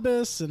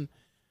Shabbos, and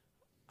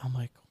I'm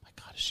like, oh my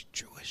God, is she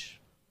Jewish?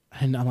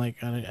 And I'm like,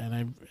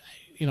 I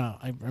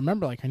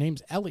remember like her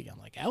name's Ellie. I'm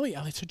like, Ellie,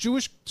 it's a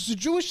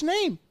Jewish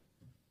name.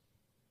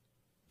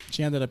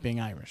 She ended up being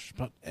Irish,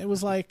 but it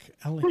was like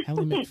Ellie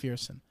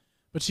McPherson.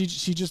 But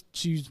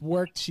she's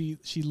worked. She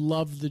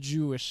loved the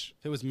Jewish.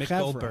 If it was Mick chevra.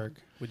 Goldberg,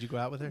 would you go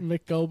out with her?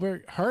 Mick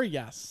Goldberg, her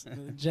yes.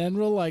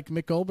 General like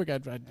Mick Goldberg,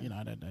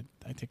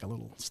 I'd take a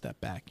little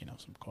step back,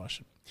 some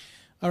caution.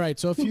 All right,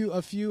 so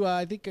a few.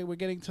 I think we're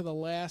getting to the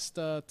last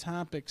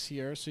topics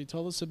here. So you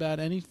told us about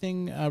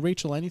anything,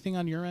 Rachel? Anything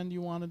on your end you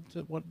wanted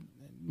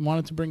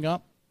to bring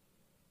up?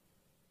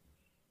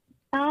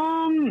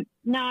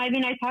 No, I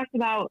mean I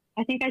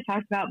think I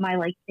talked about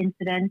my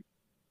incident.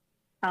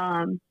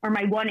 Or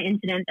my one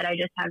incident that I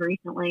just had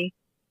recently,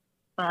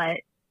 and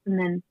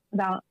then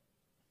I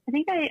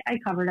think I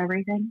covered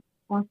everything,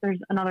 unless there's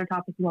another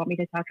topic you want me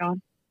to touch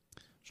on.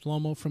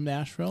 Shlomo from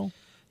Nashville.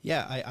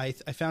 Yeah, I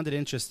found it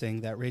interesting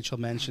that Rachel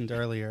mentioned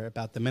earlier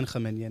about the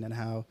Mincha Minyan and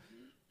how,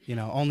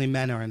 only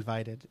men are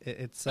invited.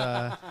 It's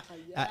Yes.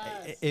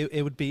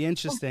 it would be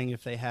interesting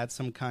if they had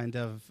some kind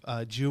of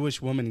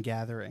Jewish woman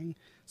gathering.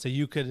 So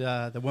you could,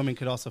 the woman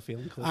could also feel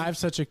included. I have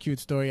such a cute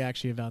story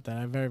actually about that.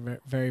 I have a very, very,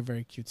 very,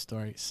 very cute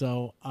story.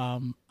 So,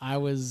 when I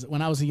was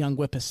a young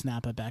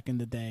whippersnapper back in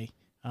the day.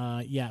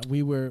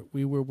 We were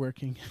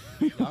working.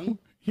 Young?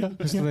 Yeah.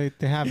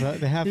 They have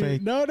a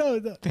No.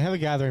 They have a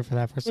gathering for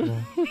that. First of all,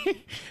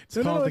 It's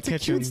called the a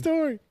kitchen. cute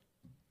story.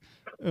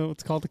 Oh,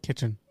 it's called the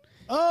kitchen.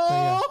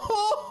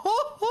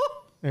 Oh.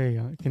 There you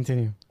go.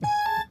 Continue.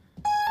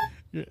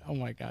 Oh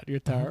my God, you're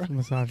terrible.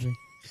 Misogyny.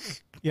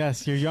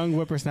 Yes, your young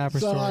whippersnapper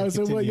So story. I was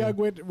a Continue. young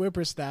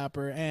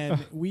whippersnapper,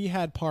 and we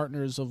had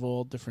partners of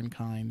all different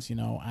kinds,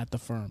 at the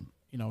firm.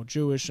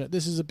 Jewish.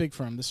 This is a big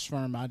firm. This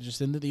firm,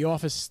 the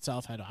office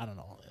itself had 400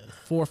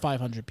 or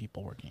 500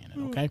 people working in it.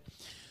 Okay,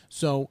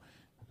 so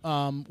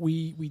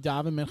we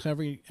daven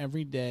mincha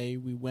every day.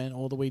 We went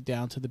all the way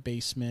down to the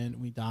basement.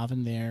 We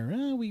daven there.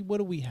 What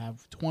do we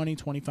have? 20,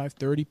 25,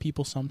 30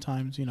 people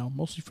sometimes.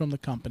 Mostly from the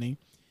company.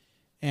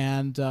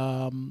 And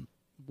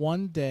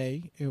one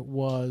day it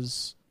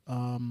was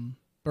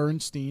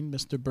Bernstein,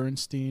 Mr.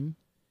 Bernstein.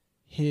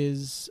 He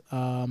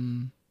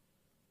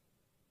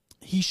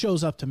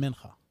shows up to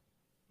mincha.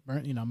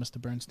 Mr.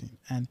 Bernstein,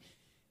 and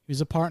he was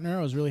a partner.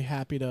 I was really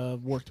happy to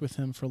have worked with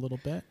him for a little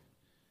bit,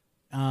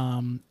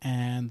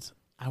 and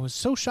I was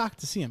so shocked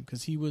to see him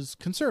because he was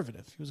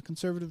conservative. He was a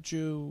conservative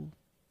Jew,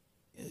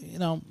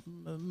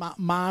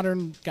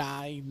 modern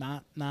guy.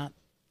 Not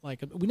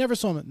like we never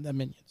saw him at the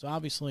Minyan. So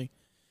obviously,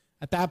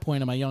 at that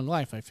point in my young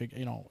life, I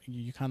figured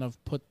you kind of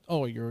put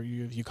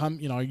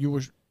you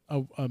were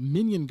a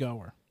Minyan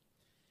goer.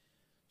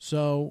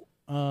 So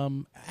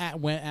when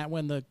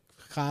the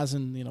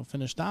Chazan,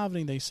 finished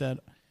davening, they said,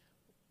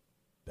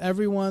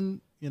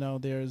 everyone,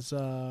 there's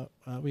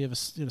we have a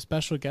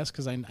special guest,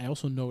 because I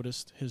also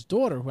noticed his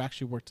daughter, who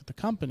actually worked at the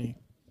company,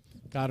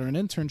 got her an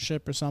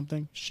internship or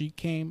something. She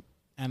came,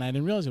 and I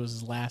didn't realize it was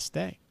his last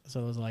day.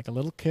 So it was like a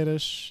little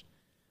kiddish.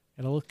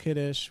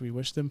 We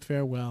wished him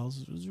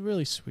farewells. It was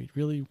really sweet,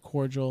 really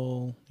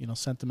cordial,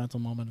 sentimental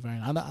moment.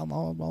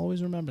 I'll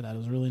always remember that. It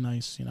was really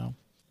nice,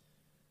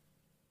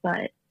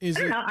 But I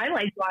don't know. I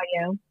like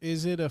YU.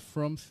 Is it a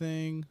from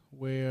thing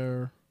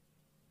where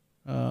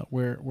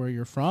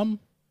you're from?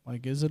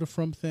 Like, is it a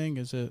from thing?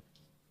 Is it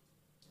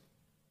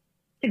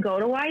To go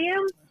to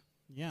YU?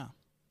 Yeah.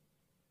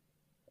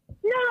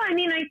 No, I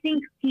mean, I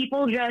think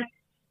people just,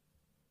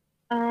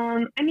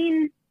 some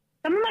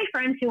of my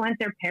friends who went,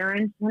 their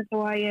parents went to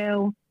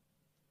YU.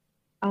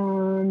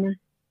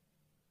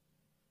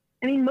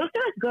 Most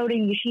of us go to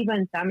yeshiva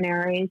and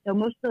seminaries. So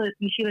most of the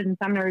yeshivas and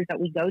seminaries that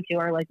we go to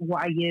are like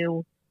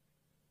YU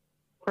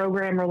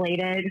program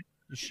related.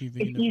 Yeshiva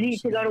It's easy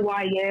to go to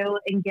YU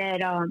and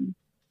get, I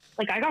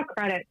got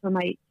credit for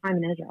my time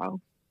in Israel.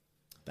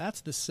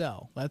 That's the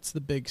sell. That's the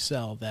big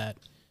sell, that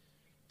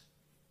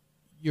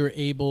you're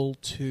able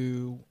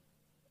to,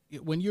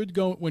 when you're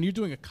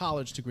doing a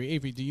college degree.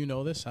 Avery, do you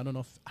know this? I don't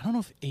know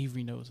if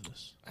Avery knows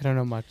this. I don't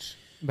know much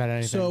about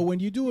anything. So when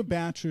you do a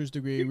bachelor's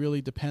degree, it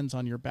really depends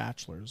on your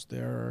bachelor's.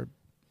 There are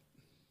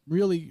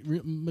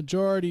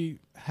majority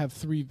have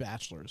 3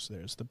 bachelors.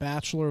 There's the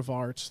Bachelor of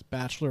Arts,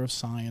 Bachelor of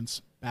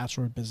Science,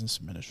 Bachelor of Business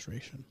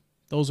Administration.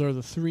 Those are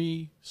the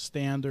 3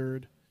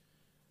 standard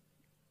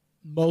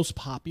most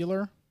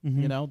popular.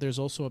 You know, there's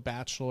also a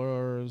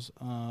bachelor's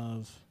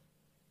of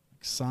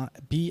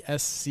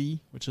BSc,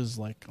 which is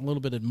like a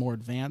little bit more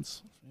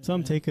advanced.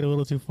 Some take it a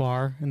little too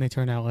far, and they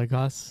turn out like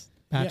us,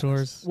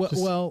 bachelors. Yes.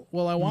 Well,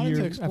 I wanted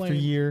to explain after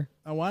year.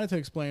 I wanted to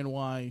explain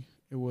why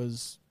it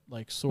was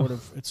like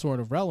it's sort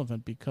of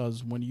relevant,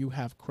 because when you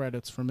have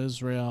credits from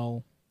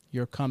Israel,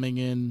 you're coming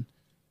in.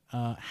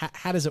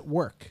 How does it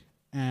work?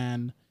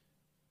 And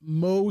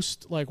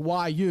most like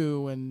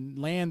YU and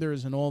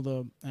Landers and all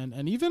the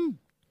and even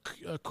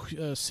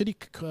city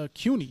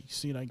CUNY,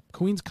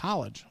 Queens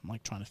College. I'm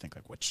like trying to think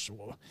like which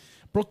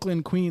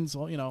Brooklyn, Queens.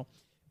 You know,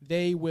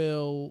 they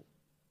will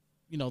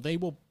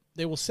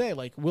say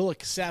like we'll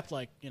accept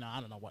like I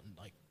don't know what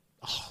like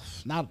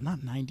not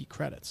 90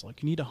 credits.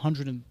 Like you need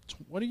 100 and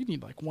what do you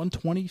need, like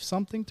 120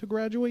 something to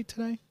graduate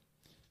today?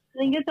 I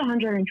think it's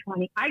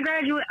 120. I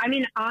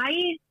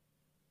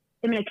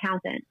am an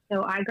accountant,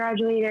 so I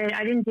graduated.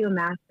 I didn't do a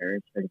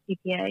master's for the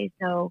CPA,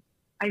 so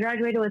I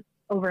graduated with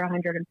over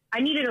 100. I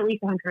needed at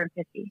least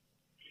 150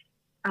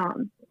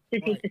 to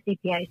take the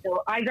CPA.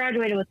 So I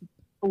graduated with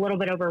a little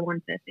bit over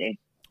 150.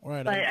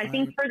 Right. But I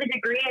think for the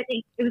degree, I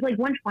think it was like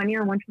 120 or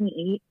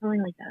 128,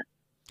 something like that.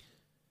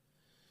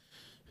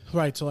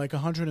 Right. So like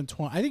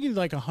 120. I think it's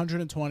like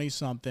 120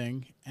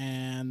 something,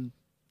 and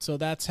so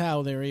that's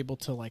how they're able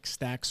to like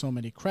stack so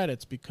many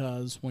credits,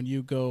 because when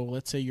you go,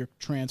 let's say you're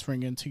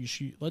transferring to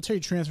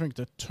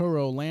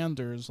Turo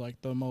Landers,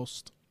 like the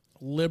most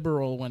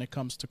liberal when it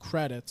comes to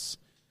credits,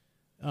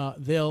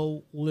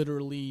 they'll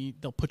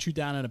put you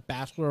down in a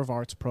Bachelor of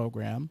Arts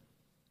program,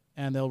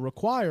 and they'll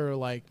require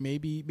like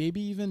maybe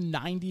even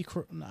 90,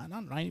 not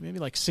 90, maybe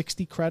like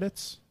 60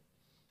 credits,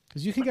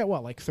 because you can get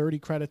like 30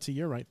 credits a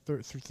year, right?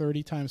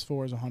 30 times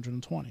 4 is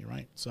 120,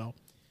 right? So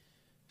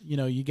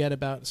you get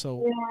about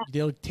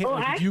they'll take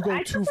if you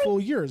go 2 full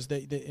years,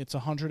 it's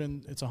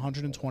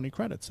 120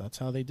 credits. That's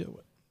how they do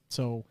it.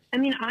 So I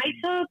mean, I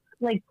took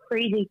like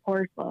crazy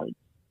course loads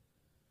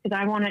because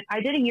I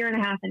did a year and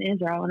a half in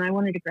Israel, and I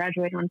wanted to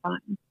graduate on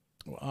time.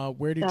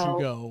 Where did you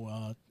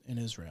go in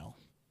Israel?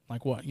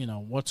 Like what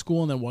what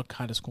school, and then what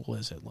kind of school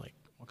is it? Like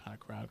what kind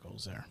of crowd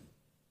goes there?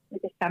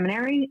 Like a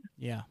seminary?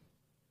 Yeah.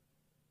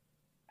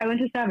 I went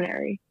to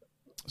seminary.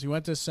 So you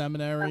went to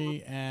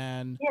seminary,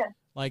 and yeah.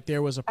 Like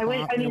there was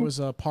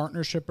a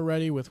partnership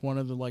already with one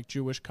of the like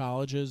Jewish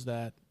colleges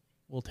that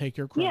will take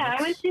your credits. Yeah,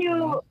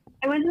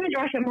 I went to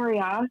Midrash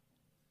Moriah.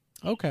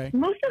 Okay.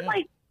 Most of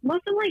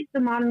the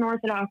modern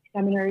Orthodox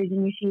seminaries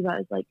and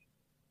yeshivas like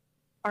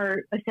are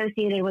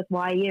associated with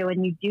YU,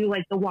 and you do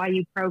like the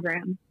YU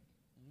program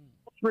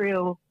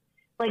through.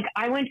 Like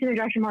I went to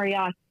Midrash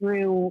Moriah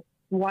through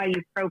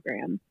YU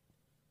program,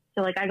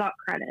 so like I got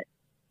credit.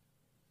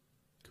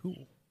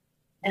 Cool.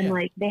 And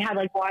like they had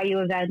like YU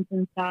events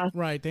and stuff.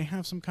 They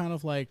have some kind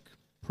of like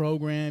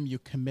program you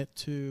commit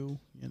to.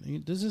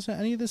 Does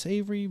any of this,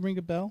 Avery, ring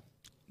a bell?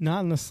 Not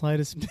in the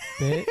slightest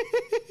bit.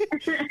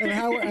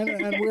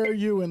 and where are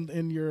you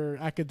in your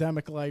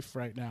academic life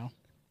right now?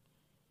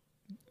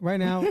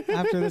 Right now,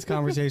 after this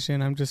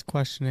conversation, I'm just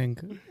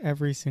questioning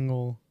every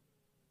single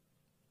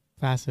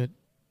facet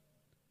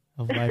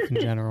of life in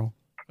general.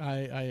 I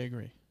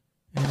agree.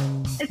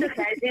 It's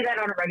okay. I do that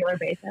on a regular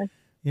basis.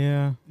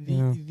 Yeah.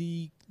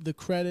 The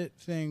credit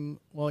thing.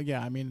 Well,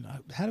 yeah. I mean,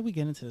 how do we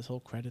get into this whole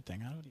credit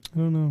thing? I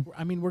don't know.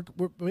 I mean, we're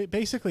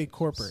basically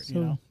corporate.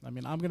 I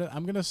mean, I'm gonna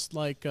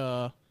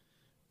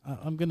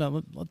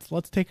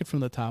let's take it from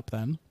the top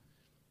then.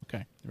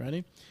 Okay, you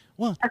ready?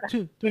 1,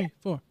 2, 3,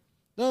 4.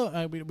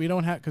 No, we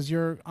don't have, because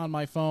you're on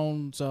my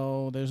phone,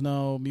 so there's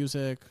no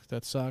music.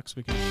 That sucks.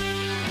 We can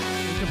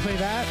play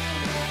that.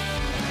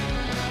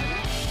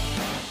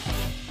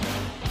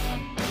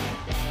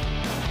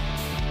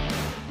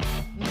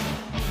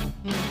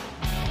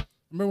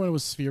 Remember when it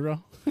was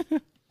Sphero?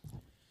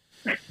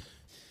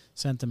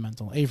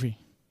 Sentimental. Avery.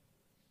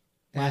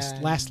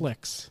 Last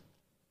licks.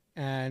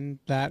 And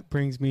that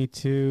brings me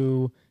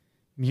to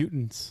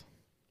Mutants.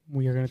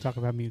 We are going to talk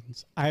about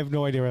Mutants. I have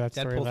no idea where that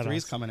story led us. Deadpool 3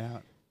 is coming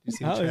out. You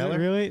see the Is trailer? it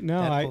really?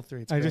 No, Deadpool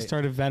 3, I just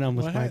started Venom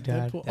with my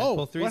dad.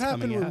 Deadpool 3 what is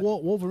happened coming with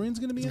out. Wolverine's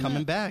going to be He's in coming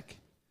that? back.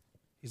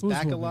 He's Who's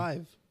back Wolverine?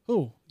 alive.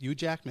 Who? Hugh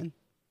Jackman.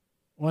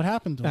 What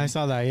happened to him? I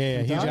saw that.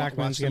 Yeah. Hugh died? Jackman's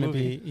Watch the going to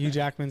movie.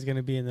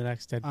 be in the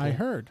next Deadpool. I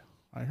heard.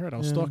 I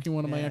was stalking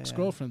one of my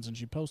ex-girlfriends, and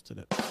she posted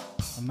it.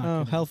 I'm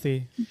not kidding.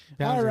 Healthy.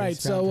 All right,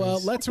 so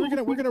boundaries.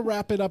 we're gonna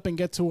wrap it up and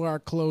get to our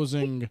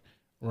closing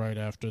right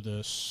after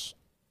this.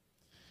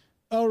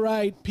 All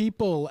right,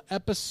 people.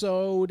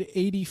 Episode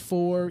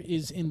 84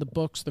 is in the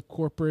books. The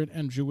corporate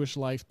and Jewish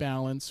life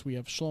balance. We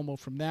have Shlomo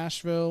from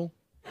Nashville.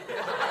 We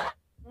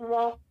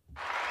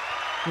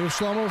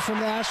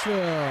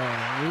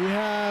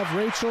have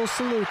Rachel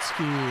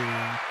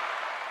Salutsky,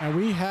 and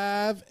we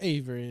have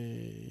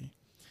Avery,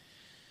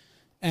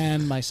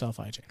 and myself,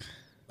 Isaac.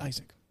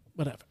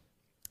 Whatever.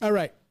 All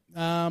right.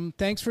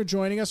 Thanks for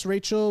joining us,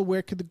 Rachel.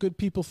 Where could the good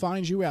people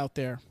find you out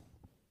there?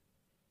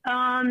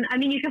 I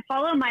mean, you can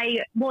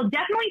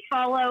definitely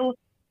follow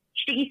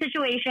Sticky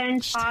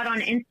Situations Pod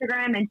on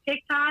Instagram and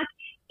TikTok,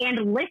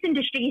 and listen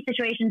to Sticky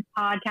Situations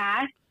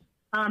podcast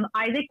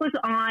Isaac was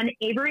on.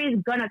 Avery is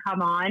gonna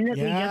come on. We just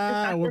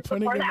Yeah, we're discussed this putting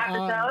before him the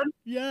on. episode.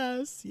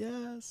 Yes,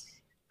 yes.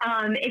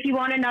 If you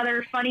want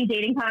another funny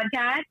dating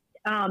podcast,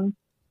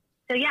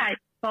 so yeah,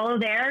 follow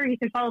there. You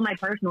can follow my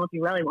personal if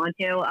you really want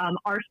to.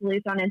 R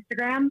Salute on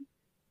Instagram.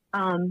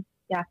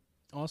 Yeah,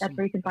 Awesome. that's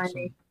where you can find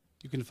me.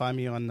 You can find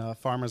me on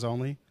Farmers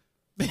Only.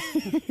 You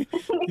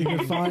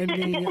can find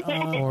me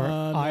Or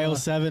on, aisle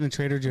 7 and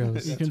Trader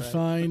Joe's. You can right.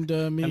 find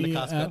And the me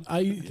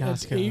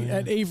Costco.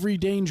 at Avery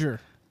Danger.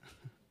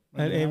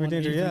 At Avery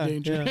Danger, yeah.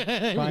 Danger. yeah.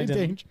 Avery Find him.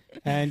 Danger.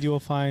 And you will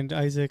find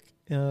Isaac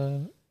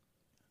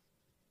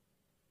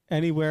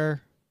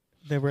anywhere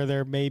where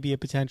there may be a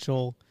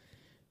potential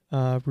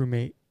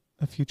roommate,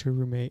 a future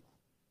roommate.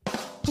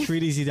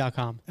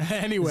 StreetEasy.com.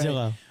 Anyway.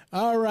 Zillow.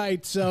 All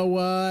right,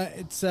 so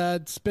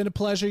it's been a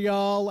pleasure,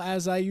 y'all.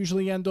 As I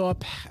usually end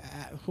off,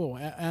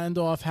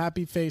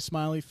 happy face,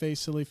 smiley face,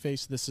 silly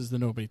face. This is the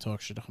Nobody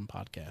Talks Shit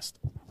podcast.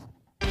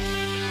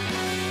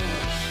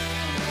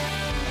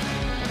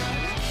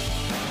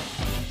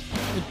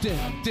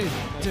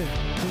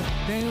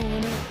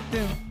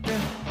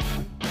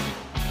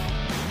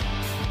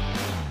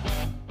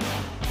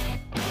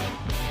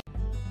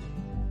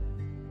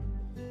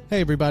 Hey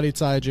everybody,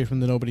 it's IJ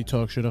from the Nobody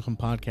Talks Shidduchim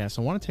podcast.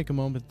 I want to take a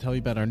moment to tell you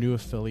about our new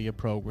affiliate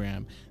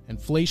program.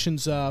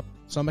 Inflation's up,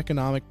 some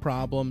economic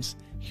problems.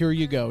 Here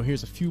you go.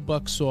 Here's a few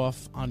bucks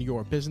off on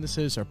your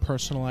businesses or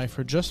personal life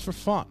or just for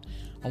fun.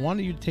 I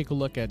wanted you to take a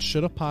look at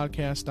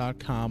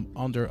shidduchpodcast.com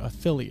under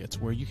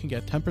affiliates, where you can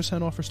get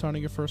 10% off for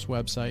starting your first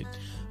website,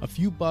 a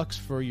few bucks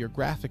for your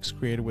graphics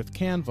created with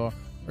Canva,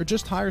 or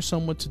just hire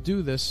someone to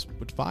do this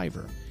with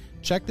Fiverr.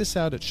 Check this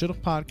out at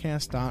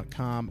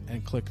shidduchpodcast.com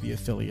and click the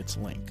affiliates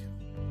link.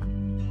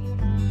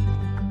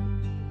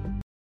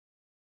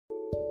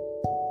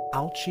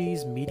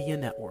 Alchi's Media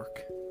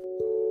Network.